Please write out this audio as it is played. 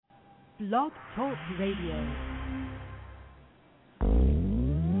Blog Talk Radio.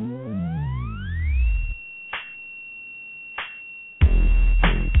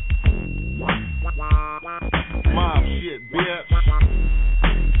 Mob shit, bitch.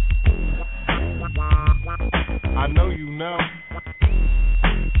 I know you know.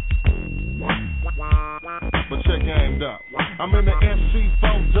 But check aimed up. I'm in the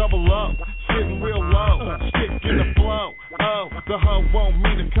SC4 double up, sitting real low, stick in the flow. Oh, the hoe want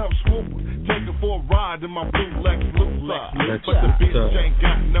me to come swoop, take her for a ride in my blue Lex Luger. But the bitch ain't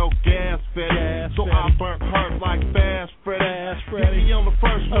got no gas fed, so I burnt her like Fast Freddy. Get me on the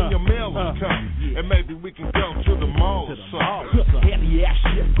first when your mail is coming, and maybe we can go to the mall or something. Heavy ass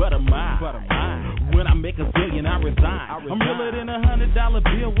shit, but of mine. When I make a zillion, I resign. I'm realer than $100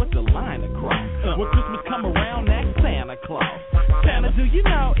 bill with the line across. When Christmas come around, that's Santa Claus. Santa, do you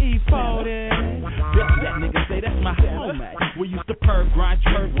know Ill Phill? That nigga say that's my homie. We used to grind,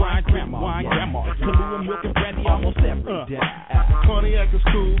 grandma. Kahlua, milk, and brandy almost every day. Cognac is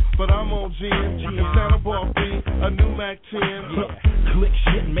cool, but I'm on gin. And Santa bought me a new Mac 10. Click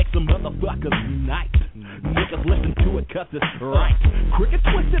shit and make some motherfuckers nice. Niggas listen to it 'cause it's right. Cricket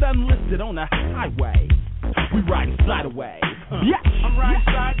twisted, unlisted on the highway. We riding sideways. Yeah, I'm riding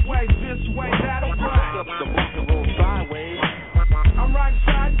sideways, this way, that way. Up the rock and roll sideways. I'm riding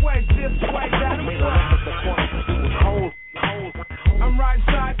sideways, this way, that way. The corner, it was cold. I'm riding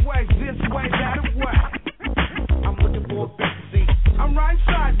sideways, this way, that way. I'm looking for a big seat. I'm riding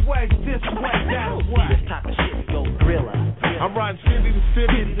sideways, this way, that way. This type of shit go thriller. I'm riding city to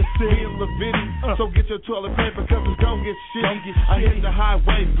city, me and LaVitty. So get your toilet paper, cause it's gon' get shit. I hit the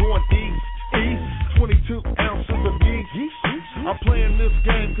highway going east. 22 ounces of yeast. I'm playing this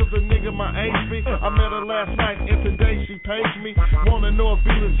game cause a nigga my age be. I met her last night and today she paged me. Wanna know if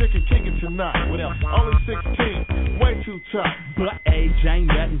Beatles can kick it tonight. What else? Only 16, way too tough. But age ain't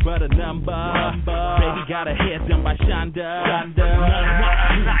nothing but a number. Baby got her head done by Shonda.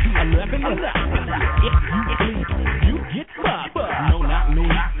 11 and up. If you bleed, you get fucked. No, not me.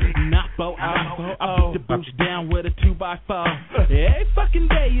 Not for I beat the boots down with a 2x4. Every fucking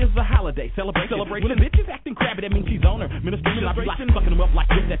day is a holiday. Celebration. When a bitch is acting crabby, that means she's on her. Ministration, I be like fucking them up like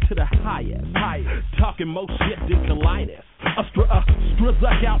this, that to the highest. Talking more shit than colitis.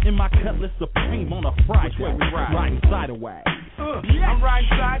 Struzzuck out in my Cutlass Supreme on a Friday. Where we riding sideways. I'm riding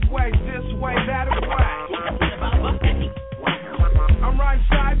sideways, this way, that way. I'm riding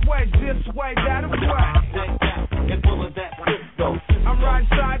sideways, this way, that way. And full of that good though. I'm riding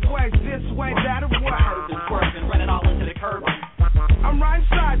sideways, this way, that way. Run it all into the curb. I'm riding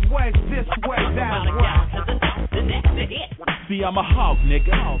sideways, this way, that way. See, I'm a hog,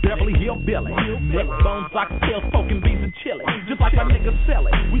 nigga. Beverly Hill Billy. Neck bone, socks, tails, poking beans and chili. Just like my niggas sell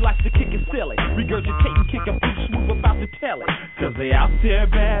it. We like to kick it silly. Regurgitate and kick a boot smooth about to tell it. Cause they out there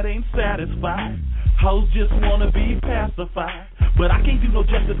bad, ain't satisfied. Hoes just wanna be pacified. But I can't do no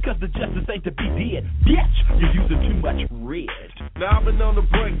justice cause the justice ain't to be did. Bitch, you're using too much red. Now I've been on the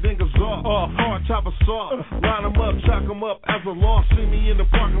break, niggas off. Hard top of salt. Line them up, chalk them up as a law. See me in the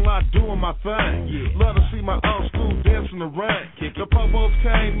parking lot doing my thing. Love to see my old school dance in the rain. The popos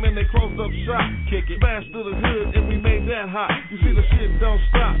came and they closed up shop. Smashed through the hood and we made that hot. You see the shit don't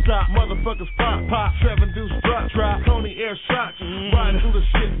stop. Motherfuckers pop. 7 deuce drop. Coney air shots. Riding through the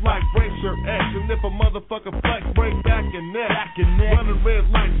shit like Racer X. And if a motherfucker flex, break back and neck. Running red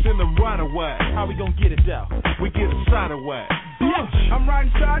lights in the right away. How we gon' get it though? We get it sideways. I'm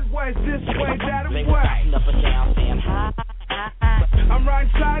riding sideways, this way, that way. Up and down, saying hi. I'm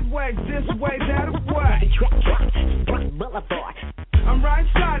riding sideways, this way, that way. Boulevard. I'm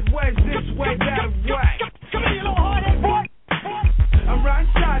riding sideways, this way, that way. Come here, you little hard-head boy. I'm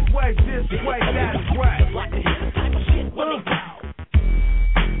riding sideways, this way, that way. Like to hear this type of shit when they go.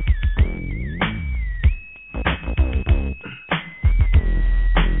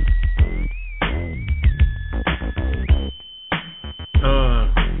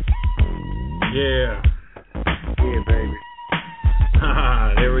 Yeah. Yeah, baby.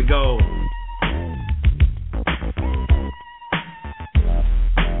 There we go.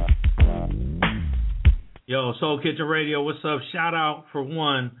 Yo, Soul Kitchen Radio, what's up? Shout out for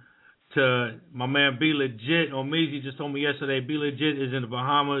one to my man B Legit. Omizi just told me yesterday B Legit is in the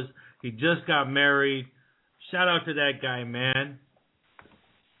Bahamas. He just got married. Shout out to that guy, man.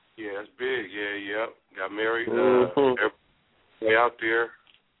 Yeah, that's big. Yeah. Got married. Everybody out there.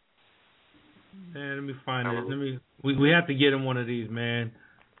 Man, let me find this. We have to get him one of these, man.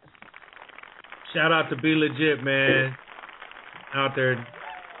 Shout out to Be Legit, man. Out there,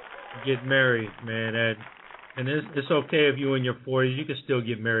 get married, man. And it's okay if you're in your 40s. You can still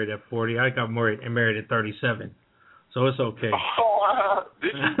get married at 40. I got married at 37, so it's okay. Oh,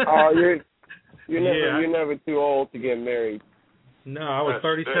 Did you? Oh, you're never too old to get married. No, I was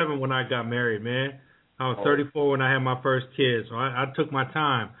 37 when I got married, man. I was 34 when I had my first kid, so I took my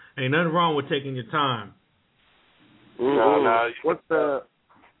time. Ain't nothing wrong with taking your time. No. What's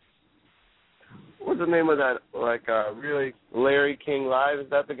the name of that? Like, really, Larry King Live? Is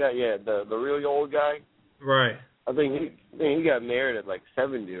that the guy? Yeah, the really old guy. Right. I think he got married at like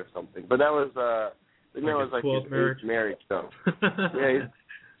 70 or something. But that was like his marriage stuff. Yeah.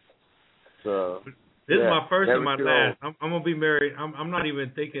 This is my first and my last. I'm gonna be married. I'm not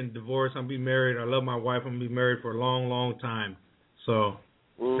even thinking divorce. I'm gonna be married. I love my wife. I'm gonna be married for a long, long time. So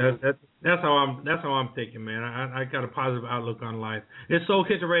that's how I'm thinking, man. I got a positive outlook on life. It's Soul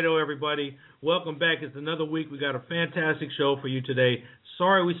Kitchen Radio, everybody. Welcome back. It's another week. We got a fantastic show for you today.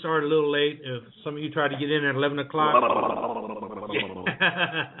 Sorry we started a little late. If some of you tried to get in at 11 o'clock,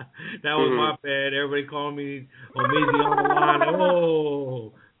 that was my bad. Everybody calling me Omizi on the line.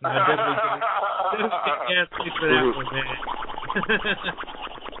 Oh, I definitely get gas for that one, man.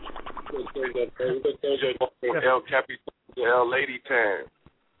 El Capitan, El Lady Time.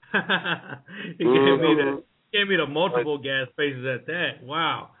 He gave me the multiple gas spaces at that.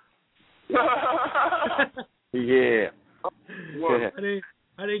 Wow. Yeah.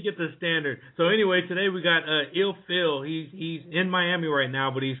 I didn't get the standard. So anyway, today we got Ill Phill. He's in Miami right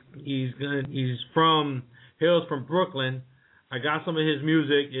now, but hails from Brooklyn. I got some of his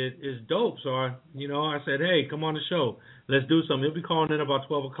music. It's dope. So I said, hey, come on the show. Let's do something. He'll be calling in about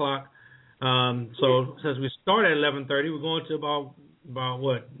 12 o'clock. So since we start at 11:30, we're going to about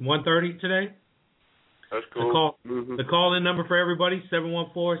what, 1:30 today? That's cool. The call-in number for everybody,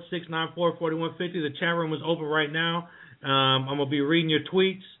 714-694-4150. The chat room is open right now. I'm going to be reading your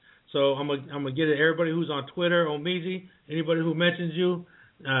tweets. So I'm gonna get it. Everybody who's on Twitter, Omizi, anybody who mentions you,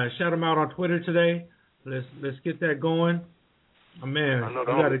 shout them out on Twitter today. Let's get that going. Oh, man. I know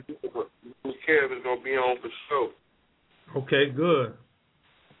Kev is going to be on for sure. Okay, good.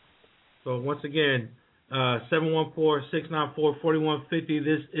 So once again, 714-694-4150.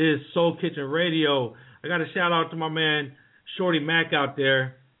 This is Soul Kitchen Radio. I got a shout out to my man Shorty Mac out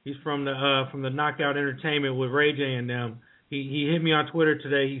there. He's from the Knockout Entertainment with Ray J and them. He hit me on Twitter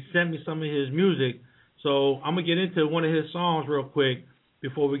today. He sent me some of his music. So I'm gonna get into one of his songs real quick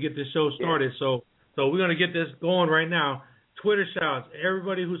before we get this show started. So we're gonna get this going right now. Twitter shouts.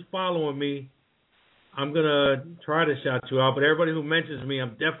 Everybody who's following me, I'm gonna try to shout you out. But everybody who mentions me,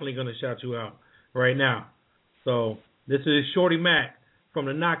 I'm definitely gonna shout you out right now. So this is Shorty Mac from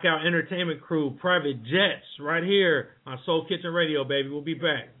the Knockout Entertainment crew, Private Jets, right here on Soul Kitchen Radio, baby. We'll be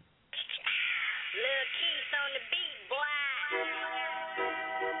back.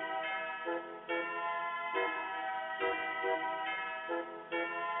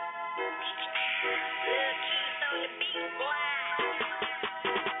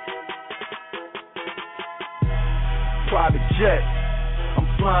 Private jet, I'm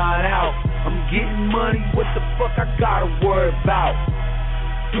flying out, I'm getting money, what the fuck I gotta worry about?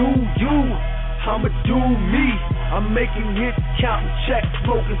 Do you, I'ma do me, I'm making hits, counting checks,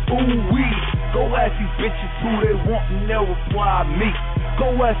 smoking weed. Go ask these bitches who they want and they'll reply me.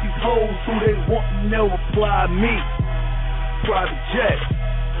 Go ask these hoes who they want and they'll reply me. Private jet,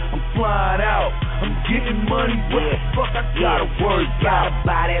 I'm flying out, I'm getting money, what the fuck I gotta worry about? Got a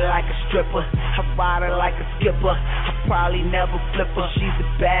body like a stripper, I ride her like a skipper, I probably never flip her, she's a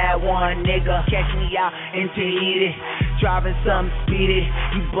bad one, nigga. Catch me out in Tahiti, driving something speedy,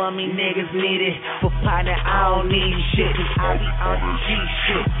 you bummy niggas need it, but partner I don't need shit, cause I be on the G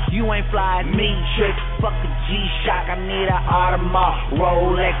shit. You ain't flying me tricks, fuck a G-Shock, I need an Audemars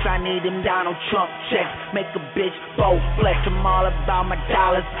Rolex, I need them Donald Trump checks, make a bitch bow flex, I'm all about my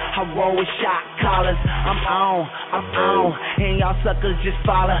dollars, I roll with shot collars, I'm on, and y'all suckers just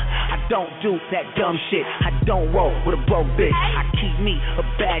follow. I don't do that dumb shit, I don't roll with a broke bitch, I keep me a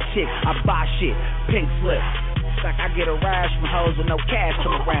bad chick, I buy shit, pink slip, it's like I get a rash from hoes with no cash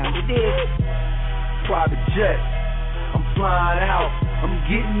come around, you dig? Private jet, I'm flying out, I'm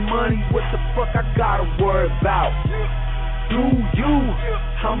getting money, what the fuck I gotta worry about? Do you,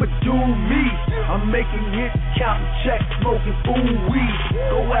 I'ma do me, I'm making hits, counting checks, smoking weed.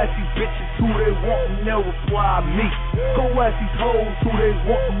 Go ask these bitches who they want and they'll reply me. Go ask these hoes who they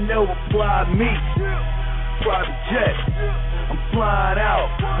want and they'll reply me. Private jet, I'm flying out,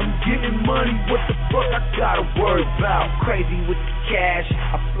 I'm getting money, what the fuck I gotta worry about? Crazy with the cash,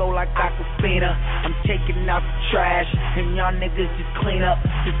 I flow like Aquafina, I'm taking out the trash, and y'all niggas just clean up,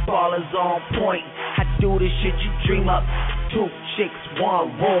 this ball is on point, I do the shit you dream up, 2 chicks,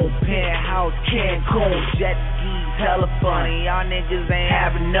 1 room, penthouse, Cancun, jet ski, is hella funny. Y'all niggas ain't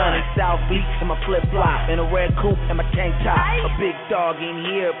having none. In South Beach in my flip flop, in a red coupe and my tank top. A big dog in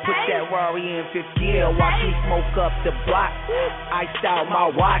here, put that Rari in fifth gear. Watch me smoke up the block. Iced out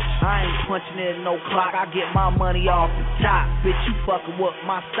my watch. I ain't punching in no clock. I get my money off the top. Bitch, you fucking with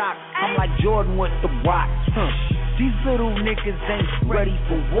my stock. I'm like Jordan with the watch. These little niggas ain't ready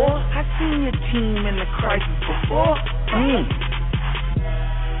for war. I seen your team in the crisis before.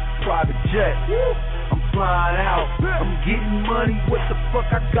 Private jet, I'm flying out. I'm getting money. What the fuck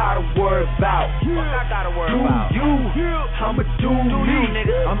I gotta worry about? I'ma do me.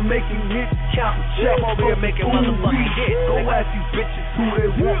 I'm making hits, counting checks. I'm over here making motherfucking hits. Go ask these bitches who they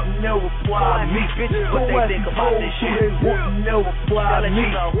want and they'll reply me. Bitches, what they think about this shit. Who they want and they'll reply me.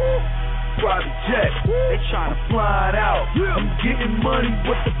 Private jet, they tryna fly it out. I'm getting money,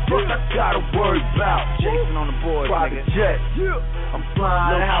 what the fuck I gotta worry about? Jason on the board, private jet, I'm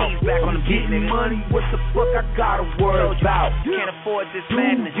flying out. Back on the beat, getting money, what the fuck I gotta worry about? Can't afford this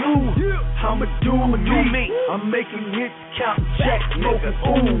madness. I'ma do me. I'm making hits, counting checks, smoking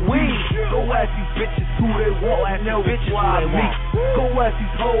ooh-wee. Go ask these bitches who they want and they'll reply me. Go ask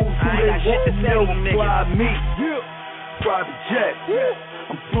these hoes who they want and they'll reply me. Private jet,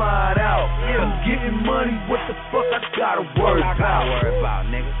 I'm flying out. I'm getting money. What the fuck I gotta worry about,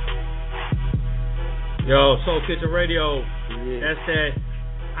 nigga? Yo, Soul Kitchen Radio. That's that.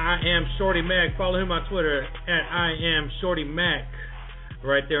 I am Shorty Mac. Follow him on Twitter at I am Shorty Mac.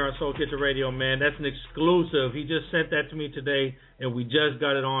 Right there on Soul Kitchen Radio, man. That's an exclusive. He just sent that to me today, and we just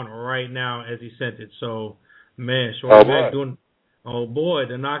got it on right now as he sent it. So, man, Shorty Mac doing. Oh boy,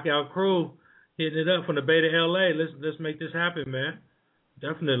 the Knockout Crew hitting it up from the Bay to LA. Let's make this happen, man.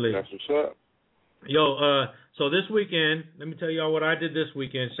 Definitely. That's what's up. Yo, so this weekend, let me tell y'all what I did this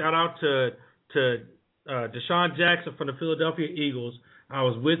weekend. Shout out to Desean Jackson from the Philadelphia Eagles. I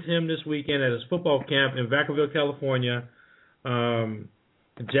was with him this weekend at his football camp in Vacaville, California.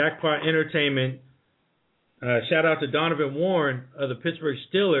 Jackpot Entertainment. Shout out to Donovan Warren of the Pittsburgh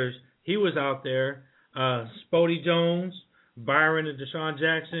Steelers. He was out there. Spody Jones, Byron and Desean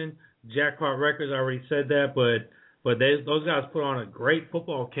Jackson. Jackpot Records, I already said that, but those guys put on a great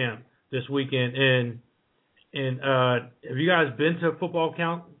football camp this weekend. And have you guys been to football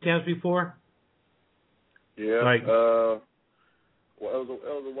camps before? Yeah. Well, it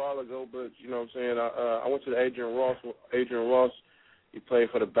was a while ago, but you know what I'm saying. I went to the Adrian Ross. He played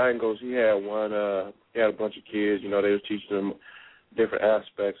for the Bengals. He had one. He had a bunch of kids. You know, they was teaching them different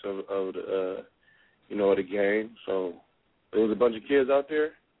aspects of the the game. So there was a bunch of kids out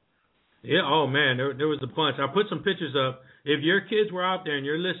there. Yeah, oh man, there was a bunch. I put some pictures up. If your kids were out there and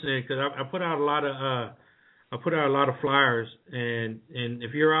you're listening, because I put out a lot of flyers, and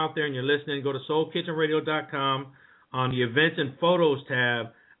if you're out there and you're listening, go to soulkitchenradio.com. On the events and photos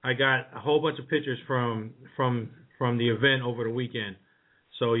tab, I got a whole bunch of pictures from the event over the weekend.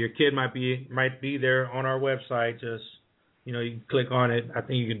 So your kid might be there on our website. Just you can click on it. I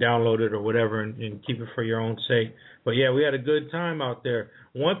think you can download it or whatever and keep it for your own sake. But yeah, we had a good time out there.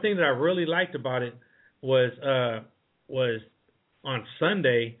 One thing that I really liked about it was on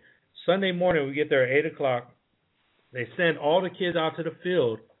Sunday morning, we get there at 8:00. They send all the kids out to the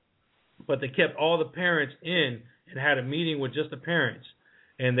field, but they kept all the parents in and had a meeting with just the parents.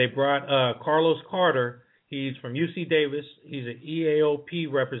 And they brought Carlos Carter. He's from UC Davis. He's an EAOP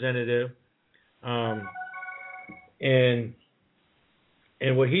representative. And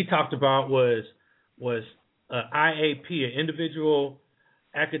what he talked about was IAP, an individual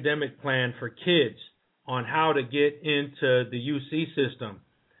academic plan for kids on how to get into the UC system.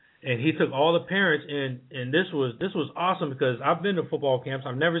 And he took all the parents and this was awesome because I've been to football camps.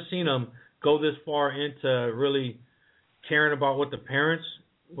 I've never seen them go this far into really caring about how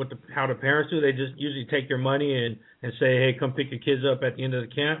the parents do. They just usually take your money and say, hey, come pick your kids up at the end of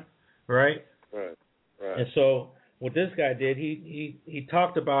the camp, right? Right. And so what this guy did, he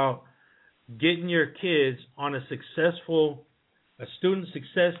talked about getting your kids on a student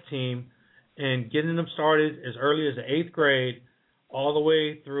success team and getting them started as early as the 8th grade all the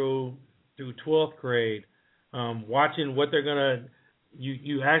way through 12th grade, watching what they're going to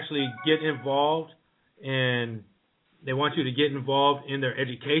you actually get involved, and they want you to get involved in their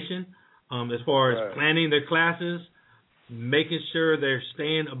education as far as planning their classes, making sure they're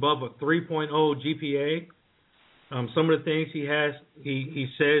staying above a 3.0 GPA. Some of the things he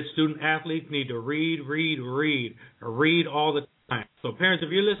says student athletes need to read all the time. So parents,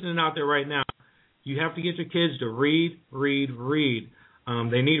 if you're listening out there right now, you have to get your kids to read.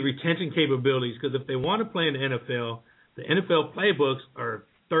 They need retention capabilities because if they want to play in the NFL playbooks are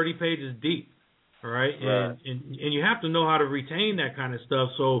 30 pages deep. all right? And you have to know how to retain that kind of stuff.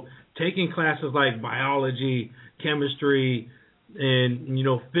 So taking classes like biology, chemistry, and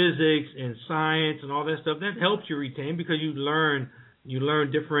physics and science and all that stuff, that helps you retain because you learn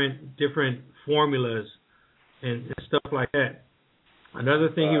different formulas and stuff like that. Another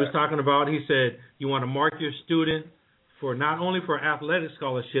thing he was talking about, he said you want to mark your student for not only for athletic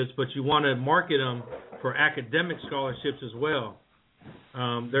scholarships, but you want to market them for academic scholarships as well.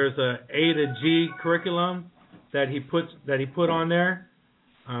 There's a A to G curriculum that he put on there.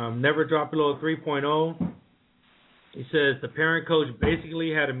 Never drop below 3.0. He says the parent coach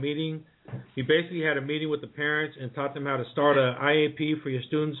basically had a meeting. He basically had a meeting with the parents and taught them how to start a IAP for your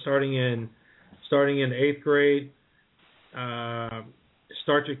students starting in the 8th grade.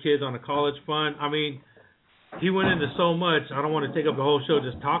 Start your kids on a college fund. I mean, he went into so much. I don't want to take up the whole show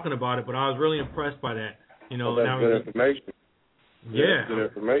just talking about it, but I was really impressed by that. That's good information. Yeah. Good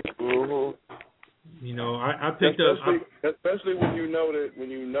information. Mm-hmm. I picked up. Especially when you know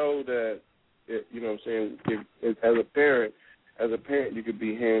that, what I'm saying, if, as a parent, you could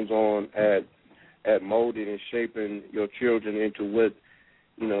be hands-on at molding and shaping your children into what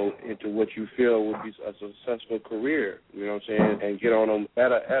you feel would be a successful career. You know what I'm saying, and get on them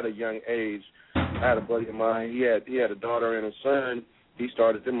at a young age. I had a buddy of mine. He had a daughter and a son. He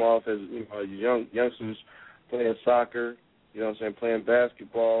started them off as youngsters playing soccer. You know what I'm saying, playing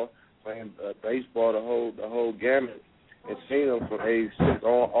basketball, playing baseball, the whole gamut, and seeing them from age 6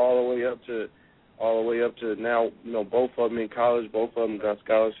 all the way up to now. Both of them in college. Both of them got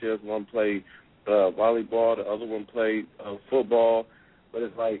scholarships. One played volleyball. The other one played football. But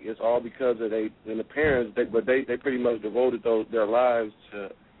it's all because of the parents. They pretty much devoted their lives to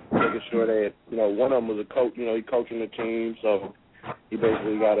making sure that one of them was a coach. He coaching the team, so he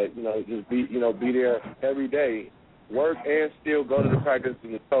basically got to just be there every day, work and still go to the practice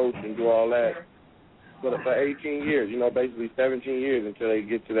and the coach and do all that. But for 18 years, basically 17 years until they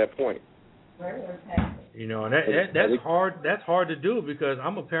get to that point. And that's hard. That's hard to do because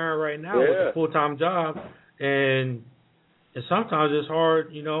I'm a parent right now with a full-time job, and sometimes it's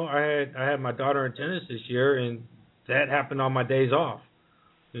hard. I had my daughter in tennis this year, and that happened on my days off.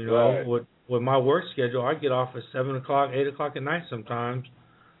 With my work schedule, I get off at 7 o'clock, 8 o'clock at night sometimes.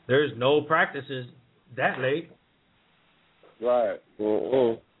 There's no practices that late. Right.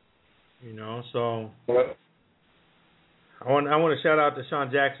 So I want to shout out to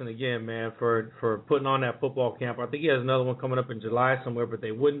Desean Jackson again, man, for putting on that football camp. I think he has another one coming up in July somewhere, but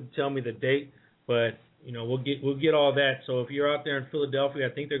they wouldn't tell me the date. But we'll get all that. So if you're out there in Philadelphia,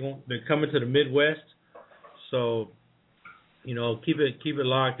 I think they're coming to the Midwest. So keep it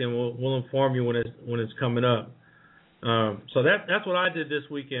locked, and we'll inform you when it's coming up. So that's what I did this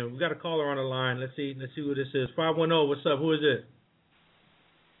weekend. We got a caller on the line. Let's see who this is. 510. What's up? Who is it?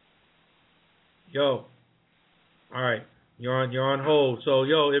 Yo. All right. You're on hold. So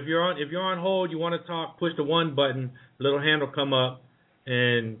if you're on hold, you want to talk, push the 1 button. A little hand will come up,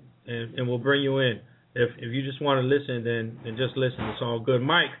 and we'll bring you in. If you just want to listen, then just listen. It's all good.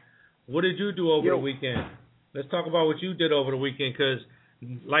 Mike, what did you do over the weekend? Let's talk about what you did over the weekend, because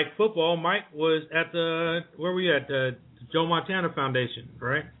like football, Mike was at the Joe Montana Foundation,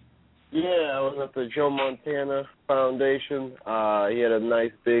 right? Yeah, I was at the Joe Montana Foundation. He had a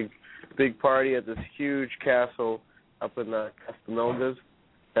nice big party at this huge castle up in Castanogas.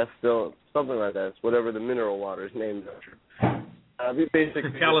 That's still something like that. It's whatever the mineral water is named after. We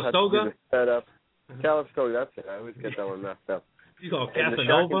basically Calistoga? Set up. Calistoga, that's it. I always get that one messed up. You call Casanova? And the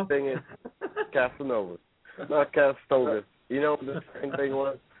shocking thing is Casanova, not Calistoga. You know what the second thing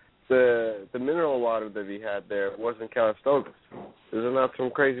was? The mineral water that he had there wasn't Calistoga. Is it not some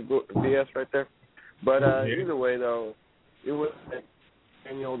crazy BS right there? But either way, though, it was an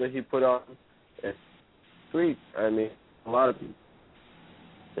annual that he put on. It's sweet. I mean, a lot of people.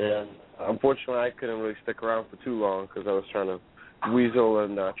 And unfortunately, I couldn't really stick around for too long because I was trying to weasel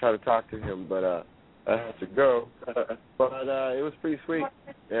and try to talk to him, but I had to go. But it was pretty sweet.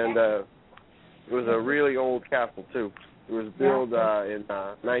 And it was a really old castle, too. It was built in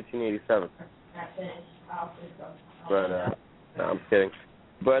 1987. But no, I'm kidding.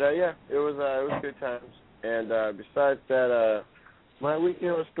 But yeah, it was good times. And besides that, my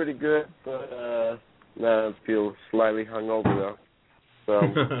weekend was pretty good. But now I feel slightly hungover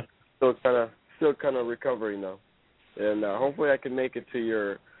though. So still kind of recovering though. And hopefully I can make it to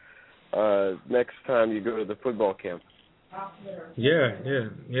your next time you go to the football camp. Yeah,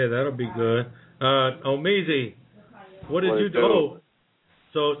 that'll be good. Omizi, what did you do?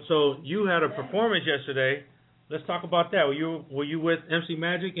 So you had a performance yesterday. Let's talk about that. Were you with MC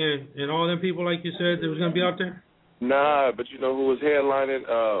Magic and all them people like you said that was going to be out there? Nah, but you know who was headlining?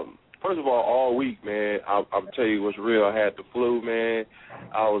 first of all week, man, I'll tell you what's real. I had the flu, man.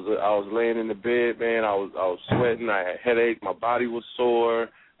 I was laying in the bed, man. I was sweating. I had a headache. My body was sore.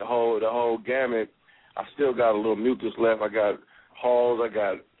 The whole gamut. I still got a little mucus left. I got Halls. I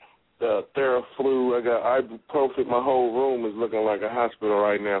got Theraflu. I got ibuprofen. My whole room is looking like a hospital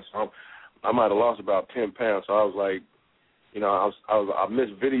right now. So I might have lost about 10 pounds. So I was like, I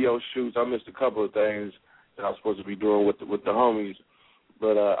missed video shoots. I missed a couple of things that I was supposed to be doing with the homies.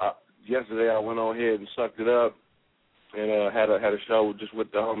 But yesterday I went on ahead and sucked it up and had a show just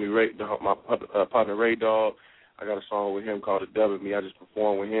with the homie Ray, my partner Ray Dog. I got a song with him called "The Dub at Me." I just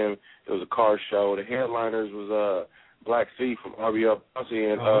performed with him. It was a car show. The headliners was Black Sea from RBL Posse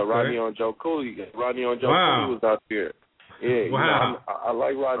and Rodney on Joe Cooley. Rodney on Joe Cooley was out there. Yeah, wow. I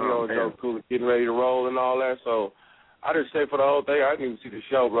like Rodney on Joe Cooley getting ready to roll and all that. So I didn't stay for the whole thing. I didn't even see the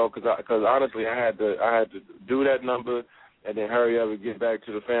show, bro, because honestly I had to do that number and then hurry up and get back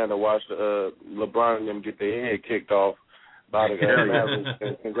to the fan to watch LeBron and them get their head kicked off by the Mavericks.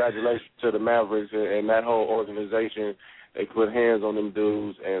 And congratulations to the Mavericks and that whole organization. They put hands on them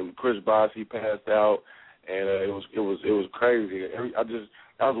dudes, and Chris Bosh, he passed out, and it was crazy. That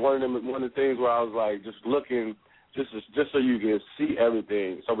was one of the things where I was like just looking just so you can see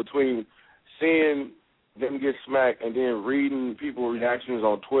everything. So between seeing them get smacked and then reading people's reactions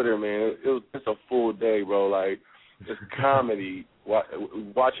on Twitter, man, it's a full day, bro. Like, just comedy,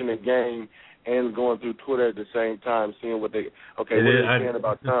 watching the game and going through Twitter at the same time, seeing what they what are they saying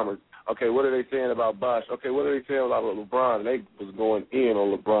about Thomas? Okay, what are they saying about Bosh? Okay, what are they saying about LeBron? And they was going in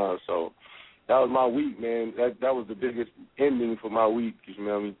on LeBron. So that was my week, man. That was the biggest ending for my week. You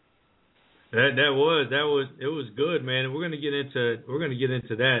know what I mean? It was good, man. And we're gonna get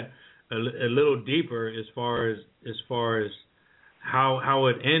into that a little deeper as far as how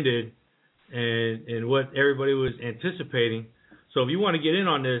it ended and what everybody was anticipating. So if you want to get in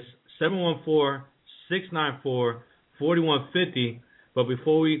on this, 714-694-4150. But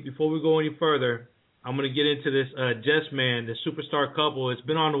before we go any further, I'm going to get into this Just Man, the superstar couple. It's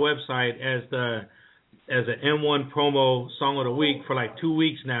been on the website as an M1 promo song of the week for like 2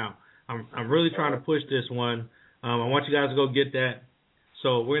 weeks now. I'm really trying to push this one. I want you guys to go get that.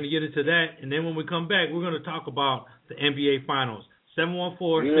 So we're going to get into that, and then when we come back, we're going to talk about the NBA Finals.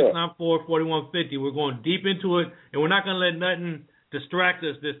 714-694-4150. We're going deep into it, and we're not going to let nothing distract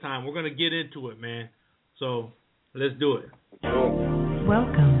us this time. We're going to get into it, man. So let's do it.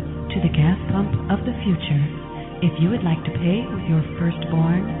 Welcome to the gas pump of the future. If you would like to pay with your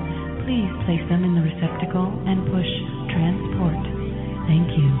firstborn, please place them in the receptacle and push transport.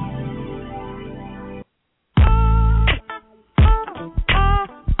 Thank you.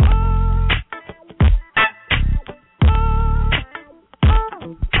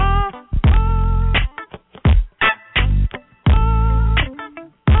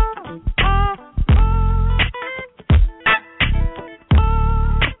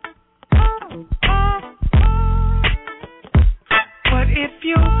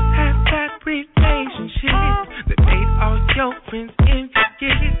 Take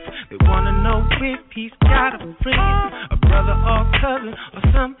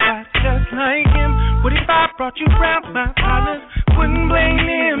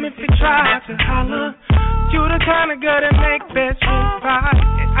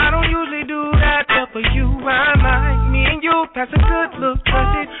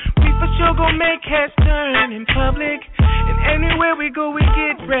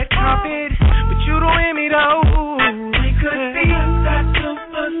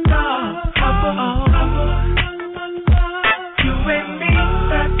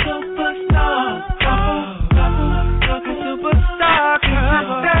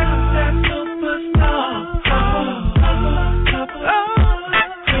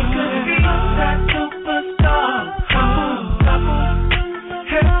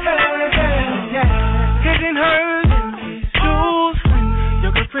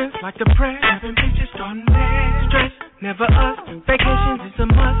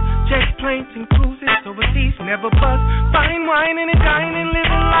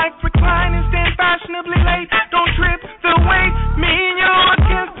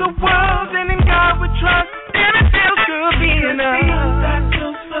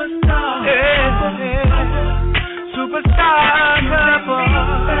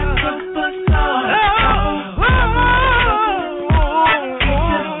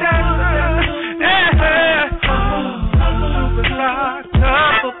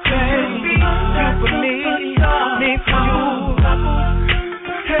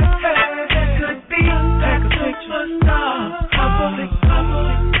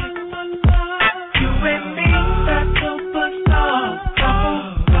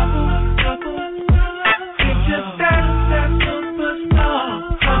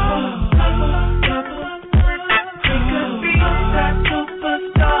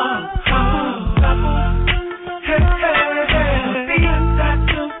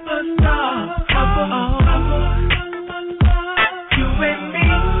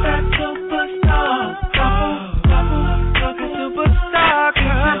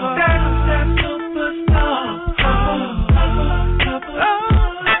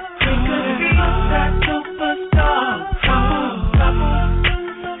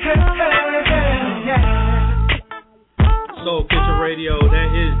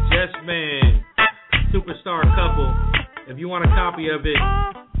want a copy of it,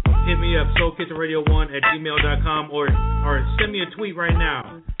 hit me up, soulkitchenradio1@gmail.com, or send me a tweet right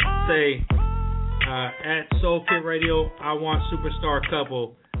now. Say, at Soul Kit Radio, I want Superstar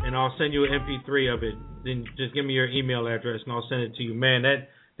Couple, and I'll send you an MP3 of it. Then just give me your email address, and I'll send it to you. Man, that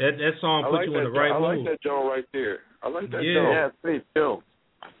song put you in the right mood. I like that John right there. I like that John. Yeah, pretty chill.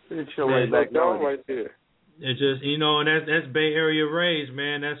 Pretty chill right back right there. It's just, and that's Bay Area raised,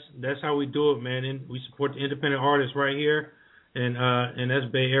 man. That's how we do it, man. And we support the independent artists right here, and that's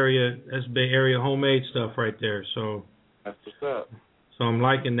Bay Area homemade stuff right there. So that's what's up. So I'm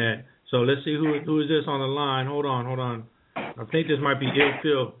liking that. So let's see who is this on the line. Hold on. I think this might be Ill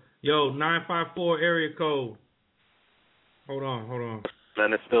Phill. Yo, 954 area code. Hold on.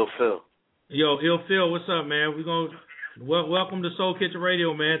 Man, it's Ill Phill. Yo, Ill Phill, what's up, man? We gonna welcome to Soul Kitchen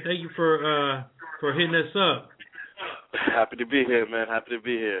Radio, man. Thank you for hitting us up. Happy to be here, man. Happy to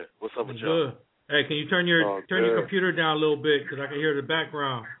be here. What's up with y'all? Hey, can you turn your computer down a little bit, because I can hear the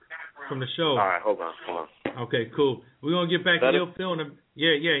background from the show. All right, hold on. Okay, cool. We're gonna get back to Ill Phill.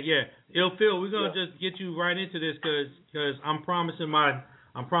 Yeah. Ill Phill, we're gonna just get you right into this, because I'm promising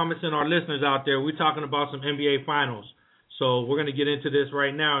our listeners out there, we're talking about some NBA finals. So we're gonna get into this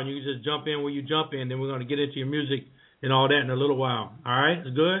right now, and you can just jump in where you jump in. Then we're gonna get into your music and all that in a little while. All right, it's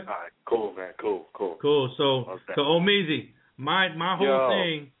good. All right, cool, man. Cool. So Omeezy, my whole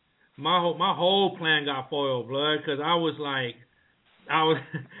thing, my whole plan got foiled, blood, because I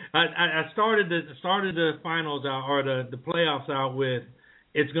started the finals out, or the playoffs out with,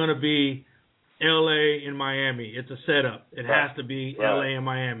 it's gonna be LA and Miami. It's a setup. It has to be LA and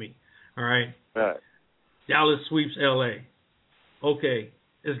Miami. All right. Right. Dallas sweeps LA. Okay,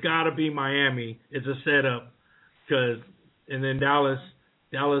 it's got to be Miami. It's a setup, and then Dallas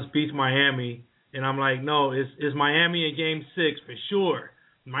beats Miami, and I'm like, no, it's Miami in Game 6 for sure.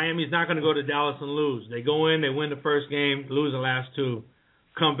 Miami's not going to go to Dallas and lose. They go in, they win the first game, lose the last two,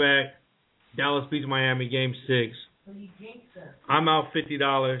 come back, Dallas beats Miami Game 6. I'm out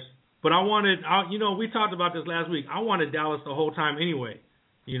 $50, but we talked about this last week. I wanted Dallas the whole time anyway.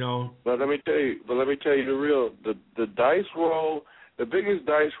 But let me tell you the dice roll. The biggest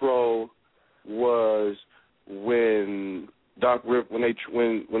dice roll was when Doc Rip when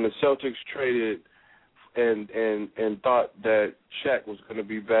the Celtics traded and thought that Shaq was going to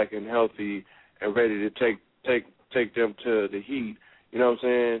be back and healthy and ready to take them to the Heat. You know what I'm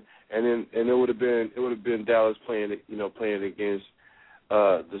saying? And it would have been Dallas playing against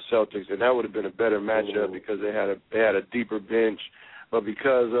the Celtics, and that would have been a better matchup because they had a deeper bench. But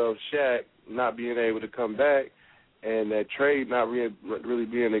because of Shaq not being able to come back and that trade not really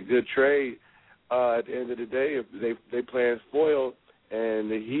being a good trade, at the end of the day, if they plans foiled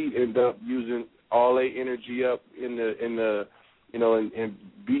and the Heat end up using all their energy up in and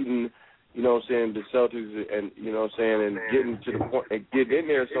beating, you know what I'm saying, the Celtics, and you know what I'm saying, and getting to the point and getting in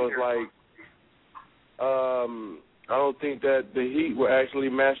there. So it's like I don't think that the Heat were actually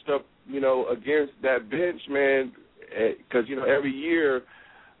matched up, against that bench, man. Because, every year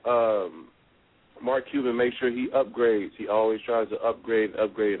Mark Cuban makes sure he upgrades. He always tries to upgrade.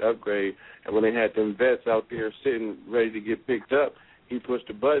 And when they had them vets out there sitting ready to get picked up, he pushed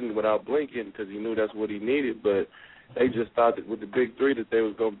the button without blinking because he knew that's what he needed. But they just thought that with the big three that they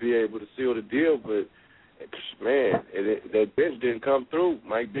was going to be able to seal the deal. But, man, that bench didn't come through.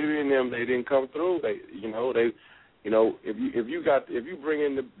 Mike Bibby and them, they didn't come through. If you bring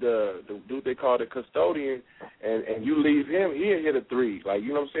in the dude they call the custodian and you leave him, he'll hit a three. Like, you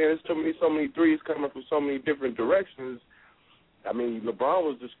know what I'm saying? There's so many threes coming from so many different directions. I mean, LeBron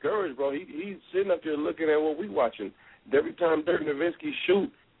was discouraged, bro. He's sitting up there looking at what we watching. Every time Dirk Nowitzki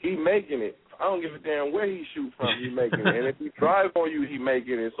shoot, he making it. I don't give a damn where he shoot from, he making it. And if he drive on you, he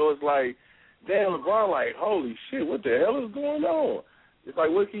making it. So it's like, damn, LeBron, like, holy shit, what the hell is going on? It's like,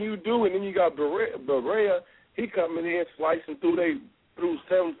 what can you do? And then you got Berea. He coming in, slicing through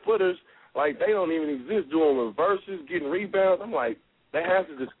 7-footers like they don't even exist, doing reverses, getting rebounds. I'm like, that has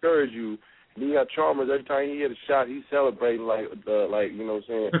to discourage you. And then you got Chalmers, every time he hit a shot, he's celebrating like you know what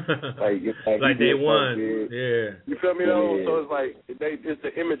I'm saying? like they won. Yeah. You feel me though? Yeah. So it's like it's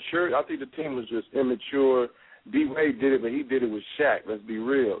the immature. I think the team was just immature. D-Wade did it, but he did it with Shaq. Let's be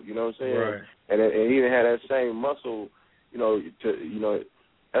real. You know what I'm saying? Right. And he didn't have that same muscle.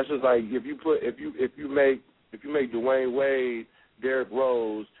 That's just like if you make Dwayne Wade, Derrick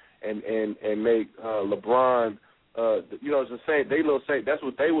Rose, and make LeBron, it's the same. That's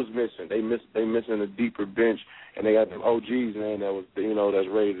what they was missing. They missing a deeper bench, and they got them OGs, man. That's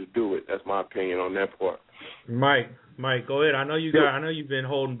ready to do it. That's my opinion on that part. Mike, go ahead. I know you've been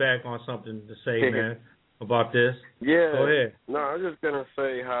holding back on something to say, man, about this. Yeah. Go ahead. No, I'm just gonna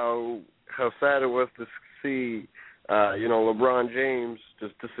say how sad it was to see LeBron James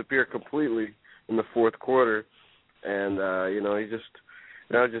just disappeared completely in the fourth quarter, and he just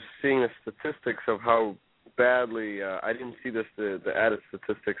seeing the statistics of how badly I didn't see the added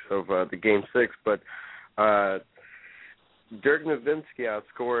statistics of the Game 6, but Dirk Nowitzki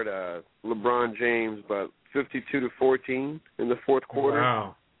outscored LeBron James about 52-14 in the fourth quarter.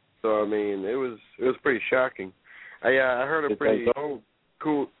 Wow! So I mean, it was pretty shocking. I heard a pretty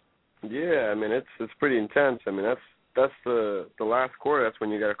cool. Yeah, I mean it's pretty intense. I mean that's the last quarter. That's when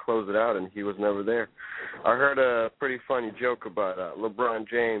you got to close it out, and he was never there. I heard a pretty funny joke about LeBron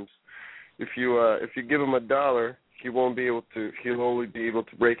James. If you give him $1, he'll only be able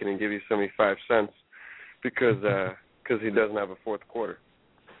to break it and give you 75 cents because he doesn't have a fourth quarter.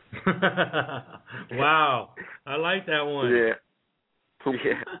 Wow, I like that one.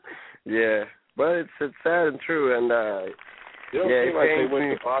 Yeah. But it's sad and true, and they don't seem like they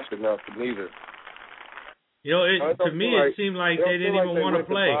went to Bosch enough neither. To me, it seemed like they didn't even want to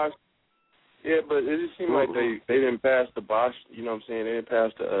play. Yeah, but it just seemed like they didn't pass the Bosch. You know what I'm saying? They didn't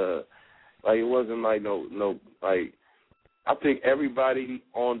pass the it wasn't like no I think everybody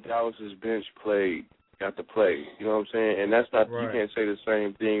on Dallas's bench got to play. You know what I'm saying? And that's not right. You can't say the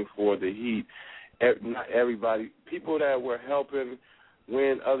same thing for the Heat. Not everybody, people that were helping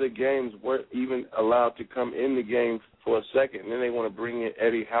win other games weren't even allowed to come in the game for a second. And then they want to bring in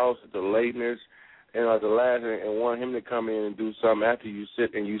Eddie House at the lateness and the last and want him to come in and do something after you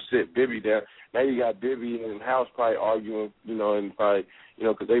sit Bibby down. Now you got Bibby and House probably arguing, and probably,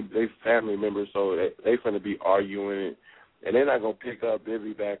 because they family members, so they finna be arguing it. And they're not going to pick up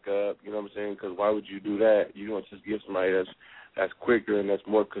Bibby back up, you know what I'm saying, because why would you do that? You want to just give somebody that's quicker and that's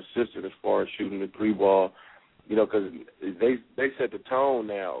more consistent as far as shooting the three ball, because they set the tone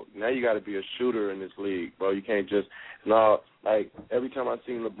now. Now you got to be a shooter in this league, bro. You can't just, like every time I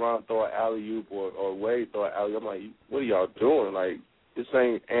seen LeBron throw an alley-oop or Wade throw an alley-oop, I'm like, what are y'all doing? Like, this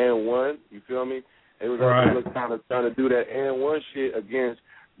ain't and one, you feel me? They was kind of trying to do that and one shit against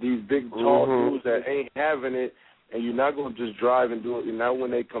these big, tall dudes that ain't having it. And you're not going to just drive and do it. Not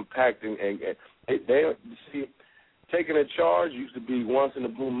when they compact and they see, taking a charge used to be once in a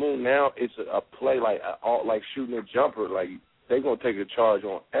blue moon. Now it's a play like shooting a jumper. Like they're going to take a charge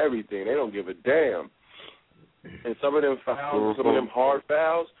on everything. They don't give a damn. And some of them fouls, some of them hard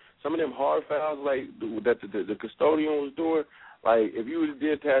fouls like that the custodian was doing. Like if you would have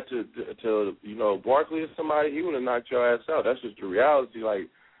did that to Barkley or somebody, he would have knocked your ass out. That's just the reality. Like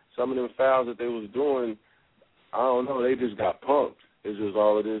some of them fouls that they was doing. I don't know. They just got punked. It's just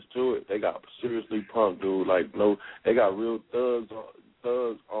all it is to it. They got seriously punked, dude. Like, no, they got real thugs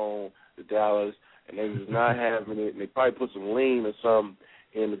on the Dallas, and they was not having it. And they probably put some lean or something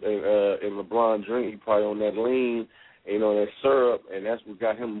in LeBron drink. He probably on that lean, that syrup, and that's what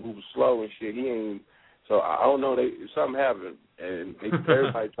got him moving slow and shit. He ain't. So I don't know. Something happened, and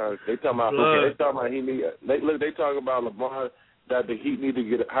everybody they talking about he need. They talking about LeBron that the Heat need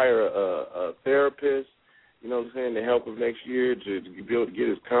to hire a therapist. You know what I'm saying, to help him next year to be able to get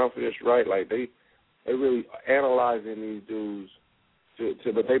his confidence right. Like they really analyzing these dudes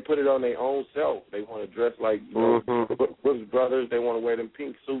but they put it on their own self. They want to dress like Brooks Brothers. They want to wear them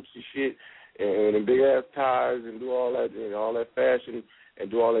pink suits and shit and big ass ties and do all that fashion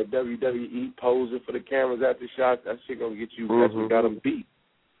and do all that WWE posing for the cameras after shots. That shit gonna get you. That's what got them beat.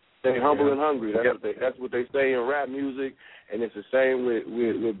 Stay humble and hungry. That's what they say in rap music, and it's the same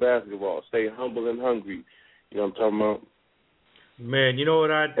with basketball. Stay humble and hungry. You know what I'm talking about? Man, you know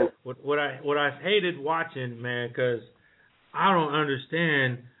what I hated watching, man, because I don't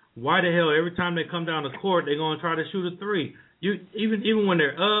understand why the hell every time they come down the court they're gonna try to shoot a three. Even when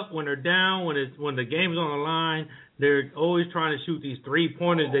they're up, when they're down, when the game's on the line, they're always trying to shoot these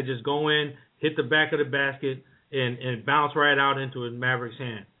 3-pointers. They just go in, hit the back of the basket, and bounce right out into a Maverick's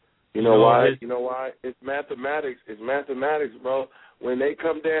hand. You know why? It's mathematics. It's mathematics, bro. When they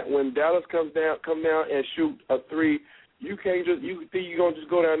come down, when Dallas come down and shoot a three, you think you're gonna just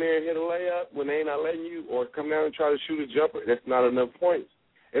go down there and hit a layup when they ain't not letting you, or come down and try to shoot a jumper. That's not enough points.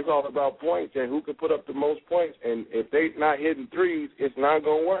 It's all about points and who can put up the most points. And if they not hitting threes, it's not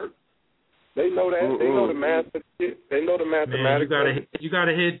gonna work. They know that. They know the math. They know the mathematics. Man, you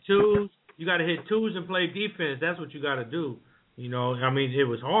gotta hit twos. You gotta hit twos and play defense. That's what you gotta do. You know, I mean, it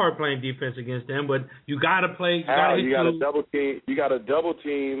was hard playing defense against them, but you got to play. You got to double team. You got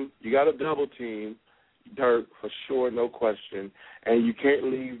to double team Dirk for sure, no question. And you can't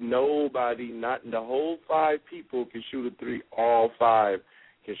leave nobody. Not the whole 5 people can shoot a three. All 5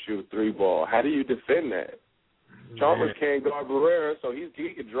 can shoot a three ball. How do you defend that? Chalmers can't guard Barrera, so he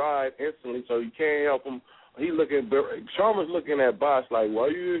can drive instantly. So you can't help him. Chalmers looking at Bosch like, why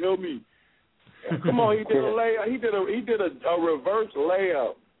you didn't help me? Come on, he did a layup. He did a reverse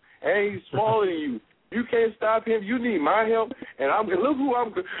layup, and he's smaller than you. You can't stop him. You need my help, and look who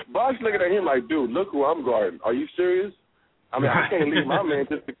I'm. Bosh looking at him like, dude, look who I'm guarding. Are you serious? I mean, I can't leave my man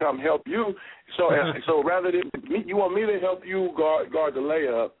just to come help you. So rather than you want me to help you guard the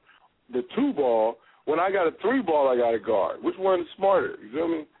layup, the 2-ball. When I got a 3-ball, I got to guard. Which one's smarter? You feel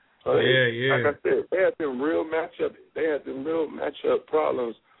me? So yeah. Like I said, they had some real matchup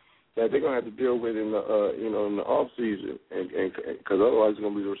problems that they're gonna have to deal with in the in the off season, and because otherwise it's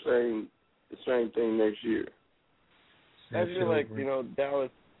gonna be the same thing next year. I feel like Dallas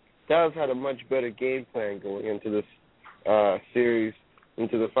had a much better game plan going into this series,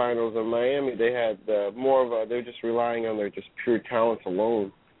 into the finals. Of Miami, they had more of they're just relying on their just pure talents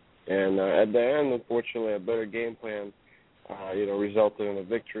alone, and at the end, unfortunately, a better game plan, resulted in a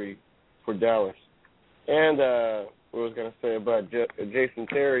victory for Dallas. And what I was going to say about Jason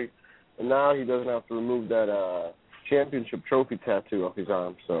Terry, and now he doesn't have to remove that championship trophy tattoo off his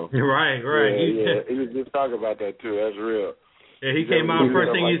arm. So right. Yeah. He was just talking about that too. That's real. Yeah, he came out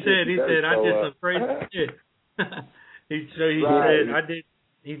first thing he said. He said, "I did some crazy shit."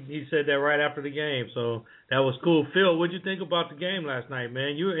 He said that right after the game. So that was cool. Phil, what'd you think about the game last night,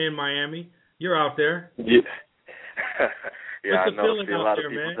 man? You were in Miami. You're out there. Yeah. Yeah, What's I know. See, a lot of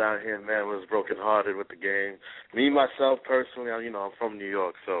people down here, man, was brokenhearted with the game. Me, myself, personally, I'm from New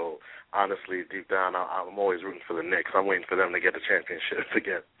York, so honestly, deep down, I'm always rooting for the Knicks. I'm waiting for them to get the championship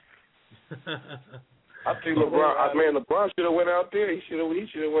again. I think LeBron should have went out there. He should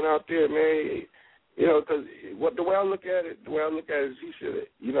have went out there, man. Because the way I look at it is he should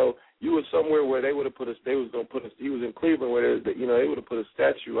have. You were somewhere where they would have he was in Cleveland where they would have put a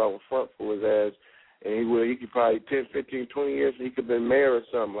statue out in front for his ass. And he could probably 10, 15, 20 years, he could have been mayor or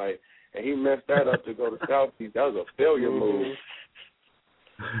something and he messed that up to go to Southeast. That was a failure move.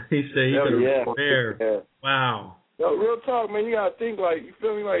 He said he could have been mayor. Yeah. Wow. No, real talk, man. You gotta think you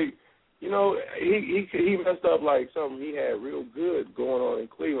feel me, he messed up something he had real good going on in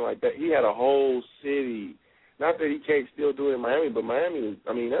Cleveland like that. He had a whole city. Not that he can't still do it in Miami, but Miami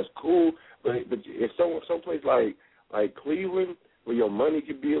that's cool. But if someplace like Cleveland, where your money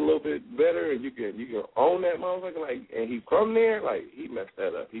could be a little bit better and you can own that motherfucker, and he from there, he messed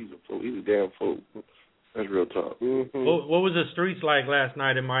that up. He's a fool. He's a damn fool. That's real talk. Mm-hmm. What was the streets like last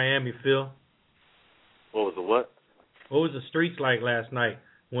night in Miami, Phil? What was the what? What was the streets like last night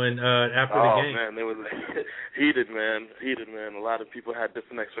when after the game? Oh man, they were heated, man. A lot of people had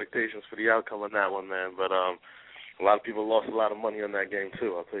different expectations for the outcome on that one, man. But a lot of people lost a lot of money on that game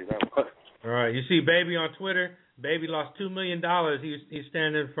too. I'll tell you that much. All right, you see Baby on Twitter. Baby lost $2 million. He's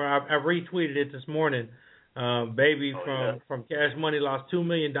standing for. I retweeted it this morning. Baby from Cash Money lost $2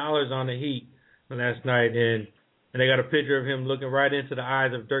 million on the Heat last night, and they got a picture of him looking right into the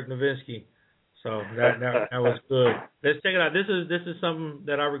eyes of Dirk Nowitzki. So that was good. Let's check it out. This is something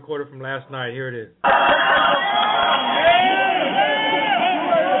that I recorded from last night. Here it is.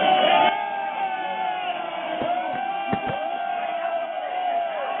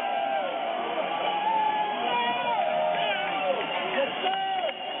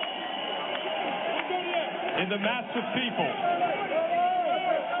 The massive people.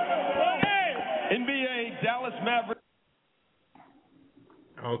 NBA Dallas Mavericks.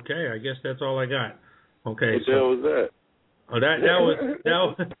 Okay, I guess that's all I got. Okay, what the hell was that? Oh,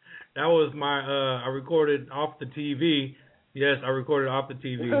 that was my. I recorded off the TV. Yes, I recorded off the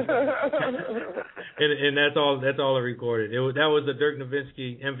TV, and that's all. That's all I recorded. That was the Dirk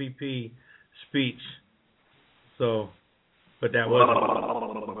Nowitzki MVP speech. So. But that wasn't,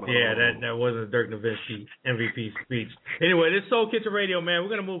 that wasn't a Dirk Nowitzki MVP speech. Anyway, this is Soul Kitchen Radio, man. We're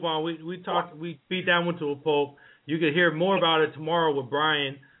gonna move on. We beat that one to a pulp. You can hear more about it tomorrow with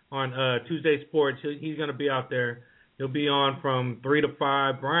Brian on Tuesday Sports. He's gonna be out there. He'll be on from 3 to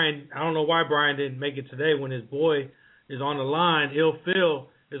 5. Brian, I don't know why Brian didn't make it today when his boy is on the line. Ill Phill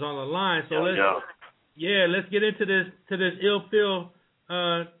is on the line. So let's get into this Ill Phill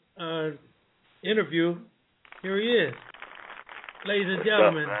interview. Here he is. Ladies and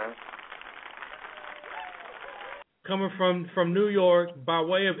gentlemen, coming from New York by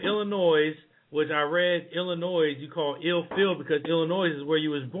way of Illinois, which I read Illinois, you call Ill Phill because Illinois is where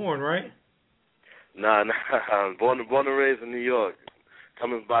you was born, right? Nah, I'm born and raised in New York,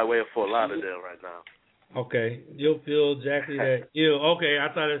 coming by way of Fort Lauderdale right now. Okay, Ill Phill, exactly that. Ill. Okay,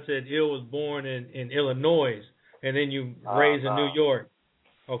 I thought it said Ill was born in Illinois, and then you raised in New York.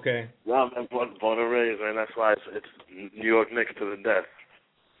 Okay. No, I'm born and raised, man. That's why it's New York Knicks to the death.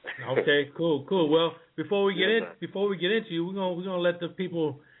 Okay, cool. Well, before we get into you, we're gonna let the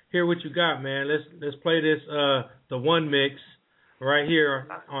people hear what you got, man. Let's play this the one mix right here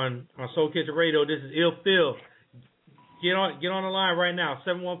on Soul Kitchen Radio. This is Ill Phill. Get on the line right now,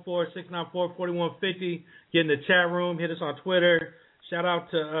 714-694-4150. Get in the chat room. Hit us on Twitter. Shout out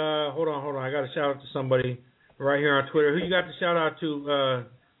to hold on. I got to shout out to somebody right here on Twitter. Who you got to shout out to?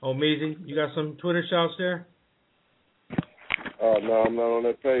 Meezy, you got some Twitter shouts there? No, I'm not on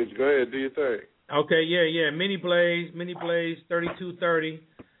that page. Go ahead, do your thing. Okay, yeah. Mini Blaze, 3230,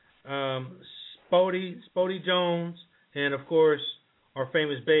 Spody Jones, and of course our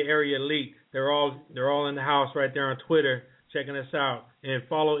famous Bay Area elite. They're all in the house right there on Twitter, checking us out. And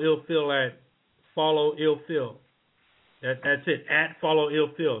follow Ill Phill at follow Ill Phill. That's it, at follow Ill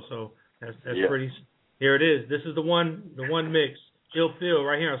Phill. So that's pretty. Here it is. This is the one mix. Ill Phill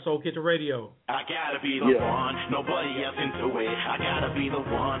right here on Soul Kitchen Radio. I gotta be the one, nobody else can do it. I gotta be the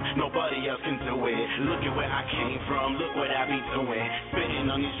one, nobody else can do it. Look at where I came from, look what I be doing. Spitting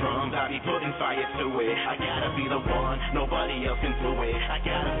on these drums, I be putting fire to it. I gotta be the one, nobody else can do it. I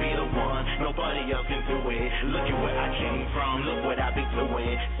gotta be the one, nobody else can do it. Look at where I came from, look what I be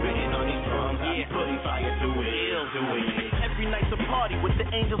doing. Spitting on these drums, I be putting fire to it. Ill do it. Every night's a party with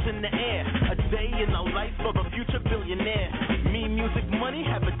the angels in the air. A day in the life of a future billionaire. Me, music, money,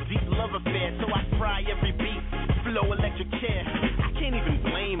 have a deep love affair. So I fry every beat, flow electric chair. I can't even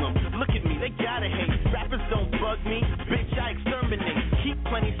blame them. Look at me, they gotta hate. Rappers don't bug me, bitch, I exterminate. Keep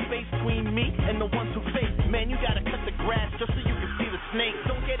plenty space between me and the ones who fake. Man, you gotta cut the grass just so you can see the snake.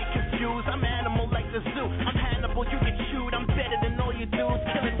 Don't get it confused, I'm animal like the zoo. I'm Hannibal, you get chewed. I'm better than all you dudes.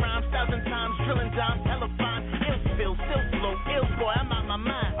 Killing rhymes 1,000 times, drilling dimes, hella fine. Ill Phill, still flow, ill boy, I'm out my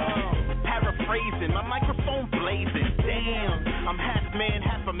mind. Paraphrasing, my microphone blazing. Damn, I'm half man,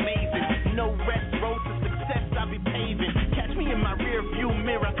 half amazing. No rest, road to success, I'll be paving. Catch me in my rear view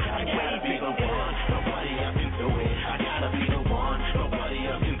mirror, I gotta be the one, nobody else can do it. I gotta be the one, nobody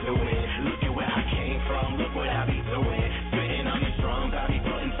else can do it. Look at where I came from, look what I be doing. Spitting on these drums, I be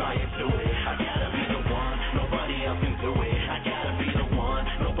putting fire to it. I gotta be the one, nobody else can do it. I gotta be the one,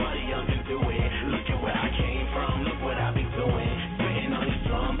 nobody else can do it. Look at where I came from, look what I be doing. Spitting on these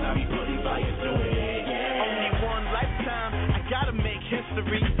drums, I be putting fire to it. Only one lifetime, I gotta make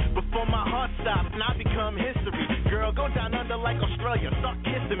history before my heart stops and I become history. Girl, go down under like Australia, start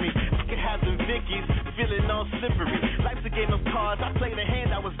kissing me. I can have them Vickies, feeling all slippery. Life's a game of cards, I play the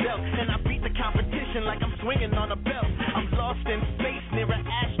hand I was dealt, and I beat the competition like I'm swinging on a belt. I'm lost in space near an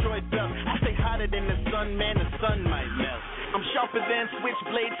asteroid belt. I stay hotter than the sun, man, the sun might melt. I'm sharper than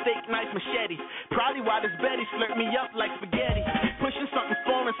switchblade, steak knife, machete. Probably why this Betty flirt me up like spaghetti. Pushing something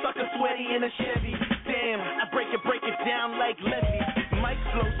foreign, sucker sweaty in a Chevy. Damn, I break it down like Levy. Mic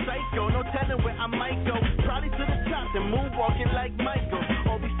flow psycho, no telling where I might go. Probably to the top, then moonwalking like Michael.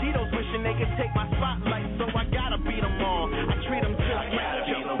 All these Tito's wishing they could take my spotlight, so I gotta beat them all. I treat them just like I gotta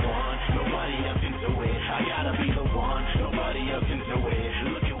be the one, nobody else can do it. I gotta be the one, nobody else can do it.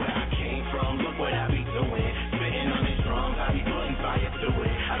 Look at where I came from, look what I be doing. Spitting on these drums, I be putting fire to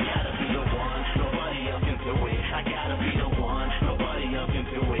it. I gotta be the one, nobody else can do it. I gotta be the one, nobody else can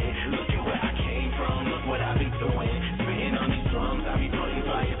do it. Look at where I came from, look what I be doing. Spitting on these drums, I be putting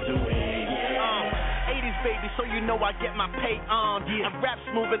fire to it. 80s baby, so you know I get my pay on. I rap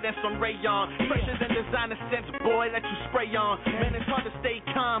smoother than some rayon, fresher than designer scents, boy, that you spray on. Man, it's hard to stay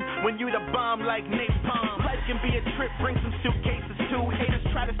calm when you the bomb like napalm. Life can be a trip, bring some suitcases too. Haters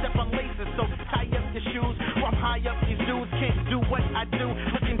try to step on laces, so tie up your shoes. While I'm high up, these dudes can't do what I do.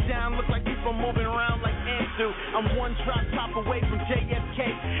 Looking down, look like people moving around like ants do. I'm one drop top away from JFK,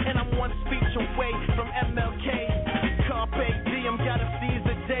 and I'm one speech away from MLK. Carpe diem, gotta seize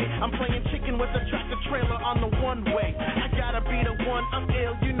the day. I'm playing chicken with a tractor trailer on the one-way. I gotta be the one, I'm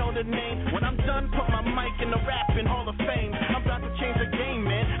ill, you know the name. When I'm done, put my mic in the rapping Hall of Fame. I'm about to change the game,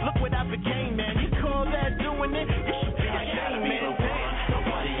 man. Look what I became, man. You call that doing it? You should be ashamed, man.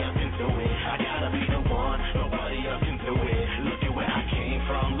 Nobody else can do it. I gotta be the one, nobody else can do it. Look at where I came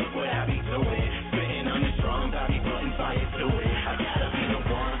from, look what I be doing. Spitting on these drums, I be putting fire to it. I gotta be the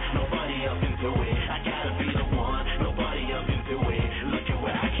one, nobody else can do it. I gotta be the one, nobody else can do it. Look at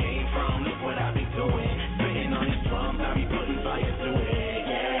where I came from, look what I be doing. Spitting on these drums, I be putting fire to it.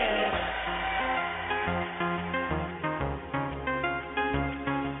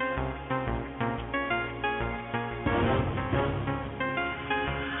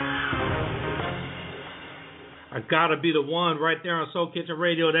 I gotta be the one right there on Soul Kitchen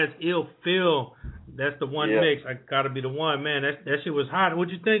Radio. That's Ill Phill. That's the one mix. I gotta be the one, man. That shit was hot.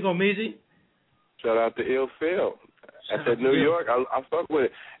 What'd you think, Omeezy? Shout out to Ill Phill. I said New York. I fuck with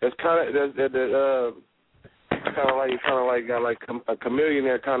it. It's kind of like got like a chameleon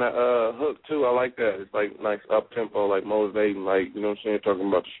there kind of hook too. I like that. It's like nice up tempo, like motivating, like you know what I'm saying, talking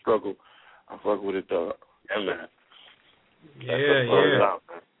about the struggle. I fuck with it though. Yeah, man. Yeah.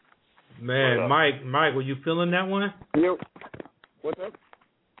 Man, Mike, were you feeling that one? Yep. What's up?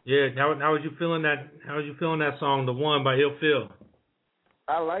 Yeah, how was you feeling that? How was you feeling that song, "The One" by Ill Phill?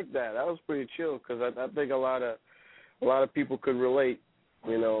 I like that. That was pretty chill because I think a lot of people could relate.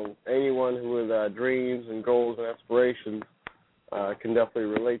 You know, anyone who with dreams and goals and aspirations can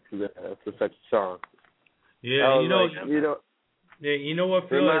definitely relate to such a song. Yeah, you know what,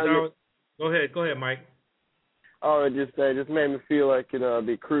 Phil? Go ahead, Mike. Oh, it just made me feel like I'd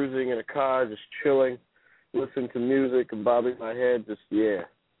be cruising in a car, just chilling, listening to music and bobbing my head. Just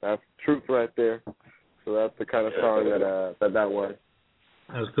that's truth right there. So that's the kind of song that was.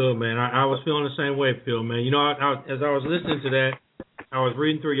 That's good, man. I was feeling the same way, Phil, man. You know, as I was listening to that, I was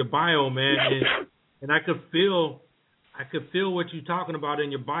reading through your bio, man, and I could feel what you're talking about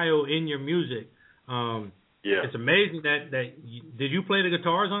in your bio, in your music. It's amazing that did you play the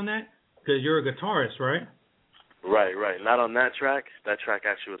guitars on that? Because you're a guitarist, right? Right. Not on that track. That track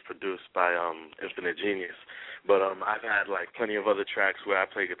actually was produced by Infinite Genius. But I've had like plenty of other tracks where I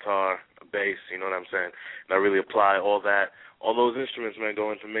play guitar, bass, you know what I'm saying? And I really apply all those instruments, man,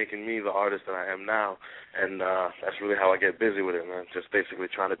 go into making me the artist that I am now. And that's really how I get busy with it, man. Just basically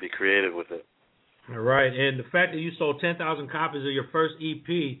trying to be creative with it. All right. And the fact that you sold 10,000 copies of your first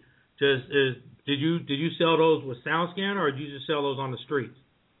EP, did you sell those with SoundScan or did you just sell those on the streets?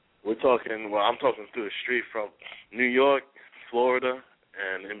 I'm talking through the street from New York, Florida,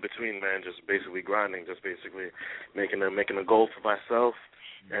 and in between, man, just basically grinding, just basically making a goal for myself.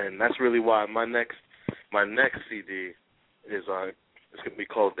 And that's really why my next CD is it's going to be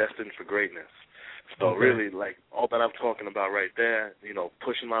called Destined for Greatness. So really, like, all that I'm talking about right there, you know,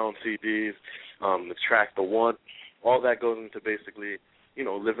 pushing my own CDs, the track, The One, all that goes into basically, you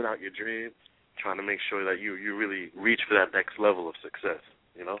know, living out your dreams, trying to make sure that you really reach for that next level of success,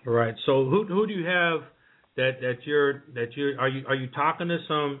 you know? Right. So who do you have that you're are you talking to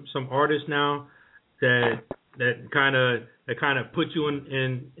some artists now that kind of put you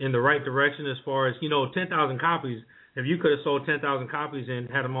in the right direction as far as, you know, 10,000 copies? If you could have sold 10,000 copies and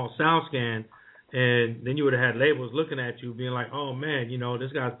had them all SoundScan, and then you would have had labels looking at you being like, oh man, you know,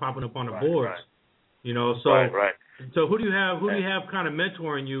 this guy's popping up on the boards. Right. You know, so right. So who do you have kind of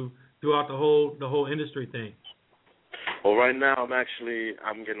mentoring you throughout the whole industry thing? Well, right now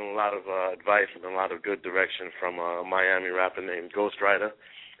I'm getting a lot of advice and a lot of good direction from a Miami rapper named Ghost Rider.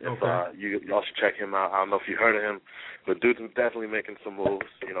 If you all should check him out. I don't know if you heard of him, but dude's definitely making some moves.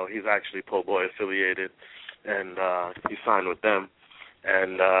 You know, he's actually Po' Boy affiliated, and he signed with them.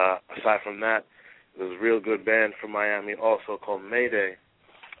 And aside from that, there's a real good band from Miami also called Mayday.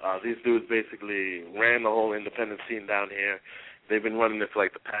 These dudes basically ran the whole independent scene down here. They've been running it for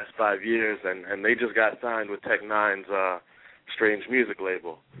like the past 5 years, and they just got signed with Tech Nine's Strange Music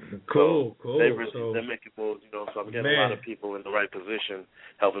label. Cool. They're making moves, you know, so I'm getting a lot of people in the right position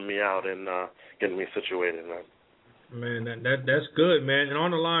helping me out and getting me situated, man. Man, that's good, man. And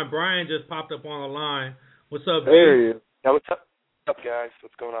on the line, Brian just popped up on the line. What's up, Hey. Yeah, what's up? What's up, guys?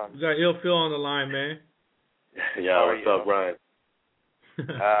 What's going on? We got Ill Phill on the line, man. Yeah, what's up, Brian?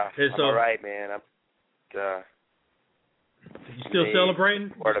 I'm all right, man. You still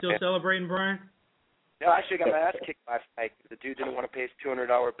celebrating? Celebrating, Brian? No, I actually got my ass kicked last night. The dude didn't want to pay his $200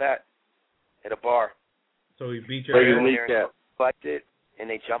 bet at a bar. So he beat your ass? Break his kneecap. Collected, and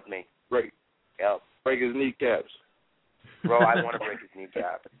they jumped me. Break his kneecaps. Bro, I want to break his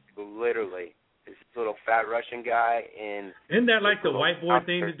kneecap. Literally. This little fat Russian guy in. Isn't that like the white boy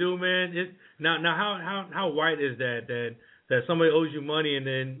thing to do, man? Now how white is that somebody owes you money and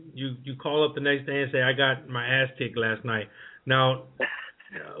then you call up the next day and say, I got my ass kicked last night. Now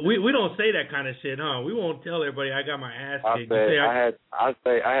we don't say that kind of shit, huh? We won't tell everybody I got my ass kicked. I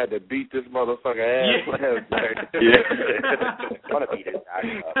had to beat this motherfucker ass. Yeah. I want to beat his ass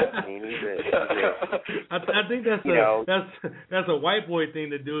up. I mean, I think that's a white boy thing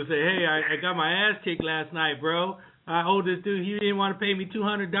to do. Say, hey, I got my ass kicked last night, bro. I owed this dude. He didn't want to pay me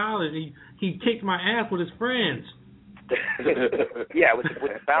 $200. He kicked my ass with his friends. Yeah, with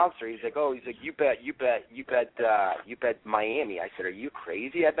the bouncer. He's like, you bet Miami. I said, are you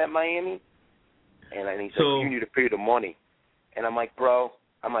crazy? I bet Miami. And he's like, you need to pay the money. And I'm like, bro,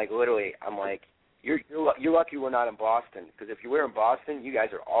 literally, you're lucky we're not in Boston, because if you were in Boston, you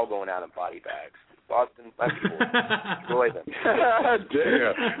guys are all going out in body bags. Boston, let people destroy them.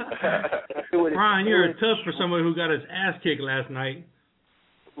 Damn. Brian, you're tough for someone who got his ass kicked last night.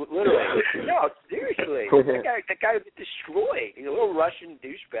 Literally. No, seriously. That guy would get destroyed. He's a little Russian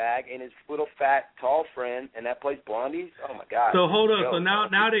douchebag and his little fat, tall friend, and that plays Blondies. Oh, my God. So hold up. So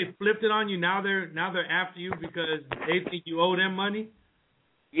now they flipped it on you. Now they're after you because they think you owe them money?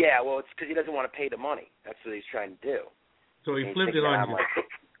 Yeah, well, it's because he doesn't want to pay the money. That's what he's trying to do. So he flipped it on you. Like,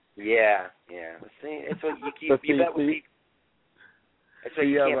 yeah. See, it's what you bet with people. It's what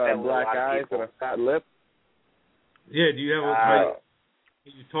you have can't bet with black a lot of eyes people. and a fat lip? Yeah, do you have a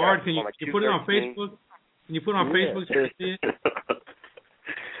you tard? Can you put it on 213. Facebook? Can you put it on Facebook so you can see it?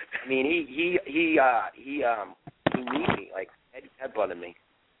 I mean, he kneed me, like headbutted me.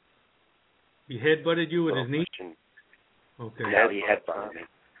 He headbutted you with his knee? Okay. Yeah, he headbutted me.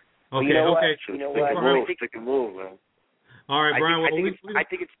 Okay, you know okay. What? You know what? Stick and move, man. All right, Brian. I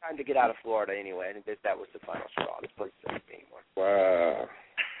think it's time to get out of Florida anyway. I think that was the final straw. This place doesn't anymore. Wow.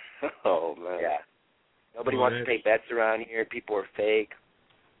 Oh, man. Yeah. Nobody wants to pay bets around here. People are fake.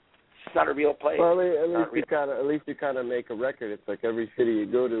 It's not a real place. Well, at least you kind of make a record. It's like every city you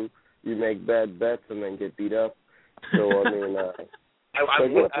go to, you make bad bets and then get beat up. So I mean,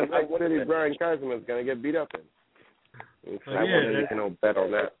 what city Brian Kaiserman's gonna get beat up in? I wonder if you know bet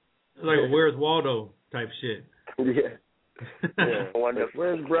on that. It's like a Where's Waldo type shit. Yeah.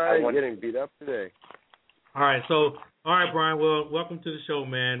 Where's Brian getting beat up today? All right, Brian. Well, welcome to the show,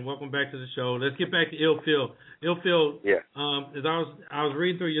 man. Welcome back to the show. Let's get back to Ill Phill. Ill Phill. Yeah. As I was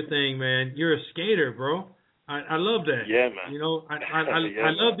reading through your thing, man. You're a skater, bro. I love that. Yeah, man. You know, I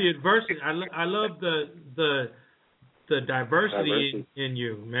love the adversity. I love the diversity in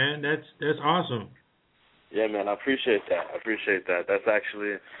you, man. That's awesome. Yeah, man, I appreciate that. That's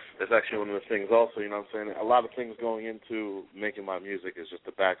actually one of the things also, you know what I'm saying? A lot of things going into making my music is just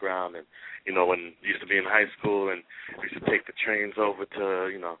the background. And, you know, when I used to be in high school and we used to take the trains over to,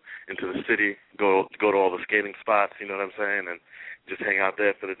 you know, into the city, go to all the skating spots, you know what I'm saying, and just hang out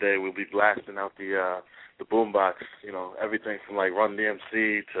there for the day. We'll be blasting out the boombox, you know, everything from like Run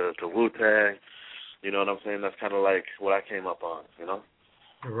DMC to Wu-Tang, you know what I'm saying? That's kind of like what I came up on, you know?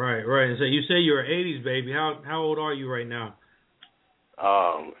 Right. So you say you're an 80s baby. How old are you right now?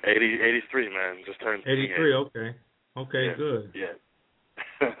 83, man. Just turned 83. Okay, yeah. Good. Yeah.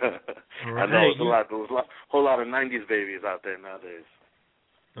 All right. I know there's a whole lot of 90s babies out there nowadays.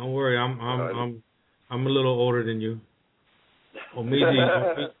 Don't worry, I'm a little older than you. Oh, me.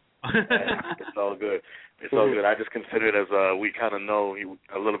 It's all good. It's all good. I just consider it as we kind of know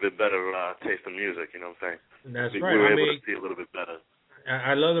a little bit better taste of music. You know what I'm saying? That's we right. were able to see a little bit better.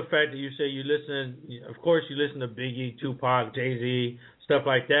 I love the fact that you say you listen. Of course, you listen to Biggie, Tupac, Jay-Z, stuff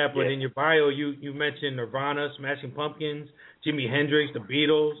like that. But in your bio, you mentioned Nirvana, Smashing Pumpkins, Jimi Hendrix, the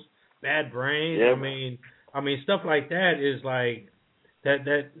Beatles, Bad Brains. Yeah, I mean, stuff like that is like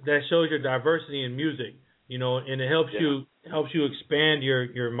that shows your diversity in music. You know, and it helps you expand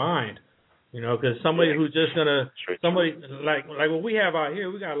your mind. You know, because somebody who's just like what we have out here,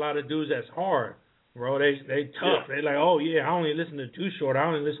 we got a lot of dudes that's hard. Bro, they tough. They like, oh yeah, I only listen to Too Short. I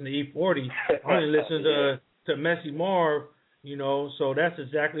only listen to E40. I only listen to Messy Marv. You know, so that's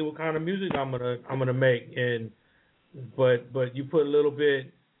exactly what kind of music I'm gonna make. And but you put a little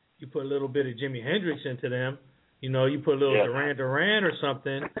bit of Jimi Hendrix into them. You know, you put a little Duran or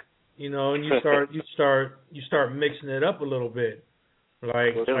something. You know, and you start mixing it up a little bit.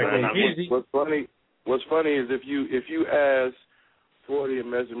 What's funny is if you ask 40 and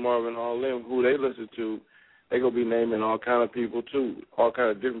Messy Marv and all them who they listen to, they gonna be naming all kind of people too, all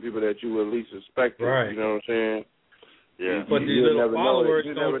kind of different people that you would least suspect. Right. You know what I'm saying? Yeah. But these little followers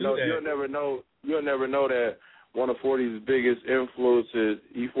don't do that. You'll never know that one of 40's biggest influences,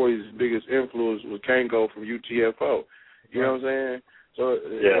 E40's biggest influence was Kango from UTFO. You know what I'm saying? So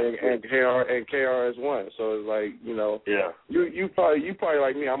and KRS-One. So it's like, you know, you probably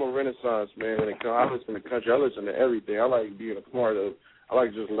like me. I'm a Renaissance man when it comes. I listen to country. I listen to everything. I like being a part of. I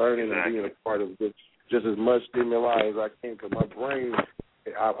like just learning and being a part of just as much stimuli as I can. Because my brain,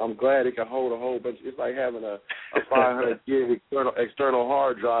 I'm glad it can hold a whole bunch. It's like having a 500 gig external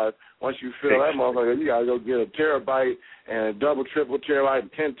hard drive. Once you fill that motherfucker, you gotta go get a terabyte and a double, triple terabyte,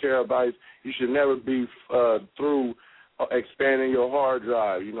 10 terabytes. You should never be through expanding your hard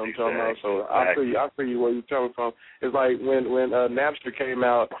drive, you know what I'm talking about? So I feel you where you're coming from. It's like when Napster came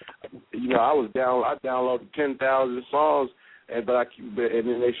out, you know, I downloaded 10,000 songs, and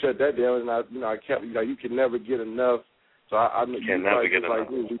then they shut that down, and I kept, you know, you can never get enough. So you can never get enough.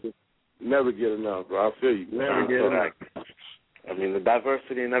 You can never get enough, bro. I feel you. Never get enough. I mean, the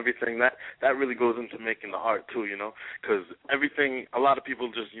diversity and everything, that really goes into making the art, too, you know, because everything, a lot of people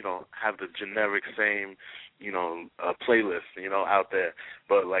just, you know, have the generic same, you know, playlist, you know, out there.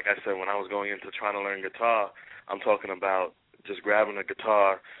 But like I said, when I was going into trying to learn guitar, I'm talking about just grabbing a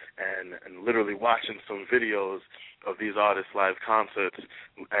guitar and literally watching some videos of these artists' live concerts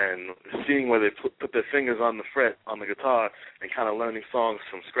and seeing where they put their fingers on the fret on the guitar and kind of learning songs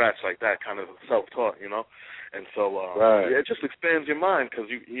from scratch like that, kind of self-taught, you know. And so it just expands your mind because,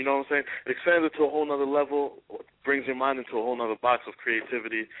 you know what I'm saying? It expands it to a whole nother level, brings your mind into a whole nother box of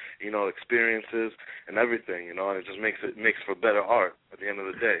creativity, you know, experiences and everying, you know, and it just makes for better art at the end of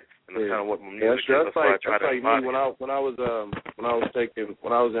the day. And that's kind of what music is. That's why I try to embody. When I was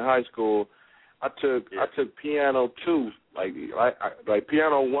in high school, I took piano 2, like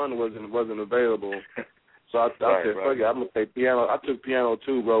piano 1 wasn't available. So I said, fuck it, I'm gonna take piano. I took piano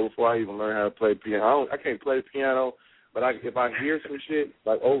 2, bro, before I even learned how to play piano. I can't play piano, but if I hear some shit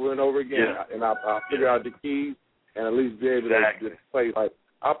like over and over again, and I figure out the keys and at least be able to play. Like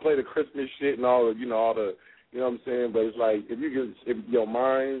I play the Christmas shit and all the, you know what I'm saying. But it's like if your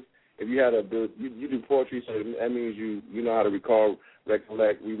mind, if you had you do poetry, so that means you know how to recall,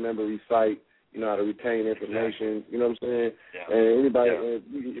 recollect, remember, recite. You know how to retain information. You know what I'm saying? Yeah. And anybody,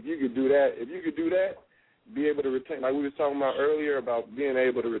 if you could do that, be able to retain, like we were talking about earlier about being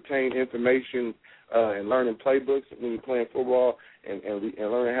able to retain information and learning playbooks when you're playing football and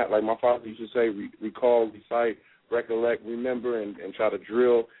learning how, like my father used to say, recall, recite, recollect, remember, and try to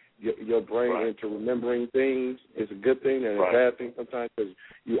drill your brain into remembering things. It's a good thing and a bad thing sometimes because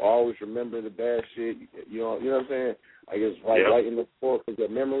you always remember the bad shit. You know what I'm saying? Like it's right in the sport because your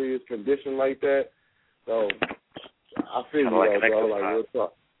memory is conditioned like that. So I feel you, bro. Like real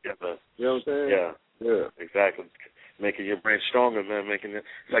talk. Yeah, you know what I'm saying? Yeah, exactly. Making your brain stronger, man. It's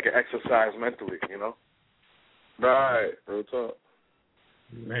like an exercise mentally, you know. Right, real talk.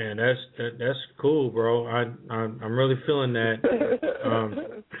 Man, that's cool, bro. I'm really feeling that.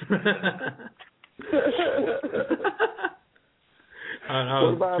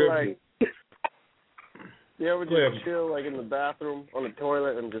 What about like? You ever just chill like in the bathroom on the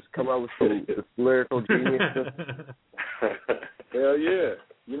toilet and just come up with some lyrical genius? Hell yeah!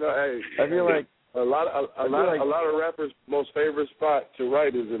 You know, hey, I feel like a lot of rappers' most favorite spot to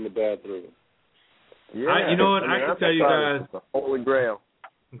write is in the bathroom. Yeah, you know what? I can tell you guys, the holy grail.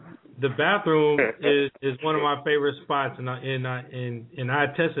 The bathroom is one of my favorite spots, and I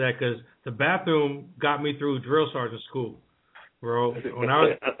attest to that because the bathroom got me through drill sergeant school, bro.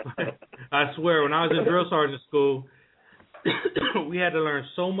 I swear, when I was in drill sergeant school, we had to learn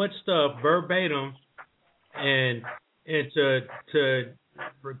so much stuff verbatim, and to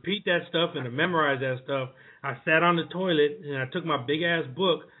repeat that stuff and to memorize that stuff. I sat on the toilet and I took my big ass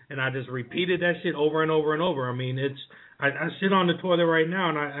book and I just repeated that shit over and over and over. I mean, I sit on the toilet right now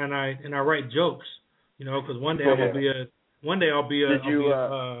and I write jokes, you know, because one day I'll be a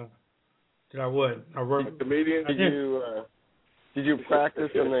comedian. Did you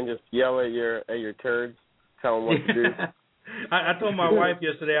practice and then just yell at your turds, tell them what to do? I told my wife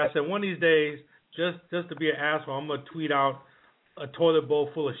yesterday. I said one of these days, just to be an asshole, I'm gonna tweet out a toilet bowl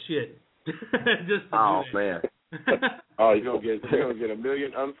full of shit. Just to do that. Man. Oh, you're gonna get a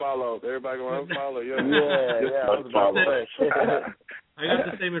million unfollows. Everybody gonna unfollow you. Yeah. I got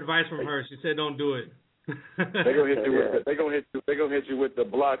the same advice from her. She said, "Don't do it." They gonna hit you with the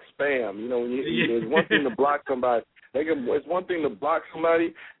block spam. You know, when it's one thing to block somebody. It's one thing to block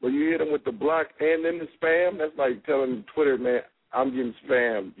somebody, but you hit them with the block and then the spam. That's like telling Twitter, man, I'm getting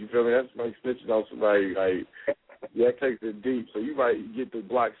spammed. You feel me? That's like snitching on somebody. Like that takes it deep. So you might get the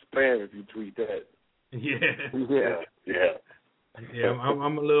block spam if you tweet that. Yeah.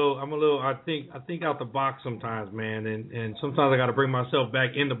 I'm a little. I think out the box sometimes, man, and sometimes I got to bring myself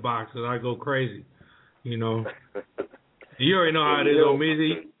back in the box because I go crazy. You know. You already know how it is,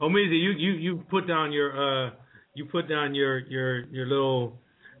 Omizi. Omizi, you put down your your little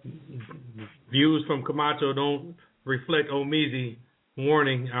views from Camacho don't reflect Omizi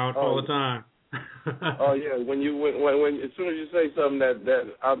warning out all the time. Oh yeah, when as soon as you say something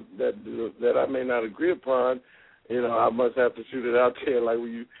that I may not agree upon, you know, I must have to shoot it out there. Like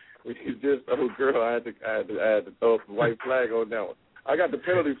when you just girl, I had to throw up the white flag on that one. I got the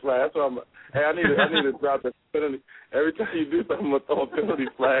penalty flag. That's what I need to drop the penalty. Every time you do something, I'm gonna throw a penalty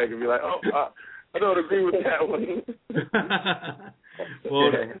flag and be like, I don't agree with that one.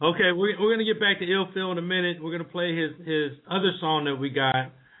 Well, okay, we're gonna get back to Ill Phill in a minute. We're gonna play his other song that we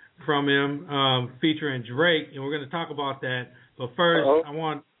got from him, featuring Drake, and we're gonna talk about that. But first, I'm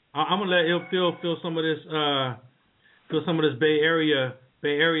gonna let Ill Phill feel some of this Bay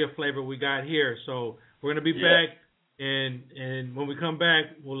Area flavor we got here. So we're gonna be back, and when we come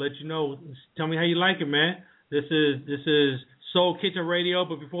back, we'll let you know. Tell me how you like it, man. This is Soul Kitchen Radio,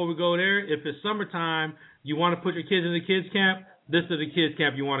 but before we go there, if it's summertime, you want to put your kids in the kids camp, this is the kids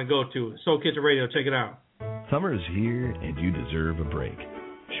camp you want to go to. Soul Kitchen Radio, check it out. Summer's here and you deserve a break.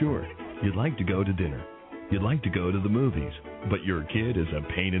 Sure, you'd like to go to dinner, You'd like to go to the movies, but your kid is a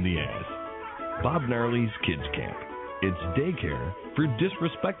pain in the ass. Bob Gnarly's Kids Camp. It's daycare for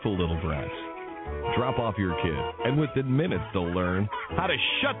disrespectful little brats. Drop off your kid, and within minutes they'll learn how to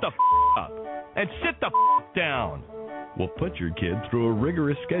shut the up and sit the down. We'll put your kid through a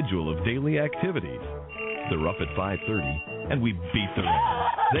rigorous schedule of daily activities. They're up at 5:30, and we beat their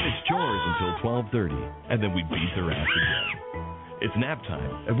ass. Then it's chores until 12:30, and then we beat their ass again. It's nap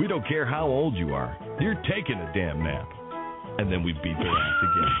time, and we don't care how old you are. You're taking a damn nap. And then we beat their ass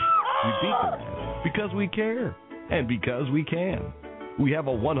again. We beat their ass because we care, and because we can. We have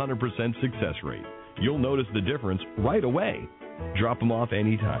a 100% success rate. You'll notice the difference right away. Drop them off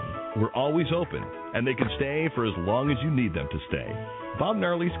anytime. We're always open, and they can stay for as long as you need them to stay. Bob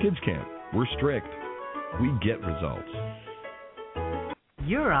Gnarly's Kids Camp. We're strict. We get results.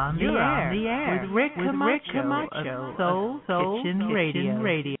 You're on the air with Rick Camacho of Soul Kitchen Radio.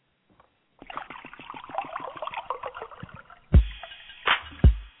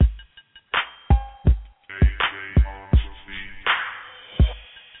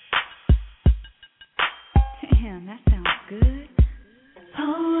 Damn, that sounds good.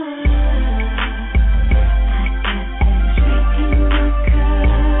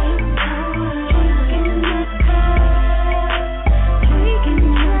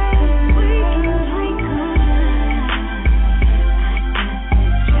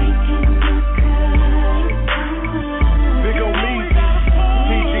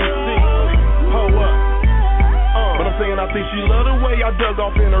 I think she love the way I dug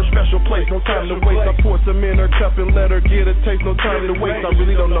off in her special place. No time to waste. I poured some in her cup and let her get a taste. No time to waste. I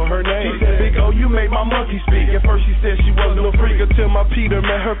really don't know her name. She said, Big O, you made my monkey speak. At first she said she wasn't no freak until my Peter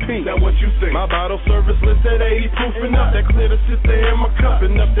met her pink. Now what you think? My bottle service list at 80 proof enough. That clear the sister in my cup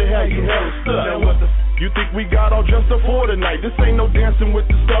enough to have you hella stuck. Now what the you think we got all dressed up for tonight? This ain't no Dancing with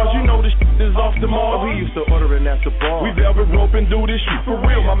the Stars. You know this shit is off the mall. We used to order it at the bar. We velvet rope and do this shit for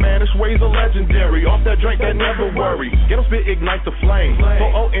real. My man, this ways are legendary. Off that drink that never worry. Get them spit, ignite the flame.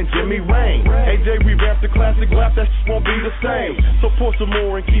 4-0 and Jimmy Rain. AJ revamped the classic laugh. That shit won't be the same. So pour some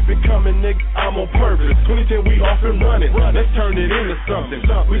more and keep it coming, nigga. I'm on purpose. 2010 we off and running. Let's turn it into something.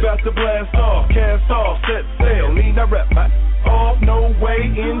 We about to blast off, cast off, set sail. Need not rap my off, no way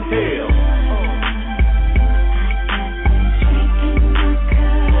in hell.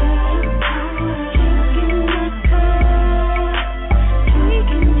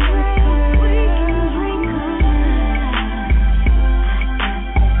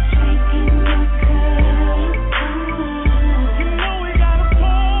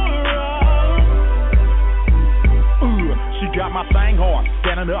 Got my thing hard,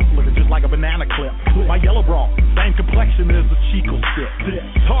 standing up, looking just like a banana clip. My yellow bra, same complexion as a Chico stick.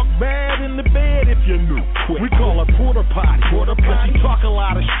 Talk bad in the bed if you're new. We call her porta potty. She talk a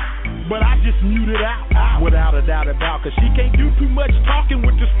lot of shit, but I just mute it out. Without a doubt about, cause she can't do too much talking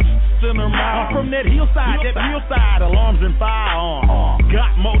with this in her mouth. I'm from that hillside, alarms and firearms.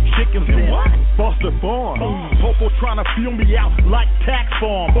 Got more chickens than Buster Barnes. Popo trying to feel me out like tax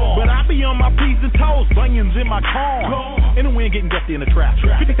form. But I be on my P's and toes, bunions in my car. And the wind getting dusty in the trap.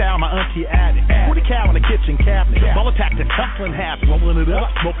 50 thou my auntie added. 40 cow in the kitchen cabinet. Ball attack to tussling half. Rolling it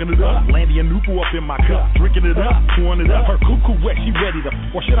up, smoking it up. Landy and Nupu up in my cup. Drinking it up, pouring it up. Her cuckoo wet, she ready to,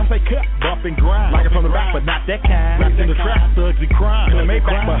 or should I say cut? Bump and grind. Like it from the back, but not that kind. Wrapped in the trap, thugs and crime. And the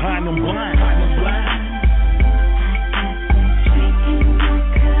Maybach behind them blind.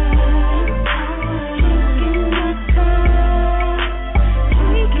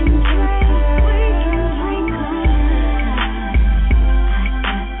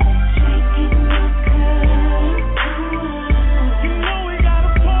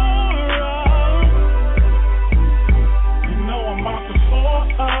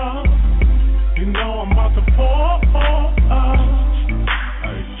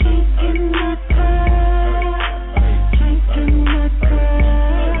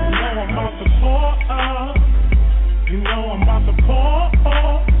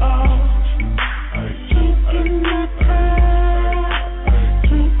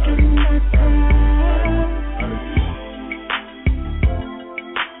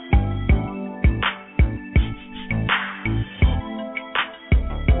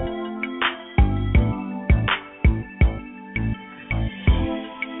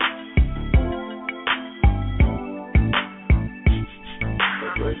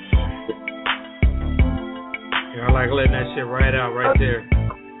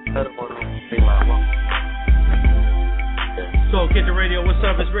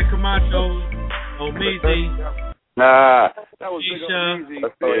 That was Desean.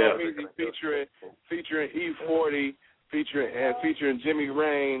 Easy featuring E40, featuring Jimmy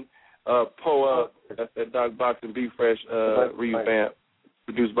Rain, Poa. That's that Unorthodox Boxing Be Fresh revamp,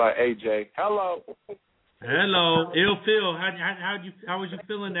 produced by AJ. Hello. Hello, Ill Phill. How was you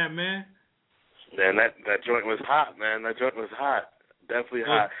feeling that, man? Man, that joint was hot, man. That joint was hot. Definitely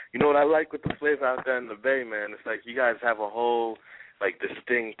hot. You know what I like with the flavor out there in the Bay, man? It's like you guys have a whole, like,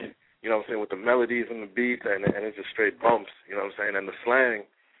 distinct, you know what I'm saying, with the melodies and the beats, and it just straight bumps, you know what I'm saying? And the slang,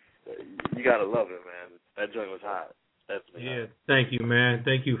 you got to love it, man. That joint was hot. Definitely hot. Thank you, man.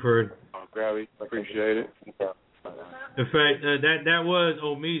 Thank you for... Gravity. Appreciate it. In fact, that was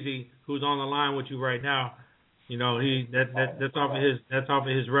Omeezy, who's on the line with you right now. You know, that's off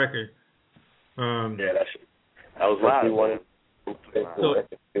of his record. That was loud.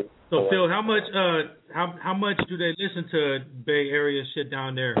 So Phil, how much do they listen to Bay Area shit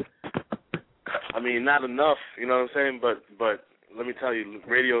down there? I mean, not enough, you know what I'm saying? But let me tell you,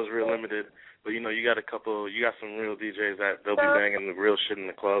 radio is real limited. But, you know, you got some real DJs that they'll be banging the real shit in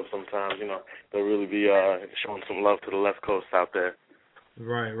the club sometimes, you know. They'll really be showing some love to the left coast out there.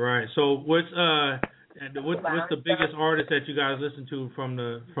 Right. So what's the biggest artist that you guys listen to from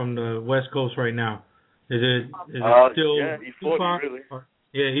the West Coast right now? Is it still E40 really?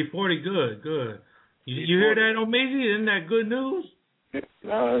 Yeah, E40, good. You hear that, Omeezy? Isn't that good news?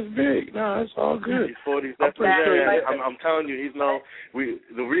 No, it's big. No, it's all good. E40's definitely. I'm telling you, he's known.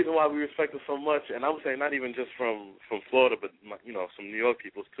 The reason why we respect him so much, and I would say not even just from Florida, but you know, some New York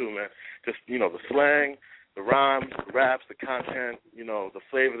peoples too, man. Just, you know, the slang, the rhymes, the raps, the content, you know, the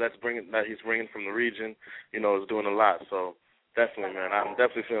flavor that he's bringing from the region, you know, is doing a lot. So definitely, man, I'm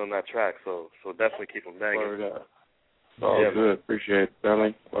definitely feeling that track. So definitely keep him banging. Word up. Good. Appreciate it,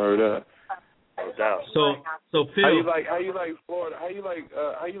 family. Word up. No doubt. So Phil, how you like Florida? How you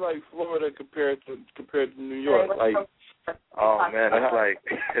like Florida compared to New York? Like, oh man, that's like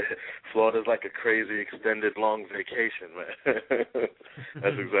Florida's like a crazy extended long vacation, man.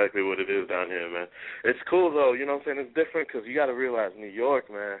 That's exactly what it is down here, man. It's cool though, you know what I'm saying? It's different because you got to realize New York,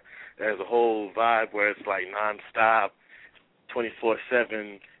 man, there's a whole vibe where it's like nonstop,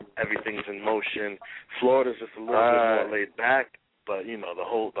 24/7, everything's in motion. Florida's just a little bit more laid back. But you know, the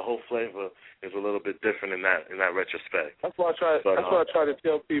whole flavor is a little bit different in that retrospect. That's why I try to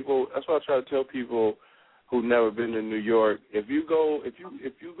tell people. That's why I try to tell people who've never been to New York. If you go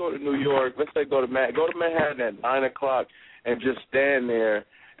to New York, let's say go to Manhattan at 9:00 and just stand there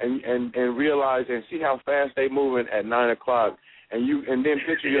and realize and see how fast they moving at 9:00, and then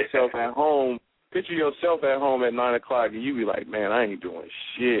picture yourself at home. Picture yourself at home at 9:00, and you be like, man, I ain't doing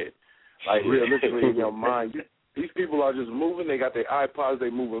shit. Like realistically in your mind. These people are just moving. They got their iPods. They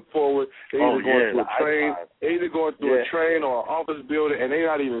moving forward. They either going through a train. They either going through a train or an office building, and they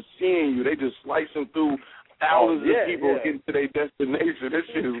not even seeing you. They just slicing through thousands of people getting to their destination. This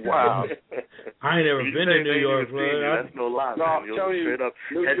shit is wild. I ain't never been to New York, bro. That's no lie, man. I'm telling you, straight up,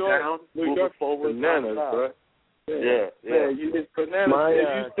 New head York, down, New York, forward, bananas, bro. Yeah. It's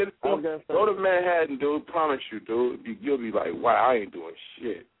bananas. Go to Manhattan, dude. Promise you, dude. You'll be like, wow, I ain't doing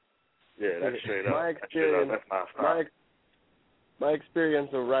shit. Yeah, that's straight up. My experience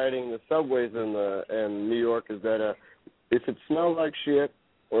of riding the subways in New York is that if it smells like shit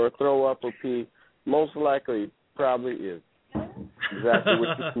or throw up or pee, most likely probably is exactly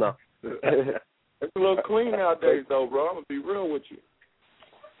what you smell. It's a little clean nowadays, though, bro. I'm gonna be real with you.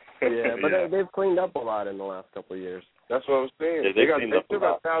 Yeah, but they've cleaned up a lot in the last couple of years. That's what I'm saying. Yeah, they still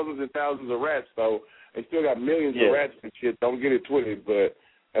got thousands and thousands of rats, though. They still got millions of rats and shit. Don't get it twisted, but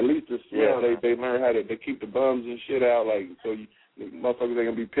at least the smell, they learn how to keep the bums and shit out, like, so motherfuckers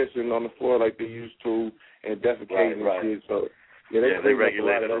ain't gonna be pissing on the floor like they used to and defecating and shit. So they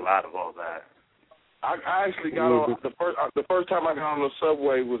regulated a lot of all that. I actually got on the first time I got on the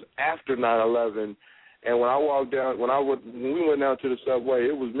subway was after 9/11, and when I walked down, when we went down to the subway,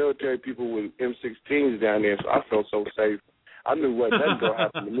 it was military people with M16s down there, so I felt so safe. I knew nothing gonna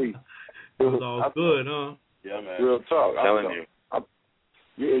happen to me. It was all good, huh? Yeah, man. Real talk. I'm telling you.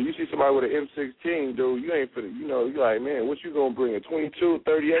 Yeah, you see somebody with an M16, dude, you ain't finna, you're like, man, what you gonna bring, a 22,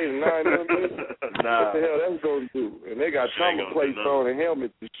 38, and 9 millimeter? Nah. What the hell that's gonna do? And they got trauma plates on and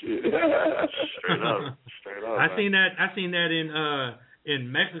helmets and shit. Straight up. I seen that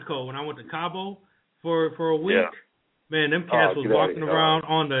in Mexico when I went to Cabo for a week. Yeah. Man, them cats was walking around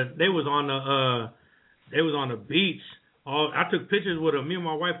they was on the beach. I took pictures with them. Me and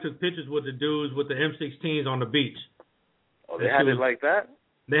my wife took pictures with the dudes with the M16s on the beach. Oh, they had it like that?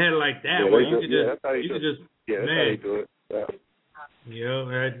 They had it like that. Yeah, where you could just, that's how they do it. Yeah,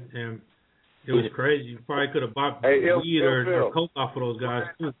 it was crazy. You probably could have bought weed or coke off of those guys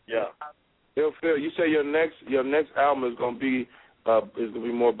too. Yeah. Ill Phill, you say your next album is gonna be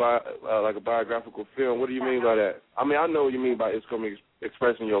more like a biographical film. What do you mean by that? I mean, I know what you mean by it's gonna be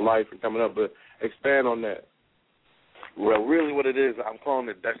expressing your life and coming up. But expand on that. Well, really, what it is, I'm calling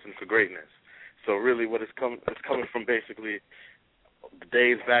it destined for greatness. So really, what it's coming from basically the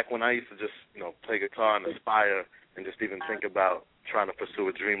days back when I used to just play guitar and aspire and just even think about trying to pursue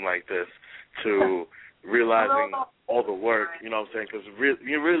a dream like this, to realizing all the work, you know what I'm saying? Because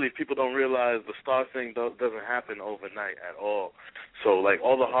really, people don't realize the star thing doesn't happen overnight at all. So, like,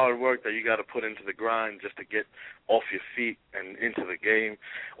 all the hard work that you got to put into the grind just to get off your feet and into the game,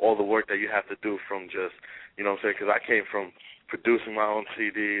 all the work that you have to do from just, you know what I'm saying? Because I came from producing my own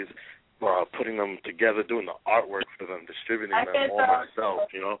CDs, putting them together, doing the artwork for them, distributing them all myself,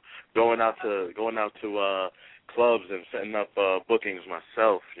 going out to clubs and setting up bookings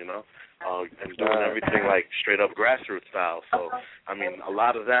myself, and doing everything like straight up grassroots style. So, I mean, a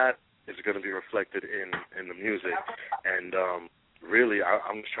lot of that is going to be reflected in the music, and really,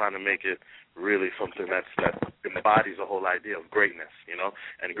 I'm just trying to make it really something that embodies the whole idea of greatness,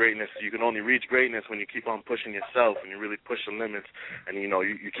 And greatness, you can only reach greatness when you keep on pushing yourself and you really push the limits, and you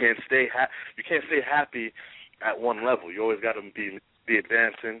can't stay happy at one level. You always got to be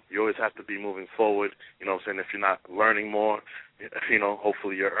advancing. You always have to be moving forward. You know what I'm saying? If you're not learning more,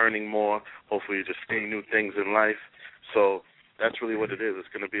 hopefully you're earning more. Hopefully you're just seeing new things in life. So that's really what it is. It's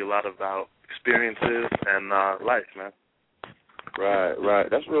going to be a lot about experiences and life, man. Right.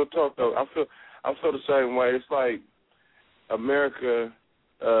 That's real talk, though. I feel the same way. It's like America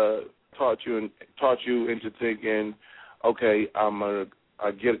taught you into thinking, okay,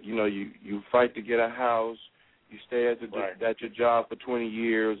 you fight to get a house. You stay at your job for 20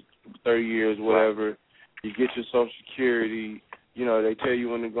 years, 30 years, whatever. Right. You get your Social Security. They tell you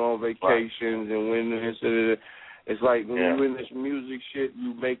when to go on vacations and when it's like when you're in this music shit,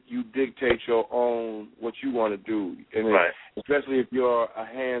 you dictate your own what you want to do, and especially if you're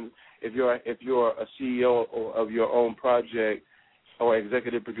if you're a CEO of your own project or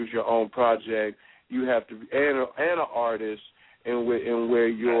executive producer your own project, you have to and an artist and where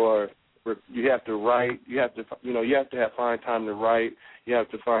you have to write. You have to find time to write. You have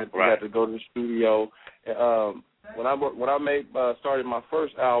to you have to go to the studio. When I started my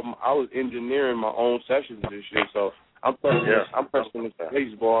first album, I was engineering my own sessions and shit. So I'm pressing the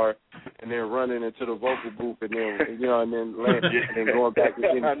bass bar and then running into the vocal booth and then and then going back and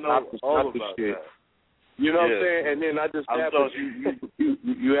getting stop the shit. That. You know what I'm saying? And then I just you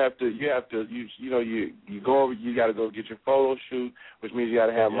got to go get your photo shoot, which means you got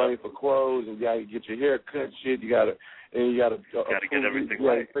to have money for clothes and you got to get your hair cut, shit. You got to get everything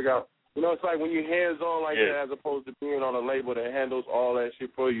right. Figure out. It's like when you're hands-on like that as opposed to being on a label that handles all that shit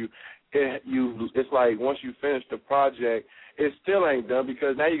for you. It's like once you finish the project, it still ain't done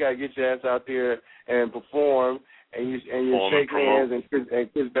because now you got to get your ass out there and perform and you shake hands and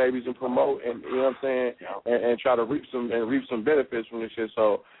kiss babies and promote and you know what I'm saying and try to reap some benefits from this shit.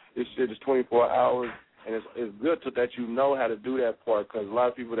 So this shit is 24 hours. And it's good that you know how to do that part because a lot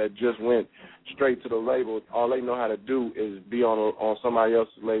of people that just went straight to the label, all they know how to do is be on somebody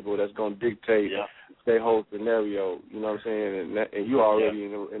else's label that's going to dictate their whole scenario. You know what I'm saying? And you already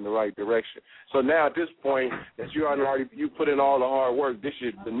in the right direction. So now at this point that you put in all the hard work,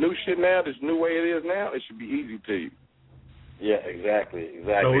 the new shit now, this new way it is now, it should be easy to you. Yeah, exactly.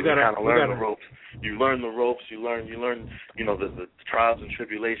 So we got to learn the ropes. You learn the ropes. You learn. The trials and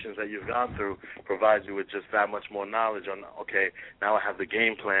tribulations that you've gone through provides you with just that much more knowledge on. Okay, now I have the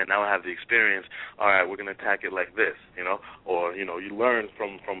game plan. Now I have the experience. All right, we're gonna attack it like this. Or you learn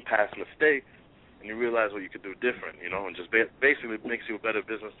from past mistakes and you realize what you could do different. And just basically makes you a better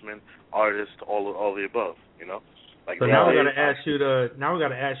businessman, artist, all the above. Like so now we got to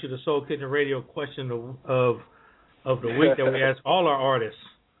ask you the Soul Kitchen Radio question of the week that we ask all our artists.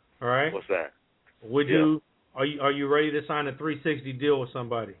 All right. What's that? Are you ready to sign a 360 deal with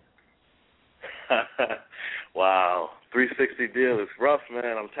somebody? Wow, 360 deal is rough,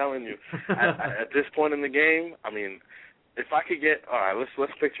 man. I'm telling you. At this point in the game, I mean, if I could get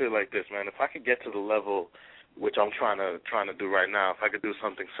let's picture it like this, man. If I could get to the level which I'm trying to do right now, if I could do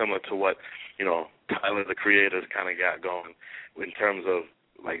something similar to what Tyler the Creator's kind of got going in terms of.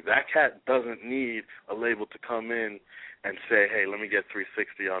 Like, that cat doesn't need a label to come in and say, hey, let me get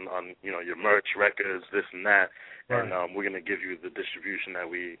 360 on your merch, records, this and that, and we're going to give you the distribution that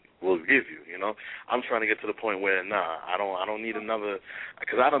we will give you, I'm trying to get to the point where, I don't need another,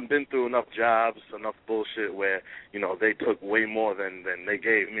 because I done been through enough jobs, enough bullshit where, they took way more than they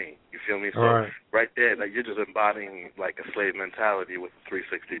gave me. You feel me? So right there, like, you're just embodying, like, a slave mentality with a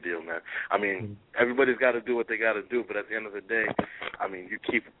 360 deal, man. I mean, everybody's got to do what they got to do, but at the end of the day, I mean, you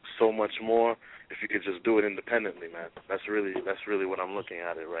keep so much more if you could just do it independently, man. That's really what I'm looking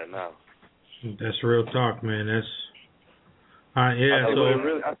at it right now. That's real talk, man. Yeah.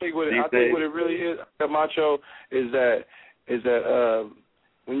 I think what it really is, Camacho, is that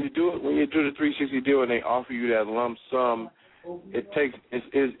when you do the 360 deal and they offer you that lump sum,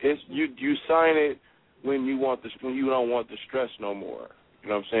 you sign it when you don't want the stress no more. You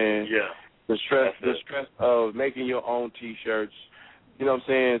know what I'm saying? Yeah. The stress of making your own T-shirts. You know what I'm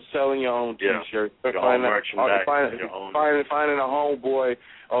saying? Selling your own T-shirts. Your own merchandise. Finding a homeboy.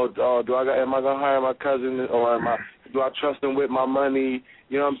 Am I gonna hire my cousin, or do I trust him with my money?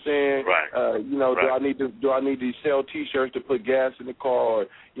 You know what I'm saying? Right. Do I need to sell T-shirts to put gas in the car? Or,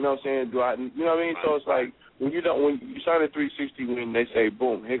 you know what I'm saying? You know what I mean? So it's like when you sign a 360, when they say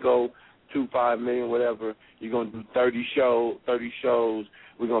boom, here go $5 million, whatever, you're gonna do 30 shows.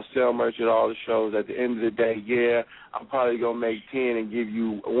 We're gonna sell merch at all the shows. At the end of the day, I'm probably gonna make 10 and give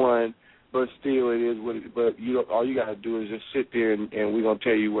you 1, but still it is what it. But all you gotta do is just sit there and we're gonna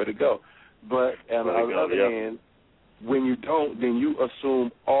tell you where to go. But on the other hand, when you don't, then you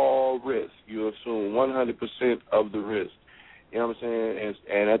assume all risk. You assume 100% of the risk. You know what I'm saying?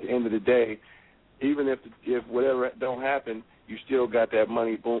 And at the end of the day, even if whatever don't happen, you still got that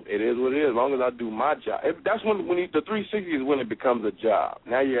money. Boom, it is what it is. As long as I do my job, that's when the 360 is when it becomes a job.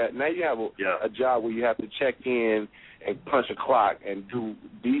 Now you have a job where you have to check in and punch a clock and do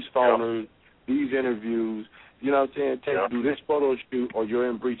these phoners, these interviews. You know what I'm saying? Do this photo shoot, or you're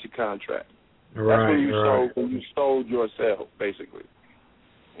in breach of contract. Right. That's when you sold yourself, basically.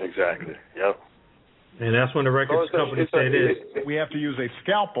 Exactly. Yep. And that's when the records company say this. We have to use a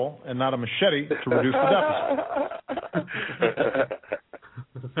scalpel and not a machete to reduce the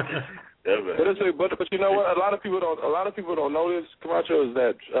deficit. But you know what? A lot of people don't know this, Camacho, is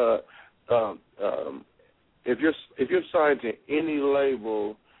that if you're signed to any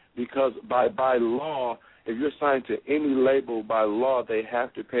label, because by law, if you're signed to any label by law, they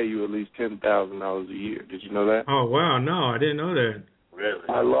have to pay you at least $10,000 a year. Did you know that? Oh wow, no, I didn't know that. Really?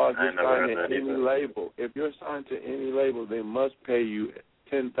 By law, if you're signed to any label, if you're signed to any label, they must pay you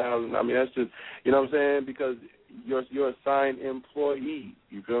 $10,000. I mean, that's just, you know what I'm saying? Because you're a signed employee.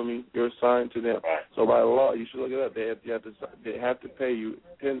 You feel me? You're assigned to them. Right. So by law, you should look it up. They have to pay you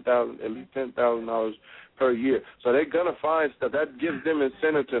at least $10,000 per year. So they're gonna find stuff that gives them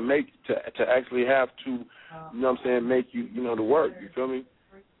incentive to actually have to, you know what I'm saying, make you the work. You feel me?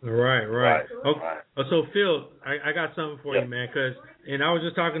 Right. Okay. So Phil, I got something for you, man. And I was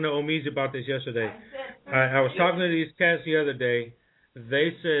just talking to Omizi about this yesterday. I was talking to these cats the other day.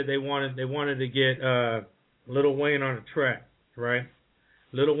 They said they wanted to get Lil Wayne on the track, right?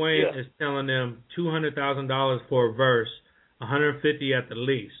 Lil Wayne is telling them $200,000 for a verse, $150,000 at the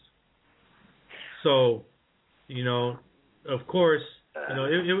least. So, of course, it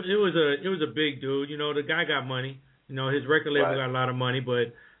was a big dude. The guy got money. His record label got a lot of money,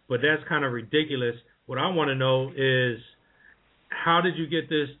 but that's kind of ridiculous. What I want to know is, how did you get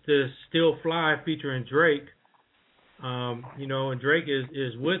this Still Fly featuring Drake? And Drake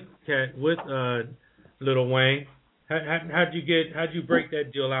is with Lil Wayne. How'd you break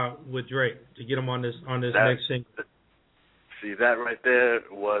that deal out with Drake to get him on this next single? See, that right there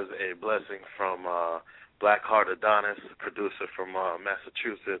was a blessing from Blackheart Adonis, producer from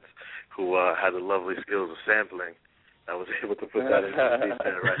Massachusetts, who had the lovely skills of sampling. I was able to put that in the beat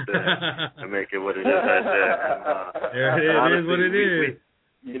there right there and make it what it is right there. And, it is what it is.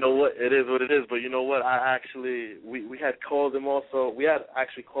 You know what? It is what it is. But you know what? We had called him also. We had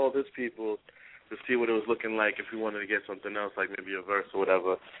actually called his people to see what it was looking like if we wanted to get something else, like maybe a verse or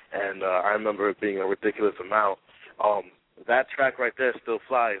whatever. And I remember it being a ridiculous amount. That track right there, Still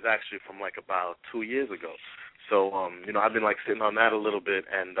Fly, is actually from like about 2 years ago. So, I've been like sitting on that a little bit,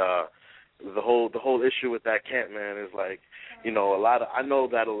 and the whole issue with that Camp, man, is like, I know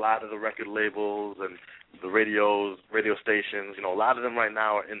that a lot of the record labels and the radio stations, a lot of them right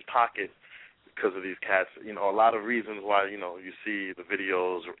now are in pocket because of these cats. A lot of reasons why, you see the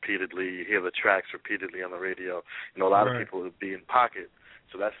videos repeatedly, you hear the tracks repeatedly on the radio. A lot of people would be in pocket.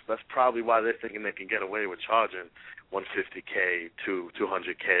 So that's probably why they're thinking they can get away with charging $150K to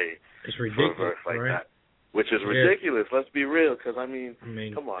 $200K it's ridiculous, for a verse like right? that, which is ridiculous. Let's be real, because I mean,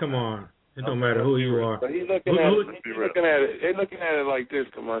 come on. It don't matter who you are. But he's looking at it like this,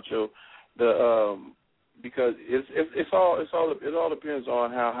 Camacho. Because it all depends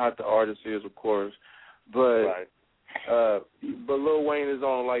on how hot the artist is, of course. But Lil Wayne is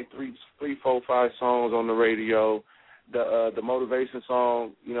on like 3, 4, 5 songs on the radio. The motivation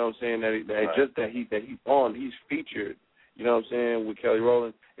song, you know what I'm saying, he's featured, you know what I'm saying, with Kelly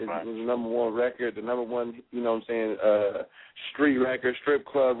Rowland. It was the number one record, the number one, you know what I'm saying, street record, strip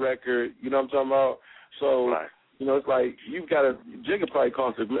club record, you know what I'm talking about? So it's like you've got a Jigga probably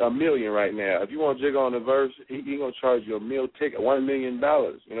costs $1 million right now. If you want Jigga on the verse, he gonna charge you $1 million. You know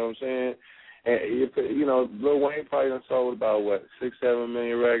what I'm saying? And if Lil Wayne probably done sold about 6-7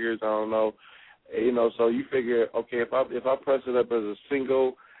 million records. I don't know. So you figure, okay, if I press it up as a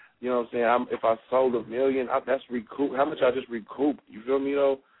single, you know what I'm saying? If I sold $1 million, that's recoup. How much I just recouped? You feel me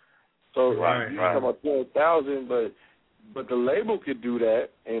though? So you talking about 200,000, but the label could do that,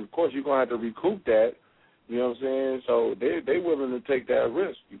 and of course you're gonna have to recoup that. You know what I'm saying? So they willing to take that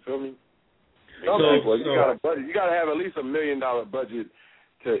risk. You feel me? You gotta have at least $1 million budget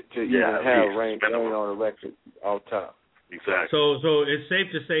to even have Rain on the record off top. Exactly. So it's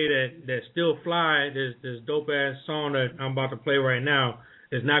safe to say that Still Fly, this dope ass song that I'm about to play right now,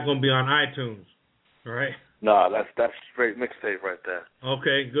 is not going to be on iTunes, all right? No, that's straight mixtape right there.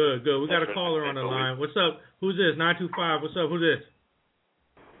 Okay, good. We got a caller on the line. What's up? Who's this? 925. What's up? Who's this?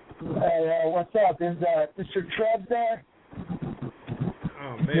 Hey, what's up? Is Mr. Trev there?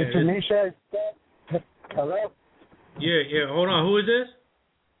 Oh man. Mr. Misha. Hello. Yeah. Hold on. Who is this?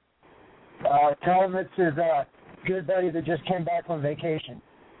 Tell him it's his good buddy that just came back from vacation.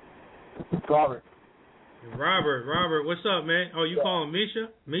 Robert, what's up, man? Oh, you call him Misha?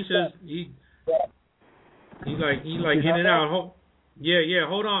 Misha's he's like in and out. Yeah.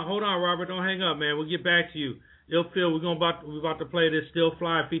 Hold on, Robert. Don't hang up, man. We'll get back to you. Ill Phill, we're about to play this Still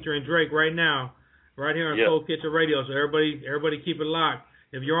Fly featuring Drake right now, right here on Soul Kitchen Radio. So everybody keep it locked.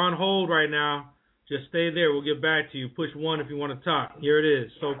 If you're on hold right now, just stay there. We'll get back to you. Push 1 if you want to talk. Here it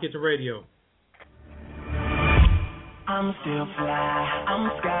is, Soul Kitchen Radio. I'm still fly,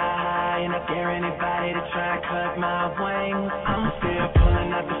 I'm sky high, and I dare anybody to try and cut my wings. I'm still pulling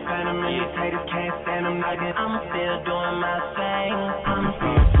out the phantom, and these haters can't stand them knocking. I'm still doing my thing. I'm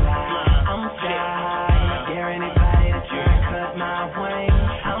still fly, I'm sky high, and I dare anybody to try and cut my wings.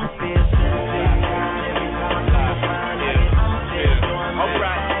 I'm still sensitive, every time I come around, I'm still doing my thing.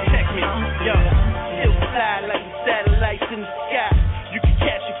 Alright, check me, yo, still fly like the satellites in the sky. You can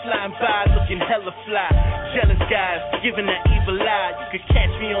catch me flying by, looking hella fly. Jealous guys, giving that evil eye. You could catch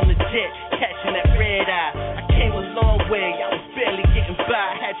me on the jet, catching that red eye. I came a long way, I was barely getting by.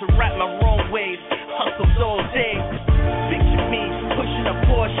 Had to right my wrong ways, hustled all day. Picture me, pushing a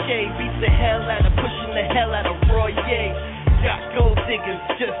Porsche. Beats the hell out of, pushing the hell out of Roy. Got gold diggers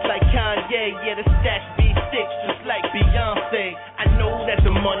just like Kanye. Yeah, the stats be thick just like Beyonce. I know that the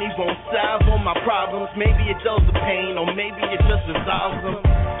money won't solve all my problems. Maybe it dulls the pain, or maybe it just dissolves them.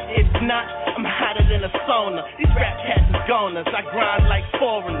 If not, I'm hotter than a sauna. These rap cats is goners. I grind like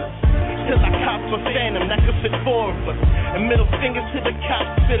foreigners till I cop a phantom that could fit 4 of us. And middle fingers to the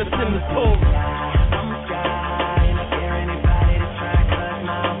cops, fit us in the Torah. I'm sky, and I dare anybody to try and cut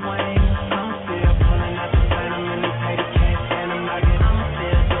my wings. I'm still pulling out the phantom, and these haters can't stand them knocking. I'm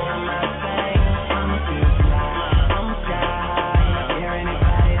still doing my thing. I'm still fly, I'm sky, and I dare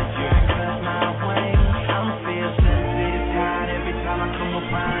anybody to try and cut my wings. I'm still sensitive, tired every time I come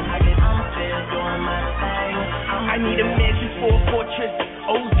around. I need a mansion for a fortress,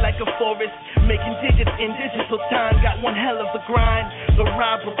 O's like a forest, making digits in digital time, got one hell of a grind. The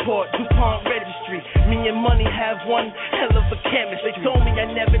Rob Report, DuPont Registry, me and money have one hell of a chemist. They told me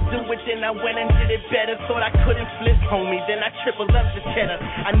I never do it, then I went and did it better. Thought I couldn't flip, homie, then I tripled up the cheddar.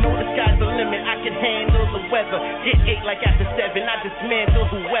 I know the sky's the limit, I can handle the weather. Get 8 like after 7, I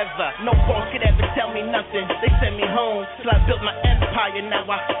dismantle whoever. No boss could ever tell me nothing, they sent me home. Till I built my empire, now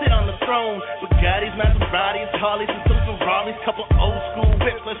I sit on the throne. Bugattis, Maseratis, Harleys, and some Ferraris. Couple old school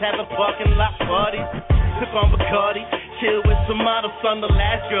whips, let's have a parking lot party. Sip on Bacardi, chill with some models from the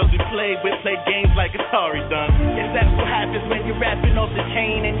last girls we played with. Played games like Atari done. Yes, that's what happens when you're rapping off the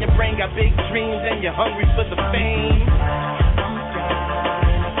chain, and your brain got big dreams, and you're hungry for the fame.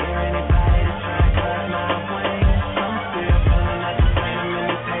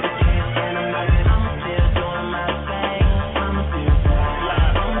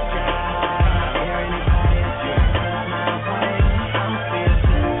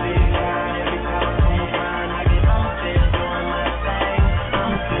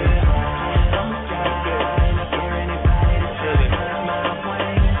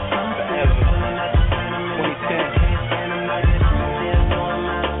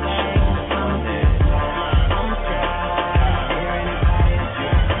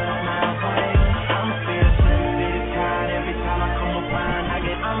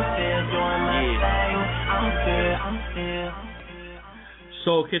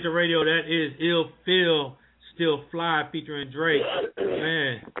 Soul Kitchen Radio, that is Ill Phill, Still Fly featuring Drake.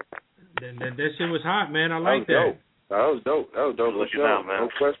 Man, that shit was hot, man. I like that. That was dope. Looking out, man. No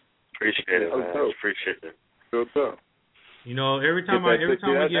question. Appreciate it, man. Appreciate it. Good stuff. You know, every time we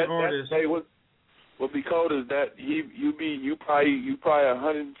get artists. Hey, what What be cold is that you probably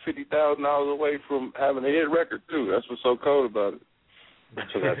 $150,000 away from having a hit record too. That's what's so cold about it.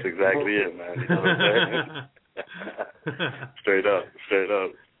 So that's exactly it, man. You know what I'm saying? Straight up.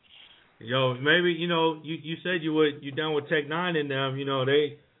 Yo, maybe you said you done with Tech Nine and them.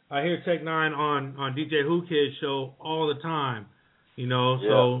 I hear Tech Nine on DJ Who Kid's show all the time.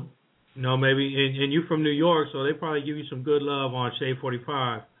 So maybe and you from New York, so they probably give you some good love on Shade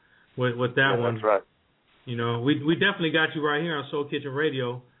 45 with that one. That's right. We definitely got you right here on Soul Kitchen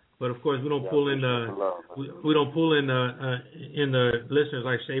Radio, but of course we don't pull in the listeners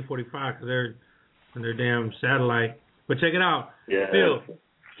like Shade 45 because they're damn satellite. But check it out, Phil.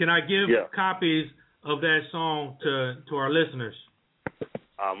 Can I give copies of that song to our listeners?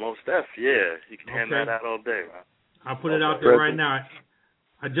 Most def, yeah. You can hand that out all day, man. I'll put it out there right now.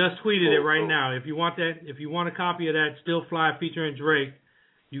 I just tweeted it right now. If you want a copy of that Still Fly featuring Drake,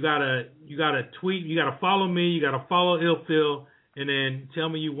 you gotta tweet, you gotta follow me, you gotta follow Ill Phill, and then tell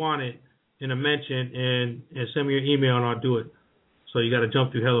me you want it in a mention and send me your email and I'll do it. So you gotta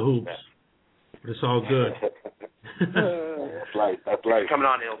jump through hella hoops. But it's all good. That's right. Coming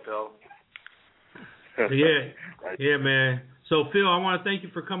on, Ill Phill. Yeah, man. So Phil, I want to thank you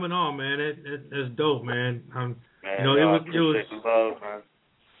for coming on, man. That's dope, man. It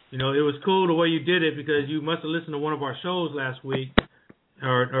was cool the way you did it because you must have listened to one of our shows last week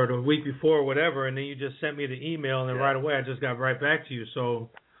or the week before or whatever, and then you just sent me the email and then right away I just got right back to you.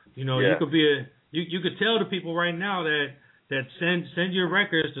 So, you could you could tell the people right now that send your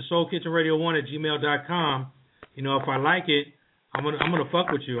records to soulkitchenradio1@gmail.com. If I like it, I'm gonna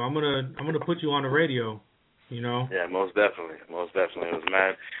fuck with you. I'm gonna put you on the radio. Yeah, most definitely. It was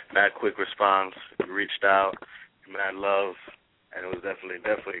mad quick response. You reached out, mad love, and it was definitely a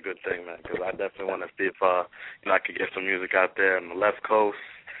good thing, man. Because I definitely want to see if I could get some music out there on the left coast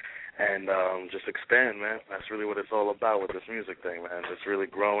and just expand, man. That's really what it's all about with this music thing, man. It's really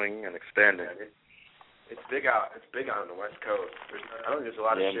growing and expanding. It's big out. It's big out on the West Coast. I think there's a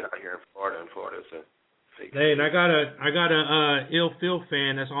lot of shit out here in Florida. Hey, and I got a Ill Phill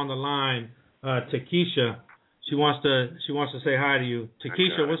fan that's on the line, Takesha. She wants to say hi to you.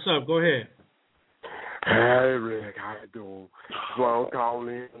 Takesha, what's up? Go ahead. Hey Rick, how you doing? So I'm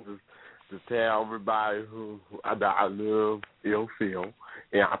calling to tell everybody that I love Ill Phill,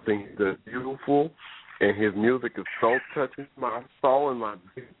 and I think he's beautiful, and his music is so touching my soul and my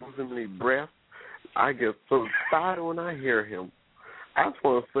bosom breath. I get so excited when I hear him. I just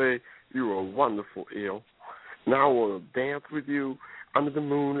want to say you are wonderful, Ill. Now I want to dance with you under the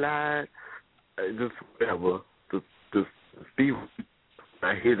moonlight, just whatever. Just be.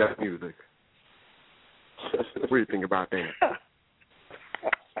 I hear that music. What do you think about that?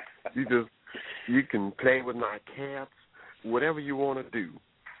 You can play with my cats, whatever you want to do.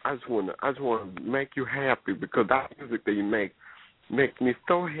 I just want to make you happy because that music that you make makes me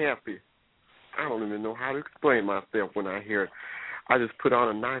so happy. I don't even know how to explain myself when I hear it. I just put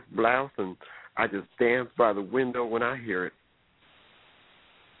on a nice blouse and I just dance by the window when I hear it.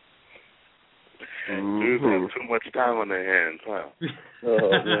 Dudes have too much time on their hands, huh?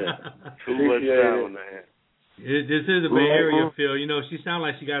 Oh, man. Too much time on their hands. This is a Bay Area feel. She sounds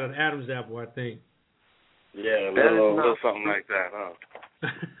like she got an Adam's apple, I think. Yeah, a little something like that, huh?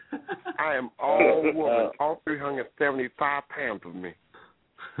 I am all woman, all 375 pounds of me.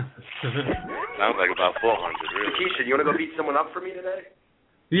 Sounds like about 400, really. Keisha, you want to go beat someone up for me today?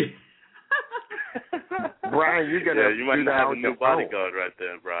 Yeah. Brian, you might have a new bodyguard right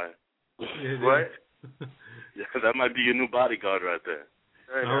there, Brian. What? Yeah, that might be your new bodyguard right there.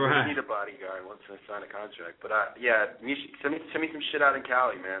 All right. We need a bodyguard once I sign a contract. But send me some shit out in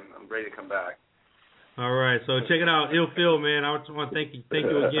Cali, man. I'm ready to come back. All right, so check it out, Ill Phill, man. I just want to thank you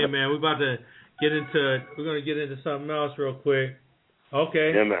again, man. We're gonna get into something else real quick.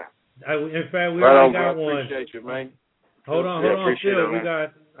 Okay. Yeah, man. In fact, we already got one. Appreciate you, man. Hold on, Phil.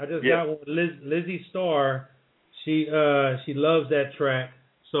 I just got one. Lizzie Starr. She loves that track.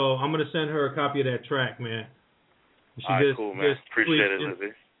 So I'm going to send her a copy of that track, man. Cool, man. Appreciate it,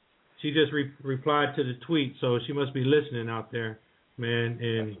 Lizzie. She just replied to the tweet, so she must be listening out there, man.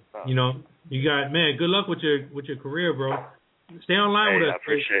 And, you got, man, good luck with your career, bro. Stay online with us. I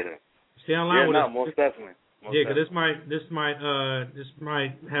appreciate it. Stay online with us. Most definitely. Because this might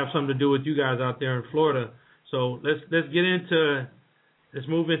have something to do with you guys out there in Florida. So let's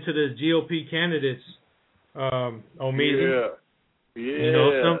move into the GOP candidates. Omizi.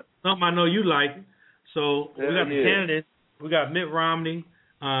 Yeah. Something I know you like. So we got the candidates. We got Mitt Romney,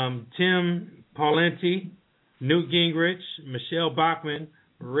 Tim Pawlenty, Newt Gingrich, Michelle Bachmann,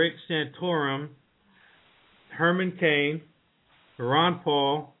 Rick Santorum, Herman Cain, Ron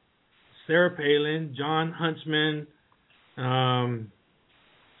Paul, Sarah Palin, John Huntsman.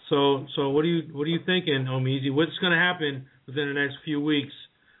 So what are you thinking, Omizi? What's going to happen within the next few weeks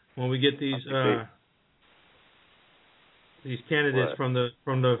when we get these candidates from the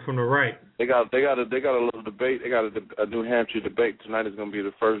right? They got a little debate. They got a New Hampshire debate tonight. Is going to be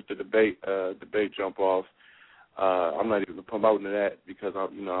the first debate jump off. I'm not even promoting that because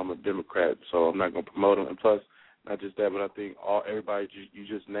I'm a Democrat, so I'm not going to promote them. And plus, not just that, but I think everybody you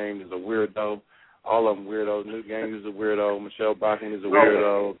just named is a weirdo. All of them weirdos. Newt Gingrich is a weirdo. Michelle Bachmann is a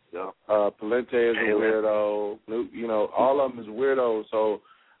weirdo. Palente is a weirdo. All of them is weirdos. So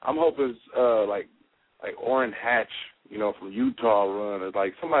I'm hoping like Orrin Hatch, from Utah run. It's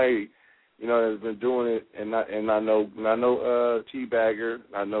like somebody, has been doing it, and I know Teabagger.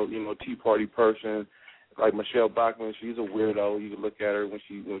 I know Tea Party person. Like Michelle Bachmann, she's a weirdo. You can look at her when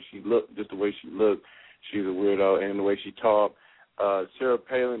she looked, just the way she looked, she's a weirdo, and the way she talked. Sarah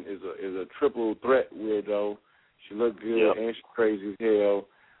Palin is a triple threat weirdo. She looked good and she's crazy as hell,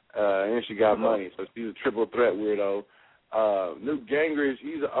 and she got money, so she's a triple threat weirdo. Newt Gingrich,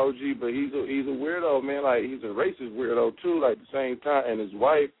 he's an OG, but he's a weirdo, man. Like he's a racist weirdo too. Like at the same time, and his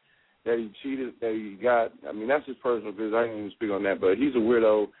wife that he cheated, that he got. I mean, that's his personal business. I ain't even speak on that, but he's a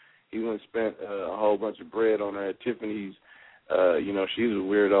weirdo. He went and spent a whole bunch of bread on her at Tiffany's. She's a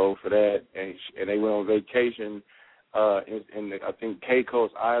weirdo for that, and they went on vacation. In I think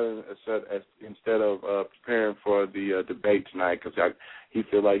Caicos Island instead of preparing for the debate tonight, because he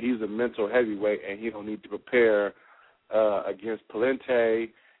feel like he's a mental heavyweight and he don't need to prepare against Palente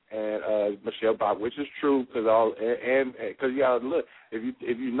and Michelle Bachmann, which is true because you gotta look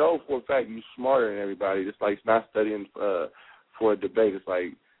if you know for a fact you're smarter than everybody. It's like it's not studying for a debate. It's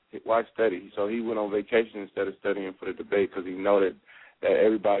like why study? So he went on vacation instead of studying for the debate because he know that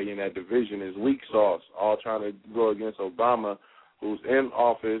everybody in that division is weak sauce, all trying to go against Obama, who's in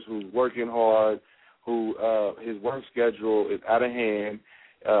office, who's working hard, who his work schedule is out of hand.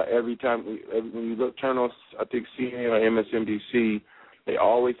 Every time when you turn on, I think CNN or MSNBC, they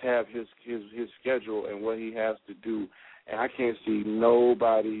always have his schedule and what he has to do, and I can't see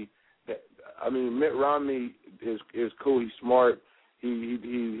nobody. Mitt Romney is cool. He's smart. He's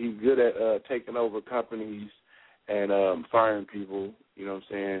good at taking over companies and firing people. You know what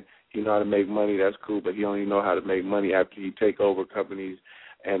I'm saying? He know how to make money. That's cool, but he only know how to make money after he take over companies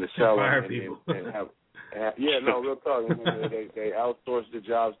and to sell them and have. Real talk. They outsource the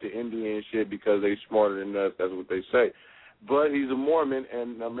jobs to India and shit because they smarter than us. That's what they say. But he's a Mormon,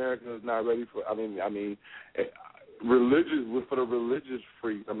 and America is not ready for. Religious for the religious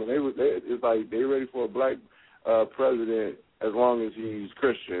freak. It's like they ready for a black president as long as he's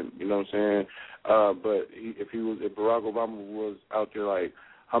Christian. You know what I'm saying? But if Barack Obama was out there like,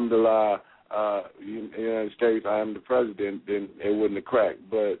 alhamdulillah, United States, I am the president, then it wouldn't have cracked.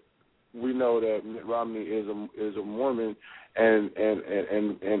 But we know that Mitt Romney is a Mormon, and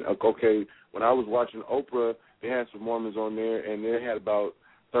okay, when I was watching Oprah, they had some Mormons on there, and they had about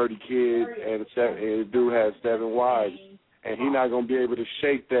 30 kids, and the dude had 7 wives, and he's not gonna be able to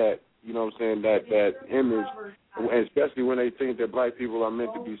shake that. You know what I'm saying? That image. And especially when they think that black people are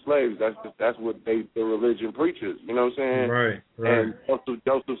meant to be slaves, that's what the religion preaches. You know what I'm saying? Right. And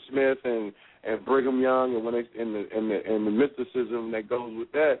Joseph Smith and Brigham Young, and when they and the mysticism that goes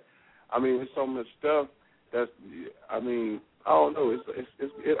with that. There's so much stuff I don't know.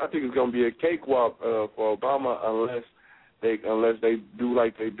 I think it's gonna be a cakewalk for Obama unless they do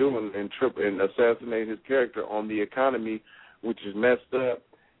like they do and trip and assassinate his character on the economy, which is messed up.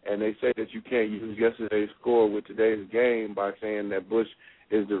 And they say that you can't use yesterday's score with today's game by saying that Bush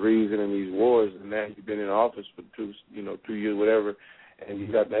is the reason in these wars, and now you've been in office for 2 years, whatever, and you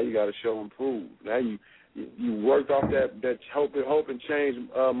got to show and prove. Now you worked off that hope and change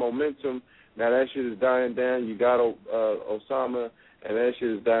momentum. Now that shit is dying down. You got Osama, and that shit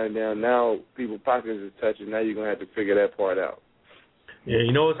is dying down. Now people's pockets is touching. Now you're gonna have to figure that part out. Yeah,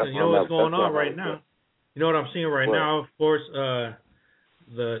 you know what's going on right now. You know what I'm seeing right now. Of course.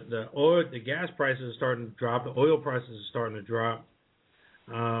 The gas prices are starting to drop. The oil prices are starting to drop.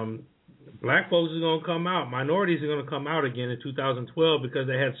 Black folks are going to come out. Minorities are going to come out again in 2012 because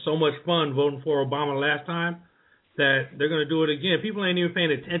they had so much fun voting for Obama last time that they're going to do it again. People ain't even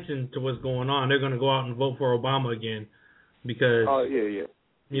paying attention to what's going on. They're going to go out and vote for Obama again because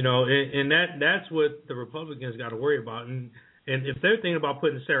and that's what the Republicans got to worry about. And if they're thinking about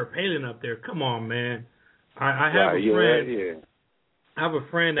putting Sarah Palin up there, come on, man. I have a friend. Yeah. I have a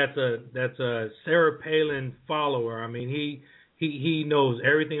friend that's a Sarah Palin follower. He knows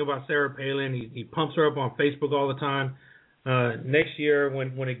everything about Sarah Palin. He pumps her up on Facebook all the time. Next year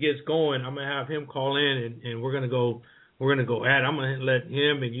when it gets going, I'm gonna have him call in and we're gonna go we're gonna go at it. I'm gonna let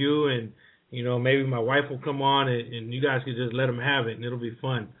him and you and maybe my wife will come on and you guys can just let him have it and it'll be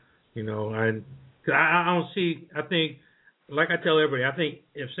fun. I don't see. I think, like I tell everybody, I think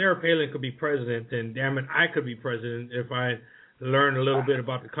if Sarah Palin could be president, then damn it, I could be president if I learned a little bit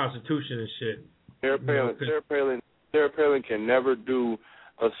about the Constitution and shit. Sarah Palin can never do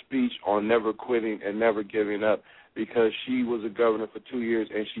a speech on never quitting and never giving up because she was a governor for 2 years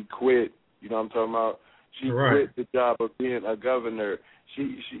and she quit. You know what I'm talking about? She quit the job of being a governor.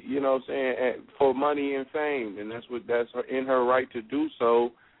 She you know what I'm saying, for money and fame, and that's in her right to do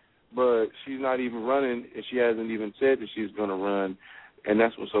so. But she's not even running, and she hasn't even said that she's going to run. And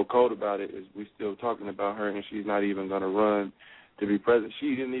that's what's so cold about it is we're still talking about her, and she's not even going to run to be president.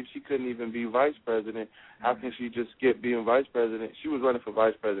 She couldn't even be vice president. How can she just skip being vice president? She was running for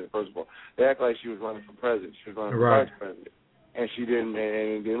vice president, first of all. They act like she was running for president. She was running for vice president, and she didn't, and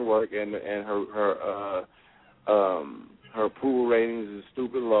it didn't work. And her approval ratings is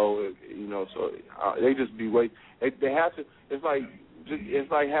stupid low. So they just be wait. They have to. It's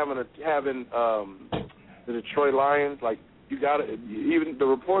like having the Detroit Lions. Like you got to, even the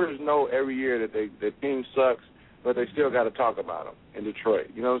reporters know every year that the team sucks, but they still got to talk about them in Detroit.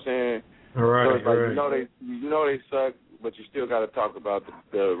 You know what I'm saying? Right. So it's like you know they suck, but you still got to talk about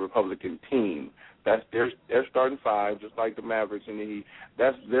the Republican team. That's their starting five, just like the Mavericks and the Heat.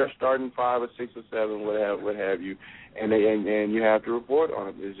 That's their starting 5 or 6 or 7, what have you, and you have to report on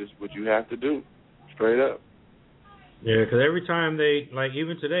it. It's just what you have to do, straight up. Yeah, because every time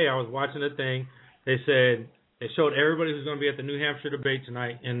even today, I was watching a thing. They showed everybody who's going to be at the New Hampshire debate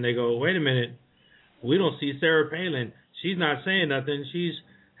tonight, and they go, wait a minute, we don't see Sarah Palin. She's not saying nothing. She's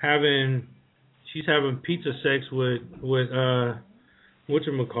having pizza sex with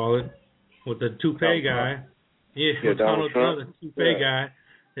whatchamacallit, with the toupee guy. Yeah, with Donald Trump, the toupee guy.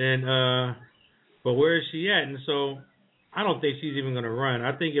 And but where is she at? And so I don't think she's even going to run.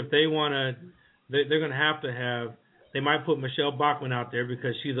 I think if they want to, they're going to have. They might put Michelle Bachmann out there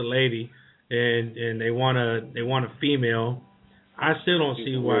because she's a lady, and they want a female. I still don't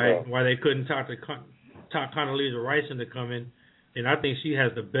see why they couldn't talk Condoleezza Rice into coming, and I think she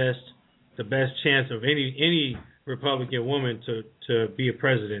has the best chance of any Republican woman to be a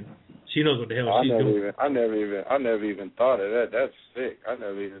president. She knows what the hell she's doing. I never even thought of that. That's sick. I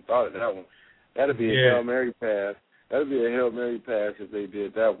never even thought of that one. That'd be a Hail Mary pass. That'd be a Hail Mary pass if they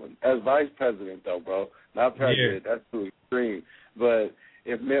did that one. As vice president, though, bro. Not president. That's too extreme. But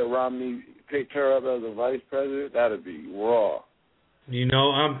if Mitt Romney picked her up as a vice president, that'd be raw.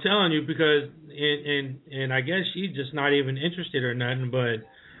 I'm telling you because, and I guess she's just not even interested or nothing,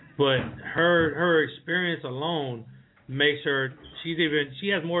 but her experience alone makes her, she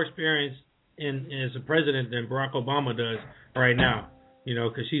has more experience as a president than Barack Obama does right now,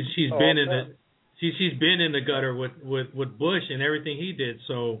 because she's been in the gutter with Bush and everything he did.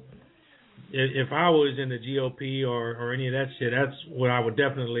 So if I was in the GOP or any of that shit, that's what I would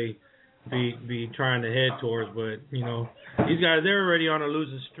definitely be trying to head towards. But these guys, they're already on a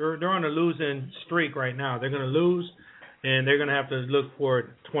losing streak right now. They're going to lose, and they're going to have to look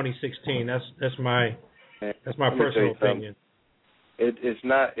for 2016. That's my personal opinion. It's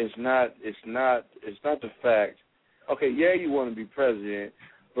not the fact. Okay, yeah, you want to be president,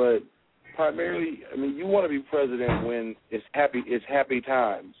 but primarily, you want to be president when it's happy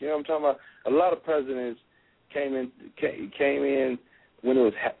times. You know what I'm talking about? A lot of presidents came in when it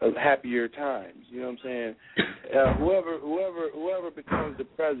was happier times. You know what I'm saying? Whoever becomes the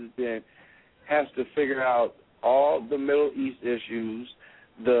president has to figure out all the Middle East issues.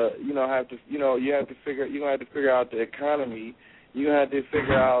 You have to figure out the economy. You have to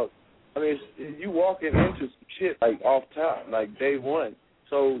figure out. You walking into some shit like off top, like day one.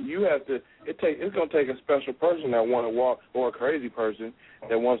 So you have to. It's gonna take a special person that want to walk, or a crazy person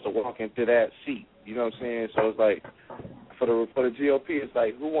that wants to walk into that seat. You know what I'm saying? So it's like for the GOP, it's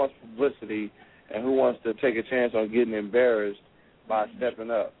like who wants publicity and who wants to take a chance on getting embarrassed by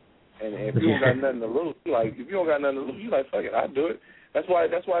stepping up. And if you don't got nothing to lose, you like fuck it, I'll do it. That's why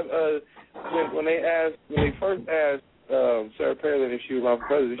when they first asked Sarah Palin if she was on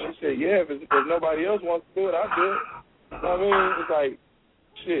president, she said, yeah, if nobody else wants to do it, I'll do it. You know what I mean? It's like,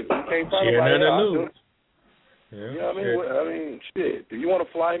 shit, you can't find nobody else, I'll do it. Yeah, you know what I mean? Shit. If you want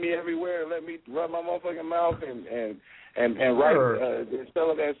to fly me everywhere and let me run my motherfucking mouth and write,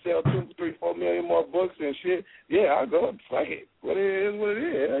 sell 2, 3, 4 million more books and shit, yeah, I'll go. Fuck it. What it is, what it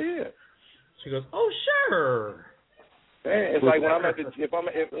is. Hell yeah. She goes, oh sure. Man, it's like when I'm at the gym.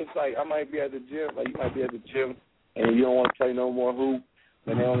 It's like I might be at the gym. Like you might be at the gym and you don't want to play no more hoop.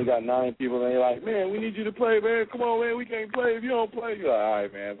 And they only got 9 people, and they're like, man, we need you to play, man. Come on, man, we can't play if you don't play. You're like, all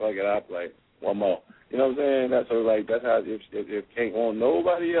right, man, fuck it, I'll play. One more. You know what I'm saying? That's how if can't want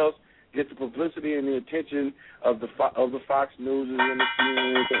nobody else get the publicity and the attention of the Fox News and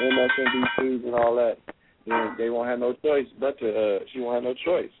the MSNBCs and all that, then they won't have no choice but to. She won't have no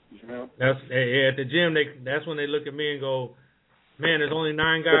choice. You know. That's at the gym. That's when they look at me and go, "Man, there's only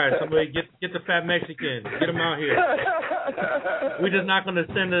 9 guys. Somebody get the fat Mexican. Get him out here. We're just not gonna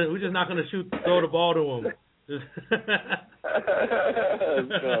throw the ball to him."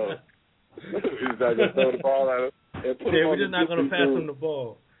 He's not gonna throw the ball at him. We're just not gonna pass him the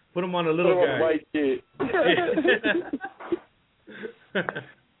ball. Put him on a little guy. White kid.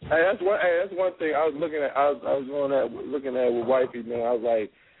 Hey, that's one thing I was looking at. I was looking at with wifey, man. I was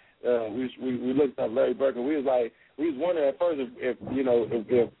like, we looked at Larry Bird, and we was wondering at first if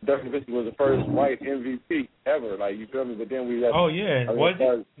Dirk Nowitzki was the first white MVP ever. Like, you feel me? But then we had was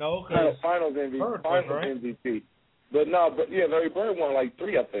it? No, finals MVP. But Larry Bird won like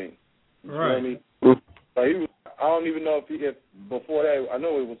 3, I think. You know what I mean? Like, I don't even know if before that. I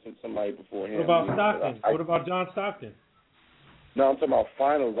know it was somebody before him. What about Stockton? What about John Stockton? No, I'm talking about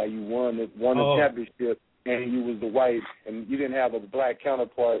finals. Like, you won the championship, and you was the white, and you didn't have a black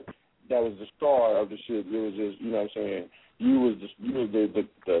counterpart that was the star of the shit. It was just, you know what I'm saying? You was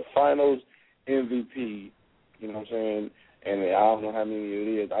the finals MVP. You know what I'm saying? And I don't know how many it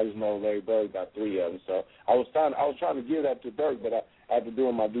is. I just know Larry Bird got 3 of them. So I was trying to give that to Dirk, but after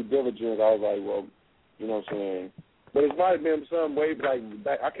doing my due diligence, I was like, well, you know what I'm saying? But it might have been some way, like,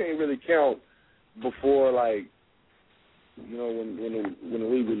 I can't really count before, like, you know, when the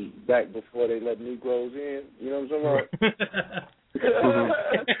league was back before they let Negroes in. You know what I'm saying?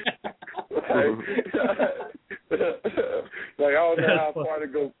 Like, I don't know how far to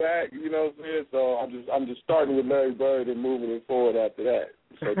go back. You know what I'm saying? So I'm just starting with Larry Bird and moving it forward after that.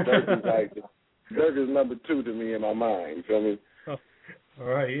 So Dirk is number 2 to me in my mind. You feel me? All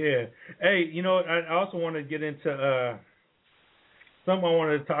right, yeah. Hey, you know, I also want to get into something I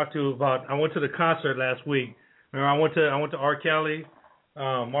wanted to talk to you about. I went to the concert last week. Remember, I went to R. Kelly,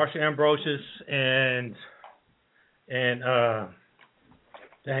 Marsha Ambrosius, and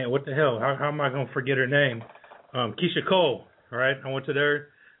dang, what the hell? How am I gonna forget her name? Keisha Cole. All right, I went to their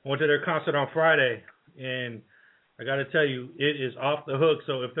concert on Friday, and I got to tell you, it is off the hook.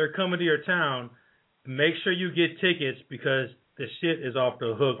 So if they're coming to your town, make sure you get tickets because the shit is off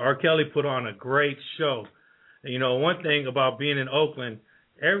the hook. R. Kelly put on a great show. And, you know, one thing about being in Oakland,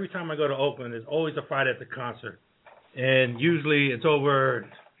 every time I go to Oakland, there's always a fight at the concert, and usually it's over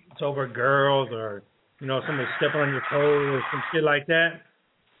girls or, you know, somebody stepping on your toes or some shit like that.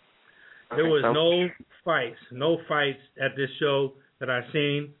 There was no fights at this show that I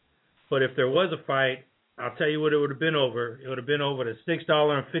seen. But if there was a fight, I'll tell you what it would have been over. It would have been over the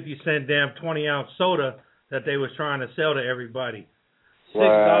 $6.50 damn 20-ounce soda that they was trying to sell to everybody.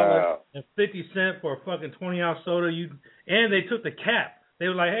 $6.50 for a fucking 20-ounce soda. And they took the cap. They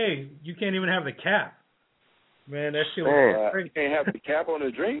were like, hey, you can't even have the cap. Man, that shit was crazy. You can't have the cap on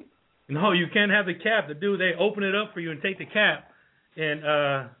the drink? No, you can't have the cap. They open it up for you and take the cap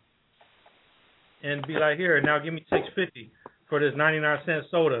and be like, here, now give me $6.50 for this 99-cent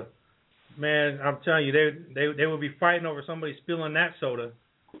soda. Man, I'm telling you, they would be fighting over somebody spilling that soda.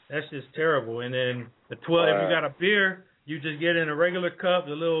 That's just terrible. And then if you got a beer, you just get in a regular cup,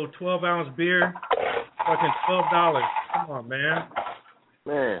 the little 12-ounce beer, fucking $12. Come on, man.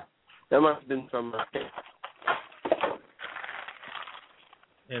 Man, that must have been some.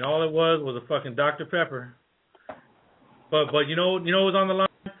 And all it was a fucking Dr. Pepper. But you know who's on the line?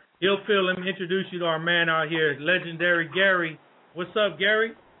 Ill Phill, let me introduce you to our man out here, legendary Gary. What's up,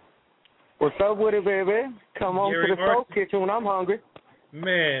 Gary? What's up with it, baby? Come on Gary to the soul kitchen when I'm hungry.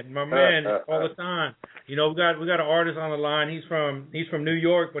 Man, my man, all the time. You know, we got an artist on the line. He's from New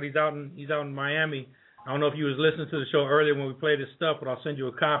York, but he's out in Miami. I don't know if you was listening to the show earlier when we played his stuff, but I'll send you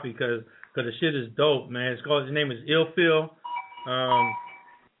a copy because the shit is dope, man. His name is Ill Phill.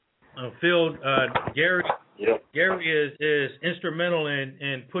 Gary. Yep. Gary is instrumental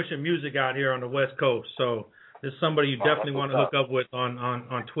in pushing music out here on the West Coast. So this is somebody you definitely want to hook up with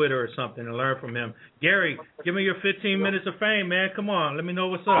on Twitter or something and learn from him. Gary, give me your 15 minutes of fame, man. Come on, let me know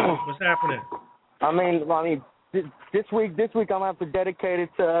what's up. What's happening? I mean, this week I'm gonna have to dedicate it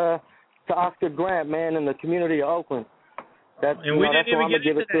to Oscar Grant, man, in the community of Oakland. And we didn't even get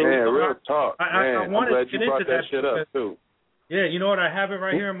into that. Yeah, real talk. I wanted to get into that shit up too. Yeah, you know what? I have it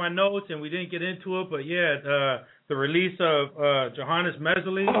right here in my notes, and we didn't get into it, but yeah, the release of Johannes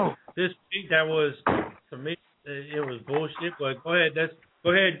Mesley this week, that was, to me, it was bullshit. But go ahead,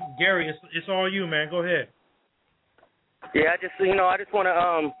 Gary. It's all you, man. Go ahead. Yeah, I just want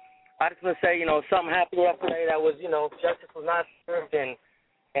to say, something happened yesterday that was, justice was not served, and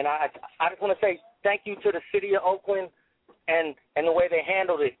I just want to say thank you to the city of Oakland and the way they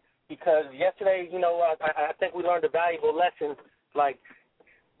handled it, because yesterday, I think we learned a valuable lesson. Like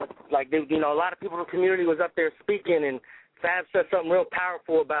a lot of people in the community was up there speaking, and Fab said something real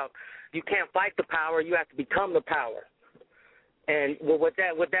powerful about you can't fight the power, you have to become the power. And what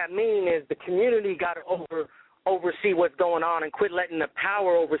that means is the community got to oversee what's going on and quit letting the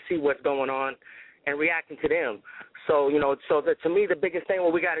power oversee what's going on and reacting to them. So, to me, the biggest thing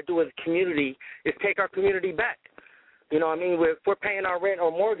what we got to do as a community is take our community back. You know what I mean? If we're paying our rent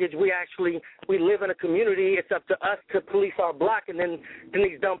or mortgage, we live in a community. It's up to us to police our block, and then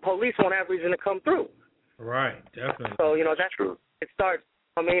these dumb police won't have reason to come through. Right, definitely. So, that's true. It starts.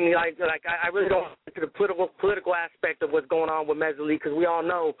 I mean, I really don't get to the political aspect of what's going on with Mesli, because we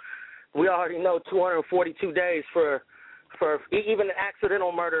already know 242 days for even an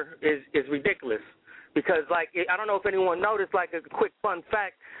accidental murder is ridiculous. Because, I don't know if anyone noticed, a quick fun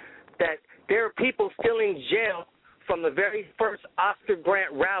fact, that there are people still in jail from the very first Oscar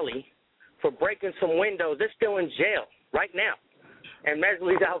Grant rally for breaking some windows. They're still in jail right now. And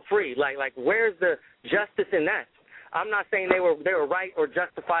Mesli's out free. Where's the justice in that? I'm not saying they were right or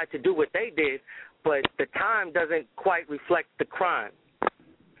justified to do what they did, but the time doesn't quite reflect the crime.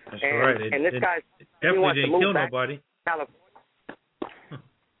 That's right. And this guy definitely didn't kill back nobody. to California.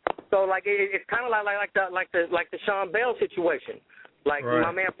 So it's kind of like the Sean Bell situation. Right.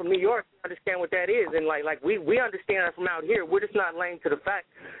 My man from New York understand what that is, and we understand that from out here. We're just not lame to the fact,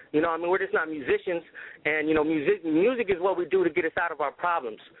 we're just not musicians, and music is what we do to get us out of our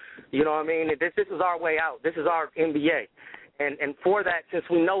problems. You know what I mean? This is our way out. This is our NBA. And for that, since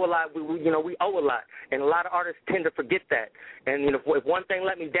we know a lot, we owe a lot. And a lot of artists tend to forget that. And, if one thing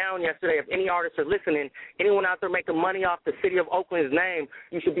let me down yesterday, if any artists are listening, anyone out there making money off the city of Oakland's name,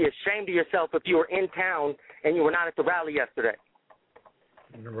 you should be ashamed of yourself if you were in town and you were not at the rally yesterday.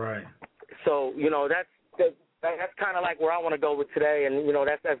 Right. So, that's kind of where I want to go with today. And,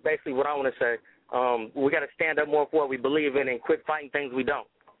 that's basically what I want to say. We got to stand up more for what we believe in and quit fighting things we don't.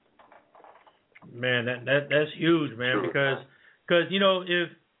 Man, that's huge, man, because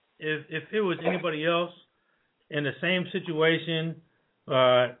if it was anybody else in the same situation,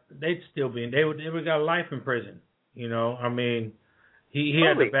 they'd still be they would got life in prison. I mean, he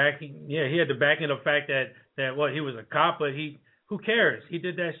had the backing. Yeah, he had the backing of the fact that he was a cop, but who cares? He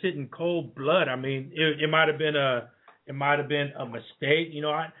did that shit in cold blood. I mean, it might have been a mistake.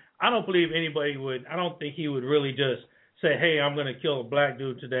 I don't believe anybody would. I don't think he would really just say, hey, I'm going to kill a black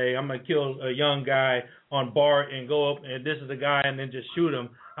dude today. I'm going to kill a young guy on bar and go up and this is the guy and then just shoot him.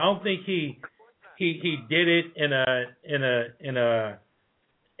 I don't think he did it in a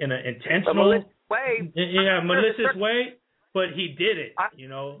intentional malicious way. Yeah, malicious way, but he did it,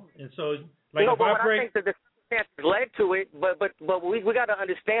 And so but I think that the circumstances led to it, but we got to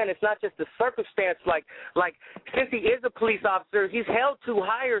understand it's not just the circumstance. Like since he is a police officer, he's held to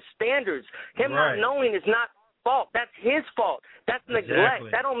higher standards. Him not knowing is not fault. That's his fault. That's neglect.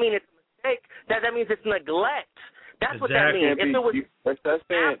 That don't mean it's a mistake. That means it's neglect. That's what that means. If it was that's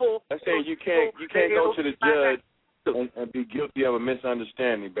saying you can't go to the judge and be guilty of a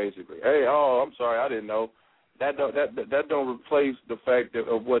misunderstanding. Basically, hey, I'm sorry, I didn't know. That don't replace the fact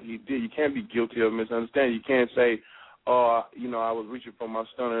of what he did. You can't be guilty of a misunderstanding. You can't say, I was reaching for my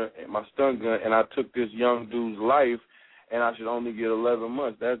stun gun and I took this young dude's life and I should only get 11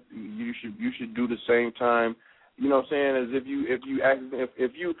 months. That you should do the same time. You know what I'm saying? As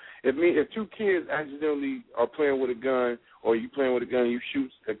if two kids accidentally are playing with a gun, or you playing with a gun and you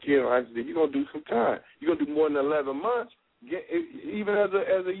shoot a kid on accident, you're gonna do some time. You're gonna do more than 11 months, even as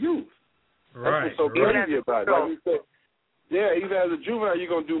a youth. Right. That's what's so crazy about it. Like you said, yeah, even as a juvenile, you're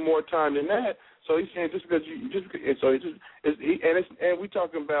gonna do more time than that. So he's saying just because we're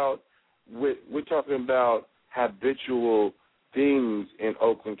talking about habitual things in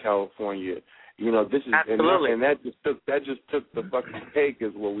Oakland, California. This is and that just took the fucking cake,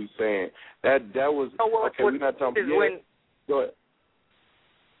 is what we saying. That was okay. We're not talking. Go ahead.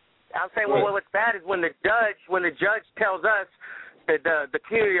 I'm saying what's bad is when the judge tells us that the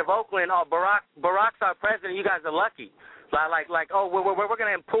community of Oakland, Barack's our president, you guys are lucky. We're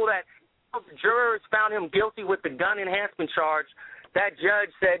gonna pull that. The jurors found him guilty with the gun enhancement charge. That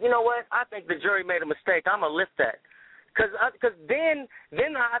judge said, you know what? I think the jury made a mistake. I'm gonna lift that. Because then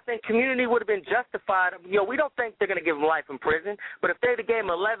I think community would have been justified. We don't think they're going to give him life in prison, but if they'd have gave him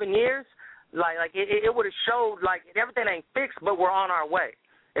 11 years, it would have showed everything ain't fixed, but we're on our way.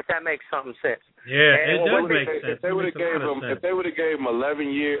 If that makes some sense. Yeah, it does make sense. If they would have gave him 11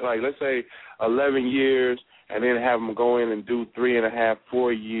 years, let's say 11 years, and then have him go in and do 3.5,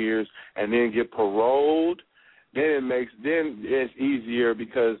 4 years, and then get paroled, then it's easier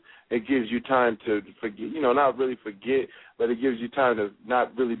because it gives you time to forget, not really forget, but it gives you time to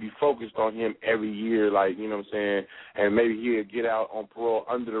not really be focused on him every year, like, you know what I'm saying, and maybe he'll get out on parole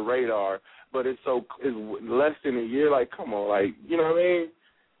under the radar, but it's less than a year, like, come on, like, you know what I mean?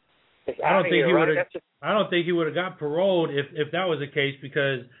 I don't think he would have got paroled if that was the case,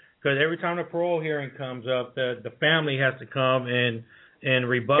 because every time the parole hearing comes up, the family has to come and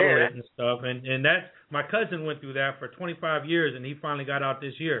rebuttal it and stuff, and that's, my cousin went through that for 25 years, and he finally got out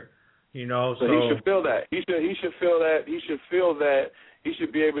this year. So he should feel that. He should feel that. He should feel that he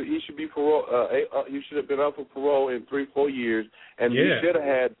should be able. He should be parole. He should have been up for parole in 3-4 years, and he should have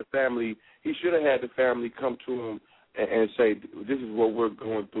had the family. He should have had the family come to him and say, "This is what we're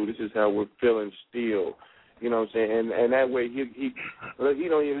going through. This is how we're feeling still." You know what I'm saying? And that way he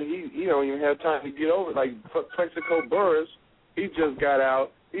don't even have time to get over it. Like Plexico Burris, he just got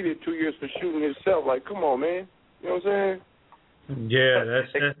out. He did 2 years for shooting himself. Like, come on, man. You know what I'm saying? Yeah,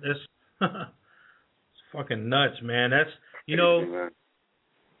 that's it's fucking nuts, man. That's hey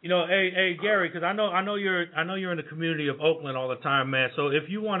Gary, because I know you're in the community of Oakland all the time, man. So if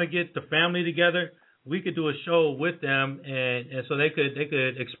you want to get the family together, we could do a show with them, and so they could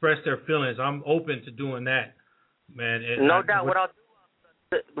express their feelings. I'm open to doing that, man. No doubt.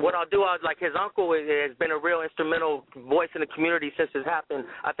 What I'll do, like his uncle has been a real instrumental voice in the community since it happened.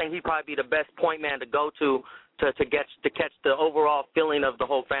 I think he'd probably be the best point man to go to catch the overall feeling of the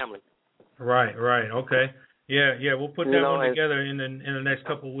whole family. Right. Okay. Yeah. We'll put that one together in the next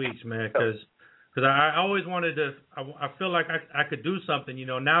couple of weeks, man. Because I always wanted to. I feel like I could do something.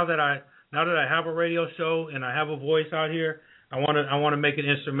 Now that I have a radio show and I have a voice out here, I want to make it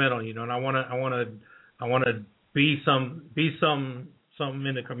instrumental. And I want to be something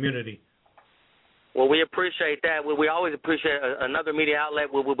in the community. Well, we appreciate that. We always appreciate another media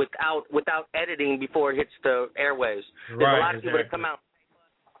outlet without editing before it hits the airwaves. There's a lot of people that come out.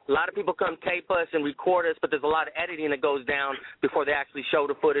 A lot of people come tape us and record us, but there's a lot of editing that goes down before they actually show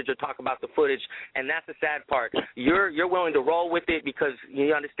the footage or talk about the footage, and that's the sad part. You're willing to roll with it because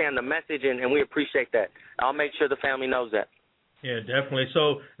you understand the message, and we appreciate that. I'll make sure the family knows that. Yeah, definitely.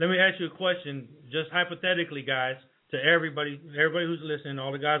 So let me ask you a question, just hypothetically, guys, to everybody who's listening,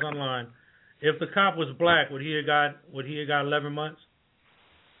 all the guys online. If the cop was black, would he have got 11 months?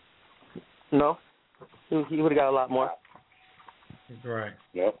 No, he would have got a lot more. Right.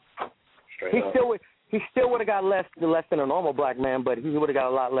 Yep. He still would have got less than a normal black man, but he would have got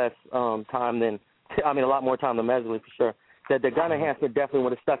a lot less time than, a lot more time than Mesley for sure. The gun enhancement definitely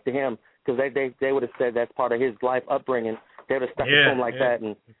would have stuck to him because they would have said that's part of his life upbringing. They would have stuck to him like that,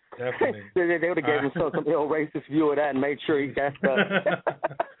 and definitely they would have gave him some ill racist view of that and made sure he got stuck.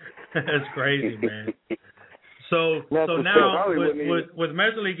 That's crazy, man. So now with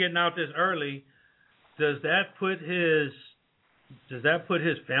Mesley getting out this early, does that put his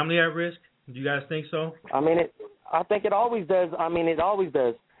family at risk? Do you guys think so? I think it always does. It always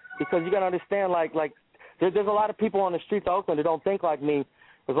does, because you got to understand, like there's a lot of people on the streets of Oakland that don't think like me.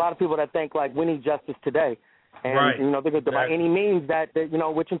 There's a lot of people that think like we need justice today. And, they're by any means that,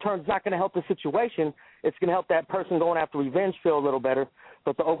 which in turn is not going to help the situation. It's going to help that person going after revenge feel a little better,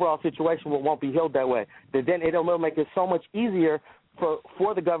 but the overall situation won't be healed that way. Then it'll make it so much easier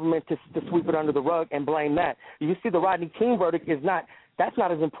for the government to sweep it under the rug and blame that. You see, the Rodney King verdict that's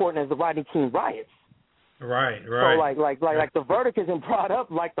not as important as the Rodney King riots. Right. So like the verdict isn't brought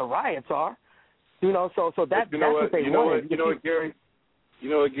up like the riots are. So that's what they wanted. You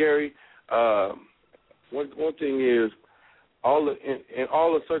know what, Gary? One thing is, in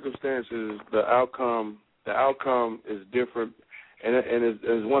all the circumstances, the outcome is different, and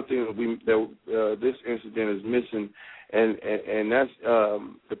there's one thing that this incident is missing, and that's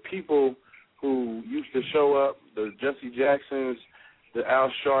the people who used to show up, the Jesse Jacksons, the Al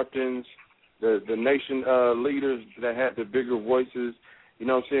Sharptons, the nation leaders that had the bigger voices. You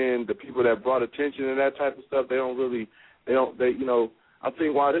know what I'm saying? The people that brought attention and that type of stuff. I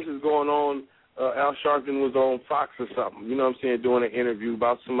think while this is going on, Al Sharpton was on Fox or something, you know what I'm saying, doing an interview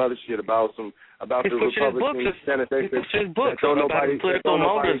about some other shit, about the Republican Senate. He's pushing his books about political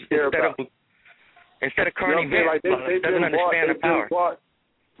motives instead of Carney doesn't understand the power.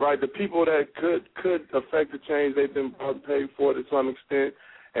 Right, the people that could affect the change, they've been paid for it to some extent,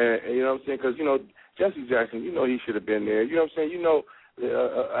 and you know what I'm saying, because, Jesse Jackson, he should have been there, you know what I'm saying,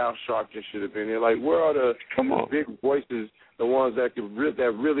 Al Sharpton should have been there. Like, where are the big voices, the ones that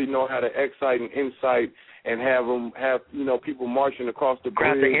really know how to excite and incite and have people marching across the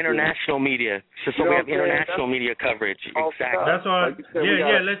bridge? The international media. So we have international media coverage. Exactly. That's all.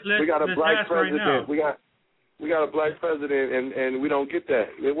 We got a black president. We got a black president, and we don't get that.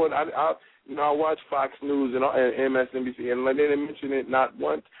 It was I watch Fox News and MSNBC, and they didn't mention it not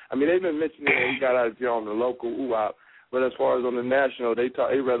once. I mean, they've been mentioning it, and he got out of jail on the local UAP. But as far as on the national, they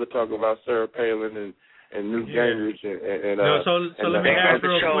rather talk about Sarah Palin and Newt Gingrich and so let me ask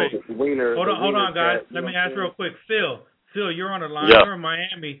real quick. Hold on, guys. Let me ask real quick. Phil, you're on the line. Yep. You're in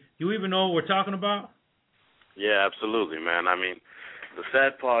Miami. Do you even know what we're talking about? Yeah, absolutely, man. I mean, the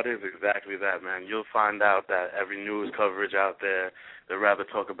sad part is exactly that, man. You'll find out that every news coverage out there, they'd rather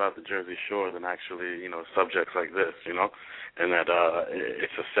talk about the Jersey Shore than actually, subjects like this, and that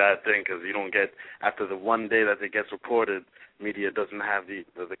it's a sad thing because you don't get, after the one day that it gets reported, media doesn't have the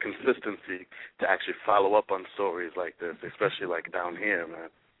consistency to actually follow up on stories like this, especially like down here, man.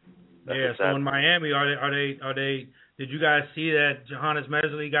 So in Miami, are they? Did you guys see that Johannes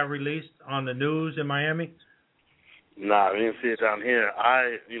Mesley got released on the news in Miami? Nah, we didn't see it down here.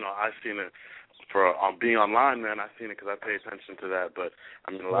 I seen it on being online, man. I seen it because I pay attention to that. But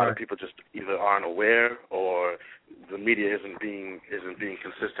I mean, a lot of people just either aren't aware or the media isn't being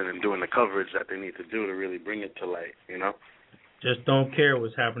consistent in doing the coverage that they need to do to really bring it to light. Just don't care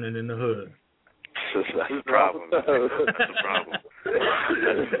what's happening in the hood. That's the problem. That's the problem.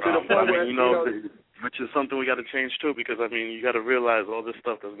 I mean, which is something we got to change too, because I mean, you got to realize all this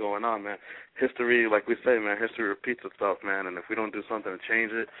stuff that's going on, man. History, like we say, man, history repeats itself, man. And if we don't do something to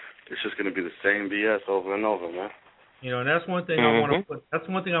change it, it's just going to be the same BS over and over, man. And that's one thing I want to put. That's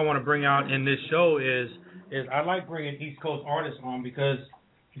one thing I want to bring out in this show is I like bringing East Coast artists on because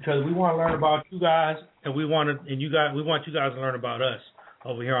we want to learn about you guys, and we want you guys to learn about us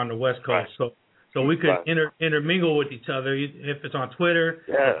over here on the West Coast. Right. So we could intermingle with each other, if it's on Twitter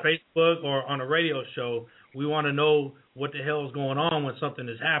or Facebook or on a radio show. We want to know what the hell is going on when something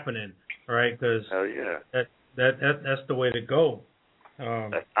is happening, right? Because that's the way to go.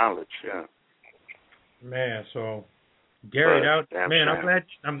 That knowledge, Man, so Gary,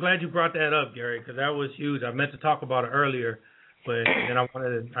 I'm glad you brought that up, Gary, because that was huge. I meant to talk about it earlier, but then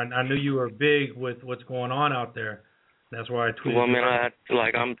I knew you were big with what's going on out there. That's why I tweeted. Well, man,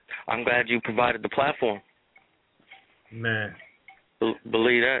 I'm glad you provided the platform. Man,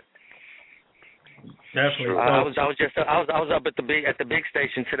 believe that. Definitely. I was up at the big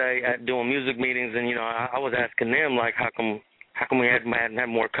station today doing music meetings, and I was asking them like, how come we hadn't had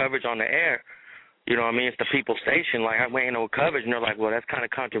more coverage on the air? You know what I mean? It's the people station. Like, I ain't no coverage, and they're like, well, that's kind of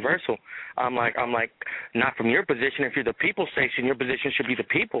controversial. I'm like, not from your position. If you're the people station, your position should be the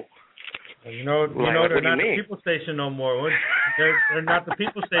people. They're not the people station no more. They're not the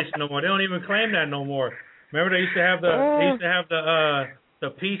people station no more. They don't even claim that no more. Remember they used to have the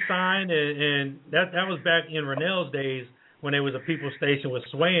peace sign, and that was back in Rennell's days when it was a people station with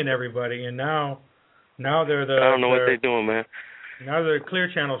swaying everybody, and now they're the. I don't know what they're doing, man. Now they're a Clear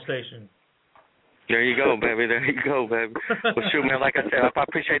Channel station. There you go, baby. Well, shoot, man, like I said, I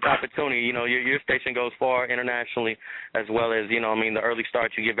appreciate the opportunity. Your station goes far internationally as well as, the early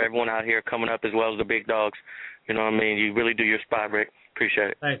start you give everyone out here coming up as well as the big dogs. You know what I mean? You really do your spot, Rick.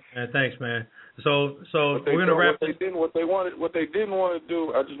 Appreciate it. Thanks, man. So we're going to wrap this. What they didn't want to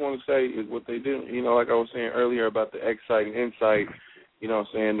do, I just want to say, is what they didn't, like I was saying earlier about the excite and insight, you know what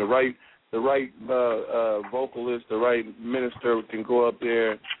I'm saying, the right vocalist, the right minister can go up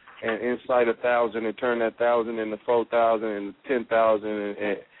there and incite 1,000 and turn that 1,000 into 4,000 and 10,000, and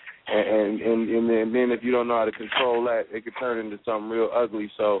then if you don't know how to control that, it could turn into something real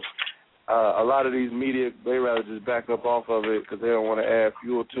ugly. So a lot of these media, they rather just back up off of it because they don't want to add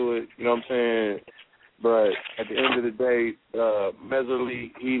fuel to it. You know what I'm saying? But at the end of the day,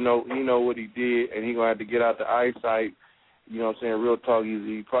 Mesley, he know what he did, and he gonna have to get out the eyesight. You know what I'm saying? Real talk,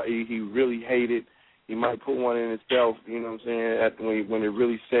 he really hated. He might put one in himself, you know what I'm saying, after when it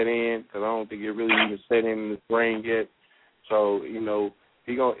really set in, because I don't think it really even set in his brain yet. So,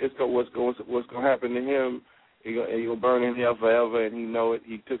 what's gonna happen to him, he gonna burn in hell forever, and he know it.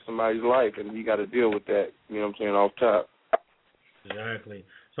 He took somebody's life, and he got to deal with that. You know what I'm saying, off top. Exactly.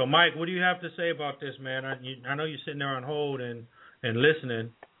 So, Mike, what do you have to say about this, man? I know you're sitting there on hold and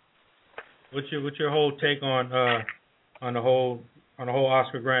listening. What's your whole take on the whole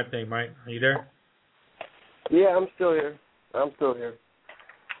Oscar Grant thing, Mike? Are you there? Yeah, I'm still here.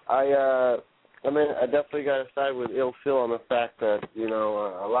 I definitely got to side with Ill Phill on the fact that,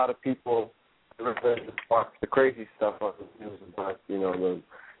 a lot of people watch the crazy stuff on the news about,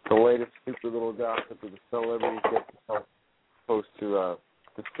 the latest stupid little gossip of the celebrities get opposed to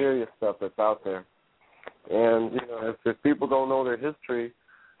the serious stuff that's out there. And, if people don't know their history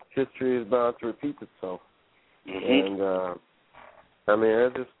is bound to repeat itself. Mm-hmm.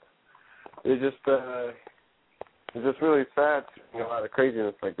 And, it's just really sad to see a lot of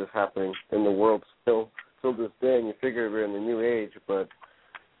craziness like this happening in the world still till this day, and you figure we're in the new age, but it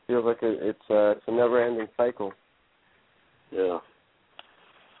feels like it's a never-ending cycle. Yeah.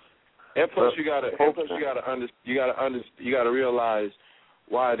 And plus, you gotta realize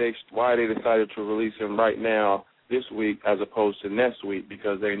why they decided to release him right now this week as opposed to next week,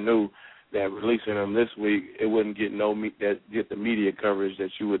 because they knew that releasing him this week it wouldn't get get the media coverage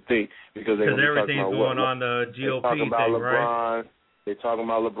that you would think, because everything's going on the GOP talking about thing, LeBron, right? They talking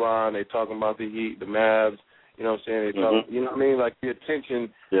about LeBron, they talking about the Heat, the Mavs. You know what I'm saying? They talk, you know what I mean? Like the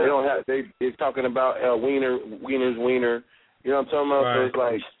attention, they don't have. They're talking about Wiener's Wiener. You know what I'm talking about? Right. So it's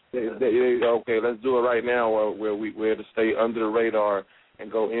like, okay, let's do it right now, where to stay under the radar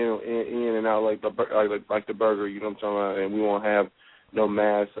and go in and out like the burger. You know what I'm talking about? And we won't have no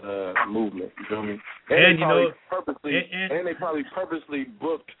mass movement. You feel me? And they probably purposely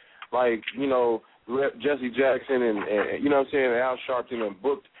booked, like, you know, Jesse Jackson and you know what I'm saying, and Al Sharpton, and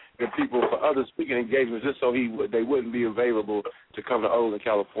booked the people for other speaking engagements just so they wouldn't be available to come to Oakland,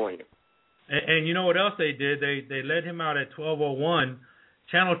 California. And you know what else they did? They let him out at 12:01.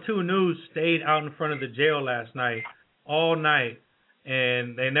 Channel 2 News stayed out in front of the jail last night, all night,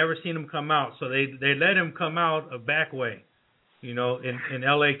 and they never seen him come out. So they let him come out a back way. You know, in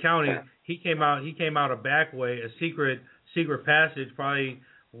L.A. County, he came out a back way, a secret passage, probably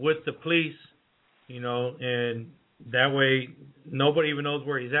with the police. You know, and that way nobody even knows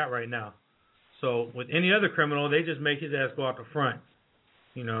where he's at right now. So with any other criminal, they just make his ass go out the front.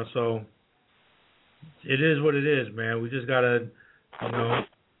 You know, so it is what it is, man. We just gotta, you know,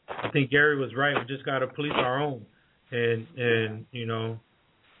 I think Gary was right. We just gotta police our own, and you know,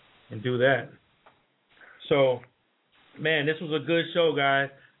 and do that. So, man, this was a good show, guys.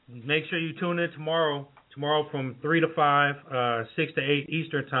 Make sure you tune in tomorrow. Tomorrow from 3 to 5, 6 to 8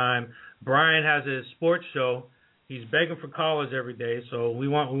 Eastern time. Brian has his sports show. He's begging for callers every day, so we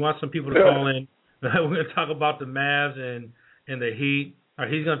want some people to call in. We're going to talk about the Mavs and the Heat. Or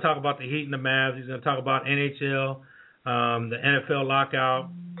he's going to talk about the Heat and the Mavs. He's going to talk about NHL, the NFL lockout.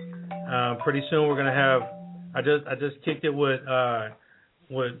 Pretty soon we're going to have. I just kicked it with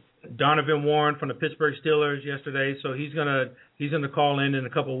Donovan Warren from the Pittsburgh Steelers yesterday, so he's gonna call in a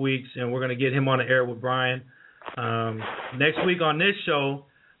couple of weeks, and we're gonna get him on the air with Brian. Next week on this show,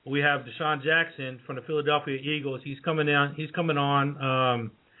 we have Desean Jackson from the Philadelphia Eagles. He's coming on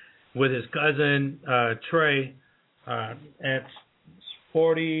with his cousin Trey at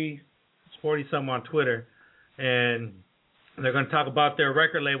 40 something on Twitter, and they're gonna talk about their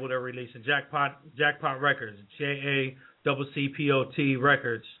record label they're releasing, Jackpot Records, JACCPOT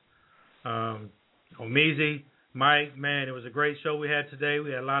Records. Omizi, Mike, man, it was a great show we had today. We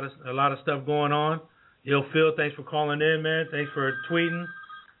had a lot of stuff going on. Ill Phill, thanks for calling in, man. Thanks for tweeting.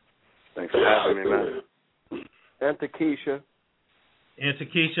 Thanks for having me, man. And Takesha.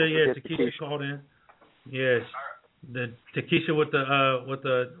 Takesha called in. Yes, the Takesha with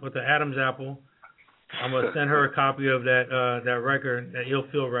the Adam's apple. I'm gonna send her a copy of that record, that Ill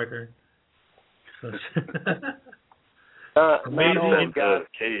Phill record. Amazing. Got a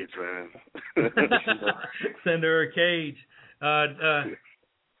cage, man. Send her a cage.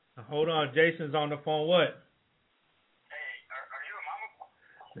 Hold on, Jason's on the phone. What? Hey, are you a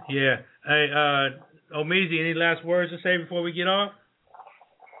mama? Yeah. Hey, Omizi, any last words to say before we get off?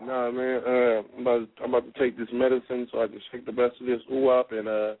 No, man. I'm about to take this medicine so I can shake the best of this up and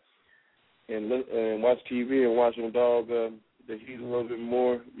watch TV and watch my dog the Heat a little bit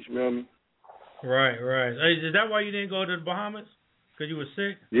more. You smell me? Right. Hey, is that why you didn't go to the Bahamas? Because you were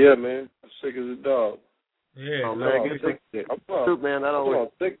sick? Yeah, man. I'm sick as a dog. Yeah. Oh, man, I'm sick. Man, I'm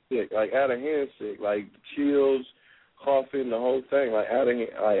sick. Like out of hand sick. Like chills, coughing, the whole thing. Like out of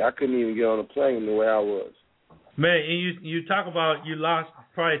hand. Like I couldn't even get on a plane the way I was. Man, and you talk about you lost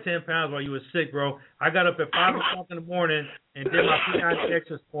probably 10 pounds while you were sick, bro. I got up at 5 o'clock in the morning and did my P90X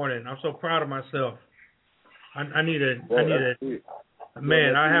this morning. I'm so proud of myself. I need it.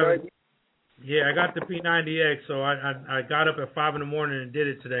 Man, I have. Yeah, I got the P90X, so I got up at 5 in the morning and did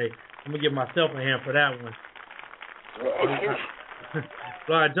it today. I'm gonna give myself a hand for that one.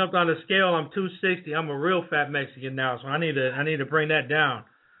 So I jumped on the scale. I'm 260. I'm a real fat Mexican now, so I need to bring that down.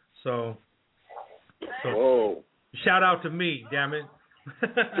 So whoa. Shout out to me, damn it.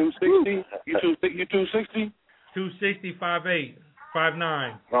 260? You 260? 260, 5'8",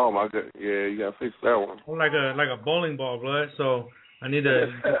 5'9". Oh my god, yeah, you gotta fix that one. I'm like a bowling ball, blood. So I need to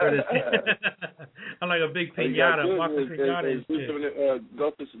get rid of this. I'm like a big piñata. Walking piñata and shit.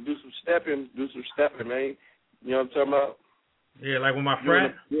 Do some stepping, man. You know what I'm talking about? Yeah, like with my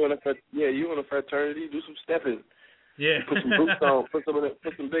friend. You in a fraternity, do some stepping. Yeah. Put some boots on. Put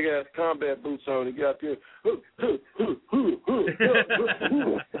some big ass combat boots on and get out there.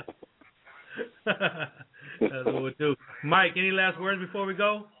 That's what we'll do. Mike, any last words before we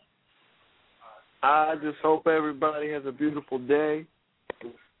go? I just hope everybody has a beautiful day.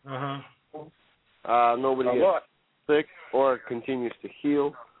 Nobody gets sick or continues to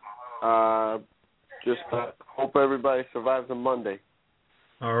heal. Just hope everybody survives a Monday.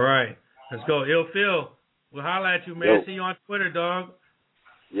 All right. Let's go. Ill Phill, we'll holler at you, man. Yo. See you on Twitter, dog.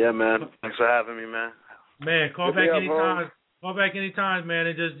 Yeah, man. Thanks for having me, man. Man, call back anytime. Call back anytime, man,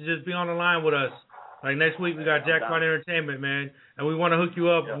 and just be on the line with us. Like next week, we got Jackpot Entertainment, man, and we want to hook you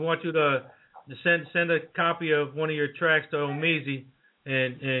up. We want you to send a copy of one of your tracks to Omizi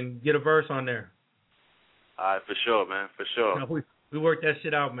and get a verse on there. All right, for sure, man, for sure. You know, we work that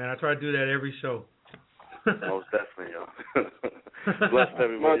shit out, man. I try to do that every show. Most definitely, yo. Bless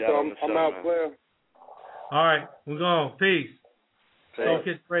everybody out on the show, I'm out, Claire. All right, we're going. Peace. Soul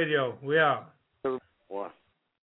Kitchen Radio. We out. What?